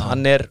óvart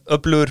Hann er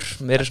öflugur,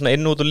 er svona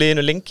inn út úr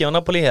liðinu lengi á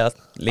Napoli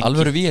lengi.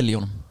 Alvöru vél í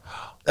honum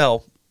Já,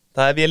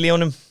 það er vel í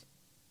honum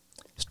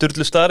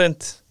Sturlu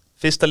staðreind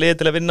Fyrsta liði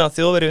til að vinna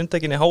þjóðveri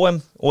undakinni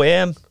HM og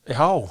EM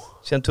Já,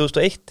 síðan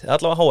 2001,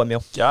 allavega HM,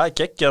 já já,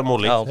 geggjað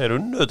móli, Já. þeir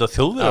unnu þetta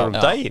þjóðverðar um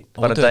daginn.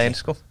 Bara daginn,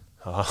 sko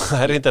Já,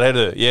 það er reyndar,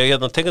 heyrðu,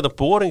 ég tek þetta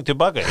boring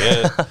tilbaka,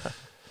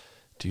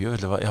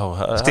 djöfulega,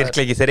 já.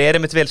 Styrkleiki, þeir eru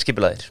mitt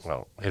velskipulaðir Já,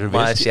 þeir eru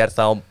Maður sér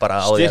þá bara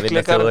á því að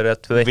vinna styrkleikar, þjóðveri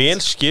 2-1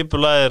 vel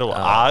skipulaðir og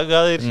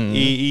agaðir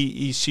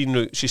í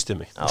sínu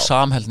systemi. Og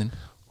samheldnin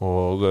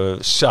Og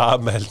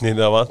samheldnin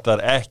það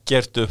vantar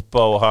ekkert upp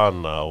á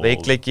hana og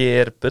Veikleiki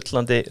er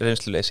bullandi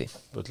reynsluleysi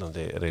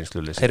bullandi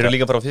reynsluleysi. Þeir eru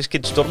líka bara á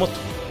fiskinn stórmót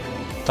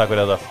Takk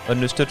fyrir þetta.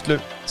 Önnu Sturlu,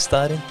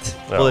 staðrind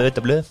Já. og þau veit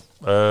að blöð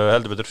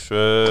Heldur betur,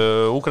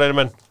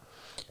 Úkraínumenn,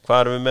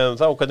 hvað erum við með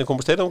þá? Hvernig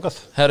komast þeir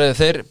þangað? Herru,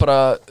 þeir bara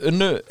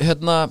unnu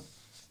hérna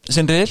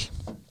sinn riðil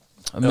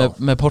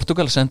með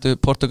Portugal, sendu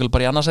Portugal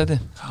bara í annarsæti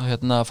og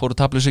hérna fóru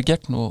tablið sér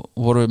gegn og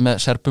voru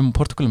með Serbum og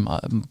Portugalum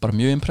bara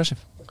mjög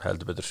impressiv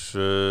Heldur betur,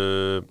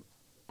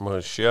 má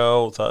ég sjá,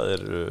 það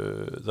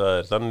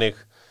er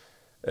þannig.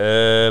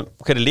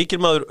 Hver er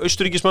líkilmaður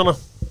Austuríkismanna?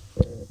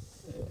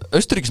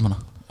 Austuríkismanna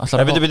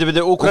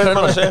Bitu,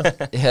 Úkraínumanna segja.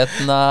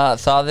 Hérna,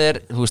 það er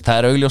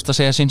augljóst að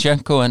segja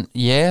Sinchenko en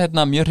ég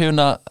er mjög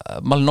hrifin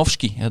að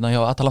Malinovski hérna hjá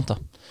Atalanta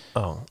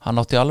Já,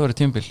 hann átti alveg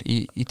tímabil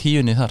í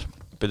tíunni þar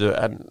bitu,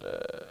 en,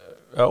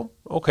 já,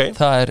 ok.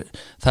 það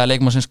er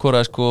leikmann sem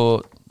skoraði sko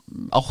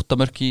 8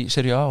 mörk í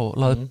Serie A og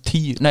laði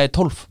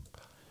 12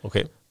 Ok,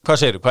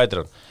 hvað segirðu, hvað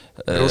heitir hann?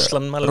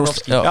 Ruslan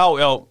Malinovski Já.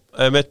 Já,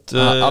 mitt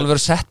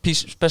alveg set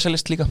piece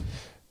specialist líka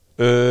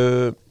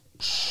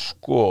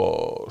Sko,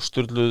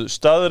 sturluð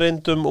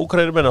staðreindum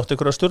Úkraínumenn áttu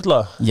ykkur að sturla?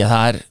 Já,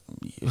 það er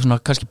svona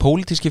kannski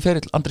pólitíski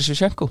ferill Andriy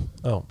Shevchenko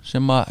Já,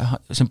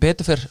 sem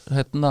betur fer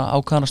hérna,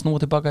 ákvæðan að snúa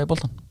tilbaka í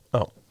boltan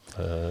já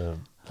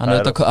hann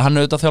er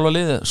auðvitað þjálfa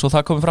liðið svo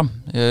það komið fram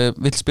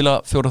vill spila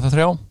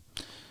 4-3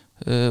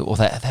 og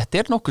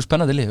þetta er nokkuð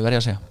spennandi lið verð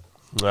ég að segja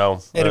Já,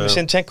 Erum við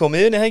Sinchenko á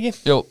miðunni, hegi?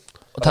 Jó,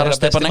 og Það það er er að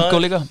besti Stepanenko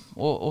maður. líka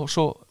og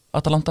svo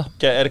Atalanta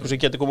er eitthvað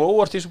sem getur komið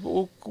óvart í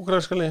þessu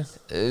úkraínska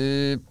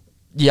liði?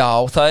 Já,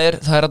 það er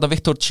þetta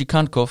Viktor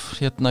Chikankov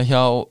hérna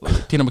hjá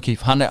Dynamo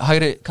Kyiv hann er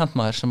hægri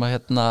kantmaður sem að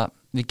hérna,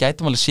 við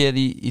gætum alveg séð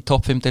í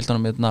topp 5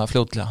 deildunum hérna,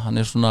 fljótlega, hann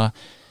er svona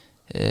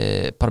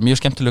bara mjög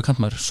skemmtilegu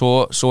kantmaður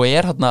svo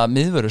er hérna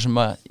miðvöru sem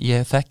að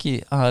ég þekki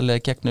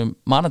aðalega gegnum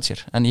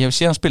manager en ég hef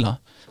séð hann spila,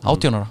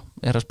 18 ára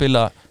er að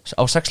spila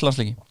á 6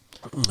 landsleiki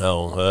Já,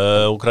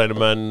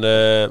 Úkraínumenn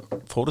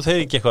fóru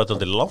þeir ekki eitthvað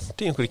aldrei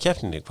langt í einhverju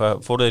keppninni?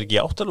 Fóru þeir ekki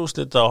í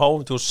áttalúrslit á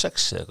HM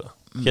 2006 eða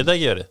eitthvað? Geta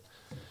ekki verið?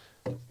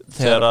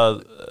 Þegar að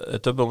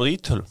töfum á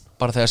Ítölum?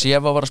 bara þegar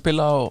Sjeva var að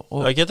spila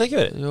og Það geta ekki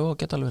verið? jú,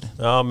 geta alveg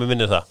verið Já, mér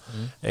minnir það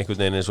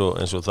einhvern veginn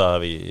eins og það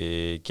hafi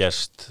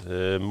gerst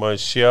Má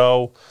ég sjá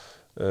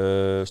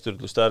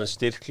Sturlu staðarinn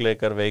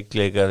styrkleikar,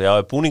 veikleikar Já,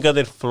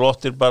 búningarnir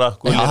flottir bara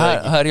Já,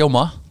 það er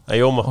Jóma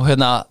Jóma og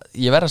hérna,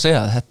 ég verð að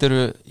segja þetta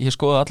ég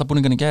skoði alla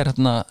búningarnir í gær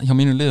hérna hjá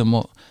mínum liðum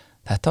og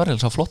þetta var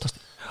eiginlega svo flottast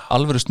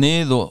alvöru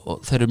snið og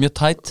þeir eru mjög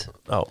tætt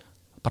Já,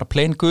 bara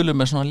plain gulu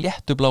með svona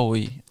léttu blá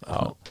í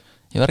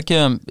ég verð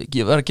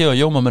að gefa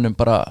Jómamönnum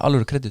bara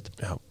alvöru kredit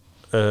já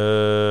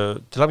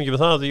Til hamingju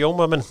með það að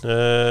Jómamenn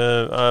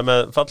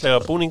með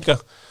fallega búninga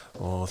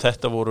og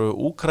þetta voru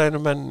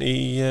Úkraínumenn í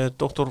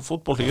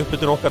doktorfútból í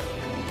uppbytun okkar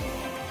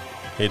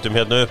Hýtum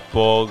hérna upp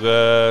og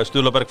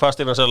Stuðlaberg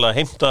Fasteignasala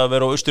heimta að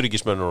vera á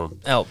Austurríkismönnunum.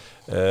 Já,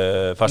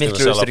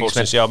 Fasteignasala Austurríkismenn.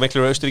 fólksins, já,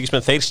 miklu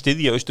Austurríkismenn, þeir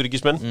styðja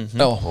Austurríkismenn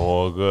Já.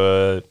 og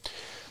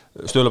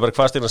Stuðlaberg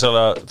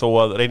Fasteignasala þó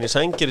að Reynir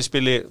Sængeri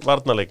spili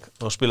varnarleik,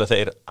 þá spila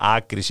þeir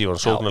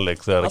aggressívan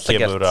sóknarleik þegar alltaf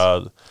kemur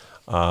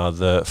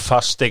að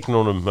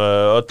fasteignunum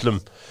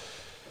öllum.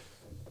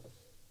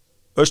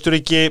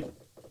 Austurríki,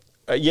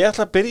 ég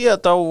ætla að byrja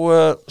þetta á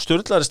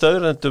sturlari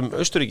staðurendum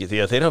Austurríki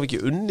því að þeir hafa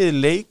ekki unnið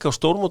leik á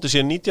stórmóti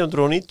síðan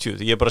 1990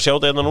 því ég er bara að sjá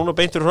þetta hérna núna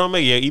beintur frá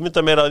mig, ég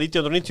ímynda mér að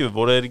 1990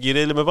 voru þeir ekki í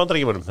riðli með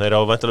Bandaríkjamönnum, þeir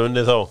hafa væntanlega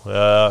unnið þá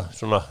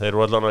svona, þeir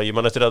eru allan að, ég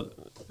man eftir að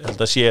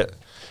held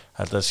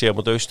að sé á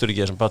móti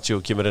Austurríki þessum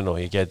Batsjó kemur inn og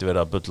ég gæti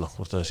verið að bulla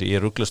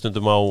ég ruggla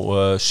stundum á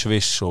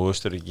Sviss og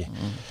Austurríki.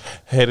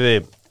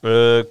 Heyrði,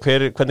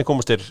 hvernig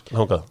komast þeir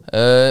þangað?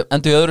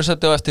 Endur í öðru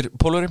seti á eftir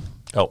Pólveri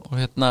Já. og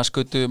hérna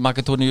skautu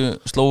Makedóníu,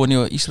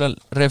 Slóveníu og Ísrael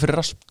reið fyrir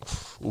rass.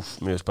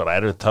 Mér finnst bara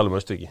erfitt að tala um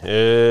Austurríki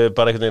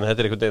bara einhvern veginn, þetta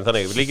er einhvern veginn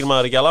þannig líkir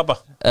maður ekki Alaba?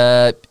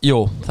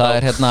 Jú, það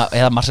er hérna,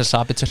 eða Marcel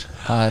Sabitzer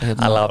það er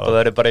hérna Alaba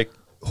verður bara í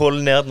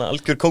hólunni þarna,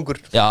 algjör kóngur.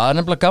 Já, það er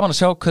nefnilega gaman að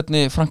sjá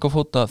hvernig Franko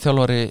Fóta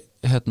þjálfari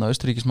hérna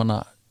Austurríkismanna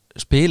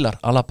spilar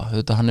Alaba,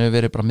 þetta hann hefur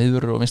verið bara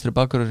miðvörður og vinstri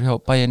bakvörður hjá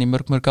Bayern í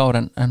mörg ár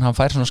en hann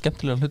fær svona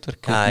skemmtilega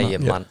hlutverk Já, ég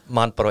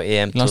man bara á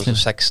EM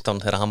 2016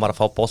 þegar hann var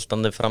að fá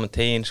boltandi fram með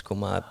tegin sko,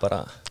 maður bara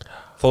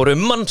fór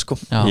hann sko.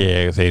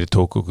 Þeir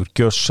tók okkur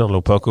gjössan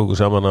og pakku okkur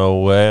saman á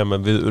EM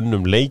en við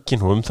unnum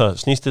leikinn og það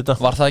snýst þetta.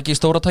 Var það ekki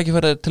stóra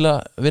tækifæri til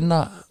að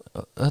vinna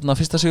þetta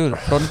fyrsta sigur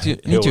frá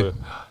 90?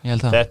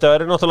 Þetta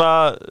verður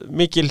náttúrulega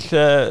mikil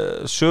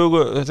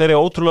sögu, þeir eru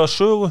ótrúlega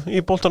sögu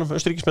í boltanum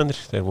Austurríkismennir,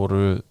 þeir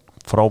voru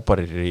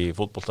frábærir í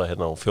fótbolta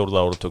hérna á 4.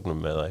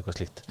 áratugnum eða eitthvað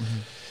slíkt.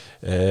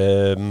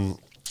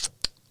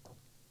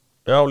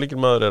 Já,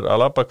 líkilmaður er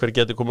Alaba, hver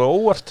getur komið á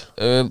óvart?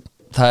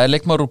 Það er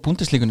leikmaður úr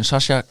Bundesligunni,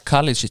 Sasha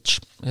Kalisic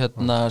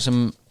hérna,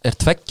 sem er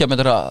 2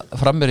 metra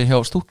framveri hjá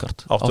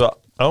Stuttgart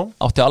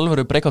átti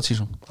alvöru breakout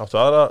season.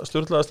 Áttu aðra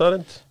stjórnlega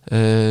staðarind?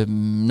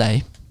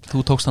 Nei,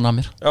 þú tókst hann að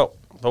mér. Já,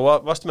 þá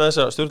varst með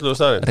þessa stjórnlega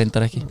staðarind?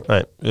 Reyndar ekki.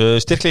 Nei,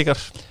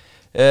 styrkleikar?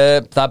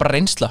 Það er bara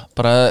reynsla,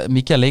 bara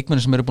mikið af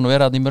leikmenni sem eru búin að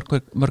vera í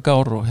mörg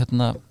ár og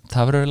hérna,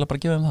 það verður eiginlega bara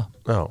að gefa það.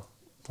 Já,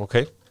 ok.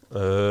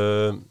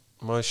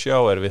 Má ég sjá,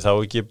 við þá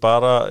ekki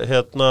bara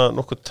hérna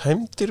nokkuð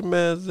tæmdir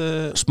með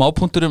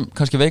smápunkturum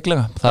kannski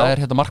veiklega, það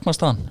er hérna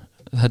markmannstaðan.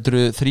 Þetta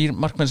eru 3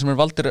 markmenn sem eru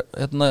valdir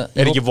hérna,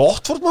 ekki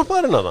Watford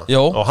markmaðurinn hana?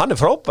 Jó. Og hann er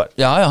frábær.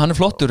 Já, hann er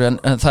flottur en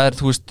það er,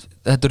 þú veist,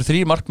 þetta eru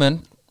 3 markmenn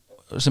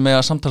sem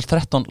eiga samtals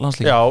 13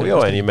 landslík. Já,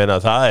 en ég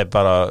meina það er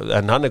bara,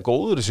 en hann er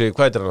góður þessi,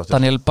 hvað er hann áttur?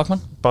 Daniel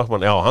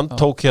Bachmann, já, hann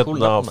tók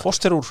hérna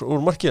Foster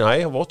úr markinu,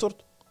 Watford.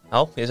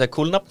 Já, ég segi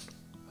kúlnafn.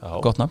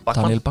 Gott nafn,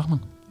 Daniel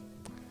Bachmann.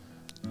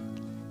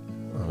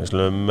 Við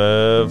slum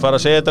fara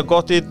að segja þetta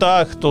gott í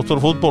dag. Dr.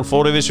 Fútból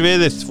fór yfir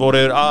sviðið, fór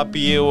yfir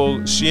Abi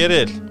og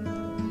Séril.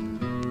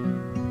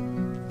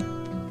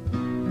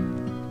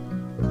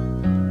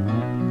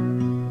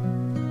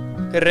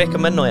 Hver er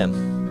eitthvað menn á EM?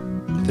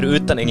 Fyrir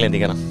utan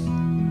englendingana.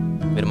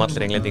 Við erum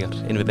allir englendingar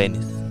inn við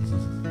beinið.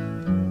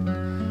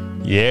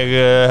 Ég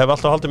hef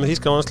alltaf haldið með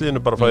þýska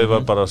landsliðinu bara frá ég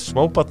var bara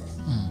smábarn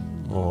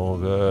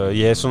og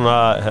ég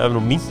hef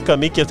nú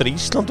minkað mikið eftir að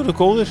Ísland eru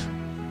góðir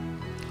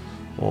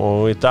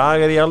og í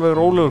dag er ég alveg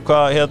rólegur.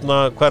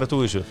 Hvað er þú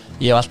í þessu?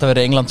 Ég hef alltaf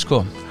verið England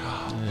sko,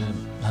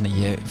 þannig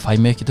ég fæ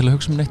mig ekki til að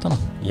hugsa neitt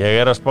annað. Ég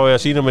er að spá ég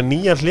að sína með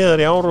 9 hliðar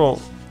í ár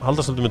og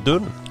halda svolítið með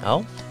dönum. Já.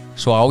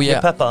 Svo á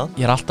ég peppaða.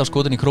 er alltaf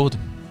skotin í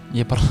Króatum.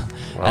 Ég bara,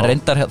 en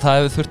reyndar það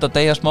hefur þurft að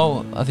deyja smá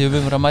að því við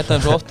höfum verið að mæta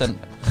þeim svo oft en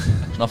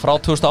svona frá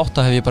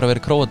 2008 hef ég bara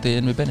verið Króati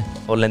inn við beini.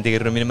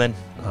 Hollendingar eru mínu menn.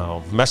 Já,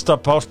 mesta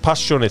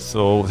passionið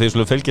og þeir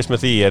skulle fylgjast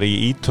með því er í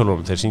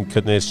Ítölunum.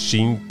 Þeir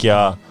syngja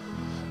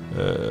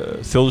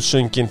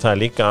þjóðsöngin, það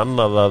er líka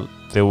annað að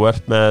þegar þú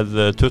ert með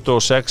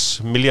 26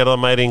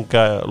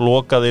 miljardamæringa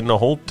lokað inn á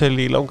hótel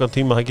í langan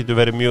tíma, það getur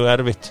verið mjög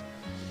erfitt.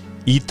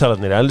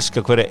 Ítalarnir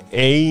elska hverja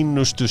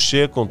einustu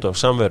sekúndu af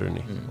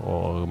samverunni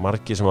og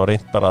margir sem hafa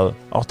reynt bara að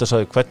átta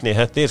sig á hvernig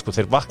þetta er, sko,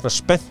 þeir vakna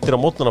spenntir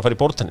á mótnana að fara í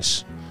borðtennis,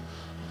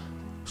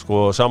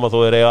 sko, sama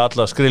þó þeir eiga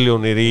alla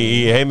skriljónir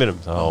í heiminum,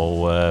 þá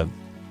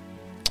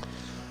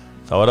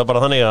er það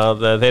bara þannig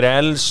að þeir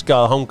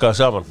elska að hanga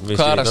saman.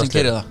 Hvað er það sem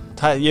gerir það?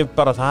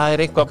 Það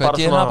er eitthvað bara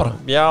svona,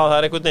 já, það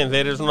er eitthvað neinn,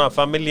 þeir eru svona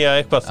familja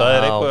eitthvað, það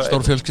er eitthvað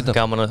stór fjölskylda.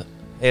 Gaman að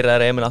heyra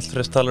þær Emil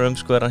alltaf talar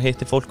sko, er hann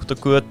hitti fólk út á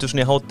götu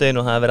svona í hádeginu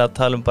og það er verið að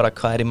tala bara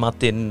hvað er í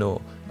matinn og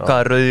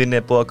hvað rauðin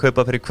er búið að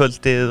kaupa fyrir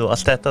kvöldið og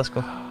allt þetta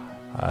sko.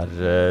 Það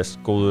er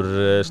góður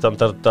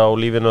standard á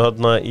lífinu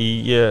þarna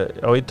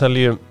á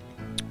Ítalíu.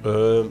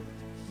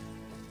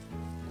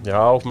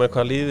 Já, með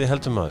hvað liði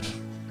heldur maður?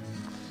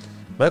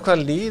 Með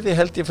hvað liði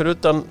held ég fyrir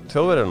utan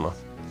Þjóðverjana?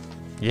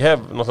 Ég hef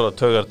náttúrulega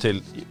taugar til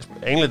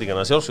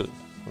englendingana sjálfsögðu,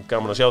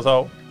 gaman að sjá þá.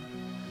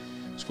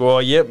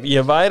 Sko,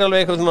 ég væri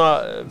alveg eitthvað svona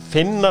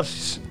Finnar.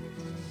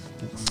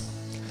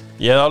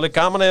 Ég hef alveg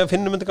gaman að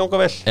Finnum myndi ganga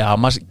vel. Já,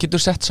 maður getur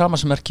sett sama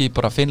sem merki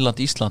bara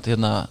Finnland, Ísland,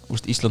 hérna,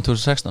 Ísland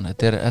 2016.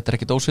 Þetta er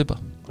ekkert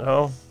ósvipað. Já,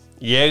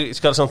 Ég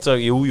skal samt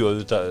að, jú,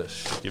 auðvitað,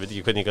 ég veit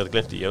ekki hvernig ég gæti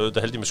glemt því, ég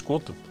auðvitað held ég með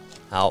skotum.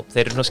 Já,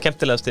 þeir eru svona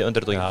skemmtilegasti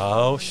underdogin. Já,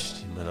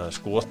 ég meina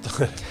skota.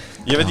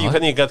 Ég veit ekki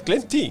hvernig ég gæti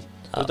glemt því,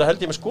 auðvitað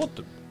held ég með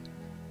skotum.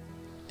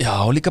 Já,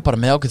 líka bara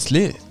með ágætt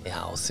slið.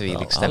 Já, því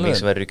lík stemning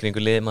sem verður í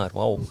kringu liðið maður,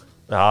 vá.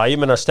 Já, ég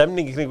meina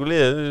stemningi kringu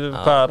liðið,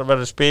 hvar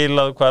verður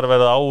spilað, hvar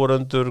verður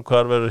áhorfendur,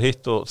 hvar verður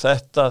hitt og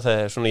þetta, það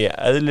er svona í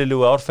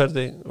eðlilegu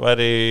árferði,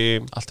 væri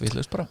Allt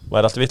vitlaust bara.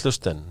 allt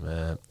vitlaust en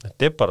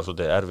þetta er bara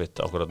svolítið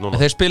erfitt ákveðat En núna.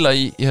 þeir spila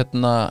í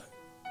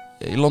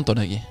London,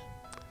 ekki?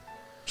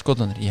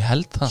 Skotlandir, ég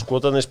held það.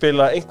 Skotarnir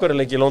spila einhverja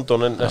leiki í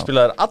London en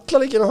spila þær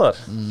alla leikina þar.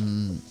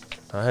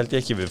 Það held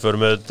ég ekki, við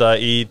förum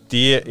auðvitað í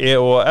D, E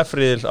og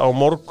F-riðil á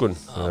morgun.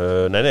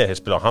 Nei, þeir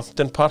spila á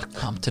Hampton Park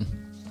Hampton.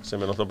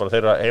 sem er náttúrulega bara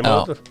þeirra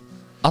heimavöllur.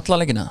 Alla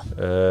leikina.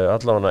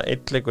 Allavega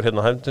 1 leikur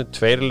hérna á Hampton,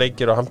 2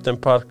 leikir á Hampton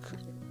Park.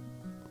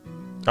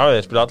 Já,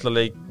 þeir spila alla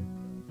leik.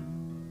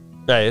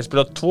 Nei, þeir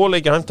spila 2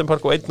 leiki á Hampton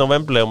Park og 1 á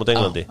Wembley á móti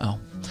Englandi. Já.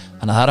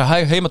 Þannig að það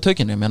er heima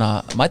tökinu, ég meina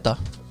mæta.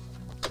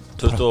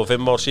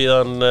 25 ár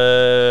síðan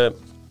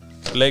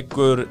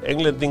leikur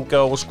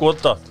Englendinga og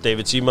Skota.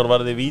 David Seaman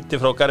varði víti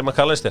frá Gary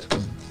McAllister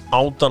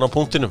 18 á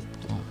punktinum.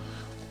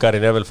 Gary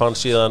Neville fann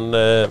síðan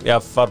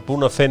var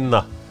búinn að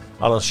finna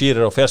Alan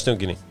Shearer á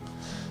fjærstönginni.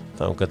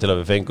 Þangað til að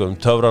við fengum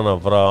töfrana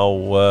frá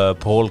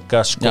Paul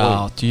Gascoigne.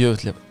 Já,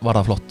 djöfulli var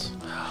það flott.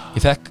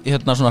 Ég fekk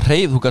svona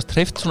reif, þú gast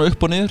reift svona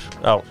upp og niður.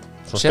 Já,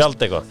 svona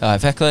spjald eitthvað. Já,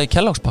 ég fekk það í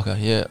Kelloggspakka.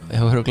 Ég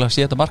hef hörgulega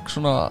séð þetta mark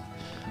svona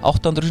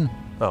 800 sinni.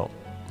 Já,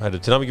 hæru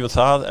til að mikið með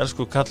það,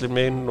 elsku kallinn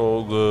minn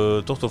og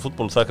Dr.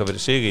 Fútból þakka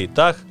fyrir sig í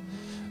dag.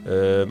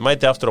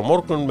 Mæti aftur á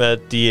morgun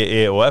með D,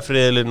 E og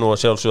F-riðilinn og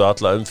sjálfsögðu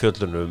alla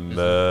umfjöllunum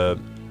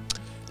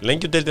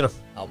lengjudeildina.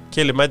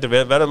 Keli mætir,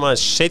 við verðum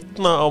aðeins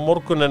seinna á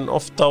morgun en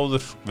oft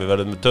áður. Við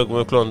verðum með tökum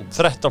upp klukkan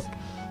 13.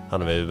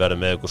 Þannig við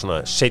verðum með eitthvað svona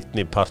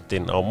seinni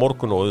partinn á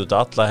morgun og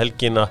auðvitað alla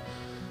helgina.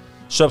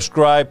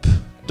 Subscribe,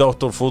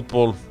 Dr.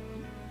 Fútból,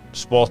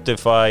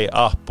 Spotify,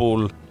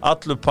 Apple,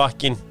 allur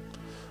pakkin.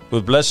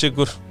 Guð bless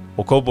ykkur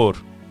og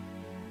Kópavur,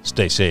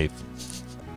 stay safe.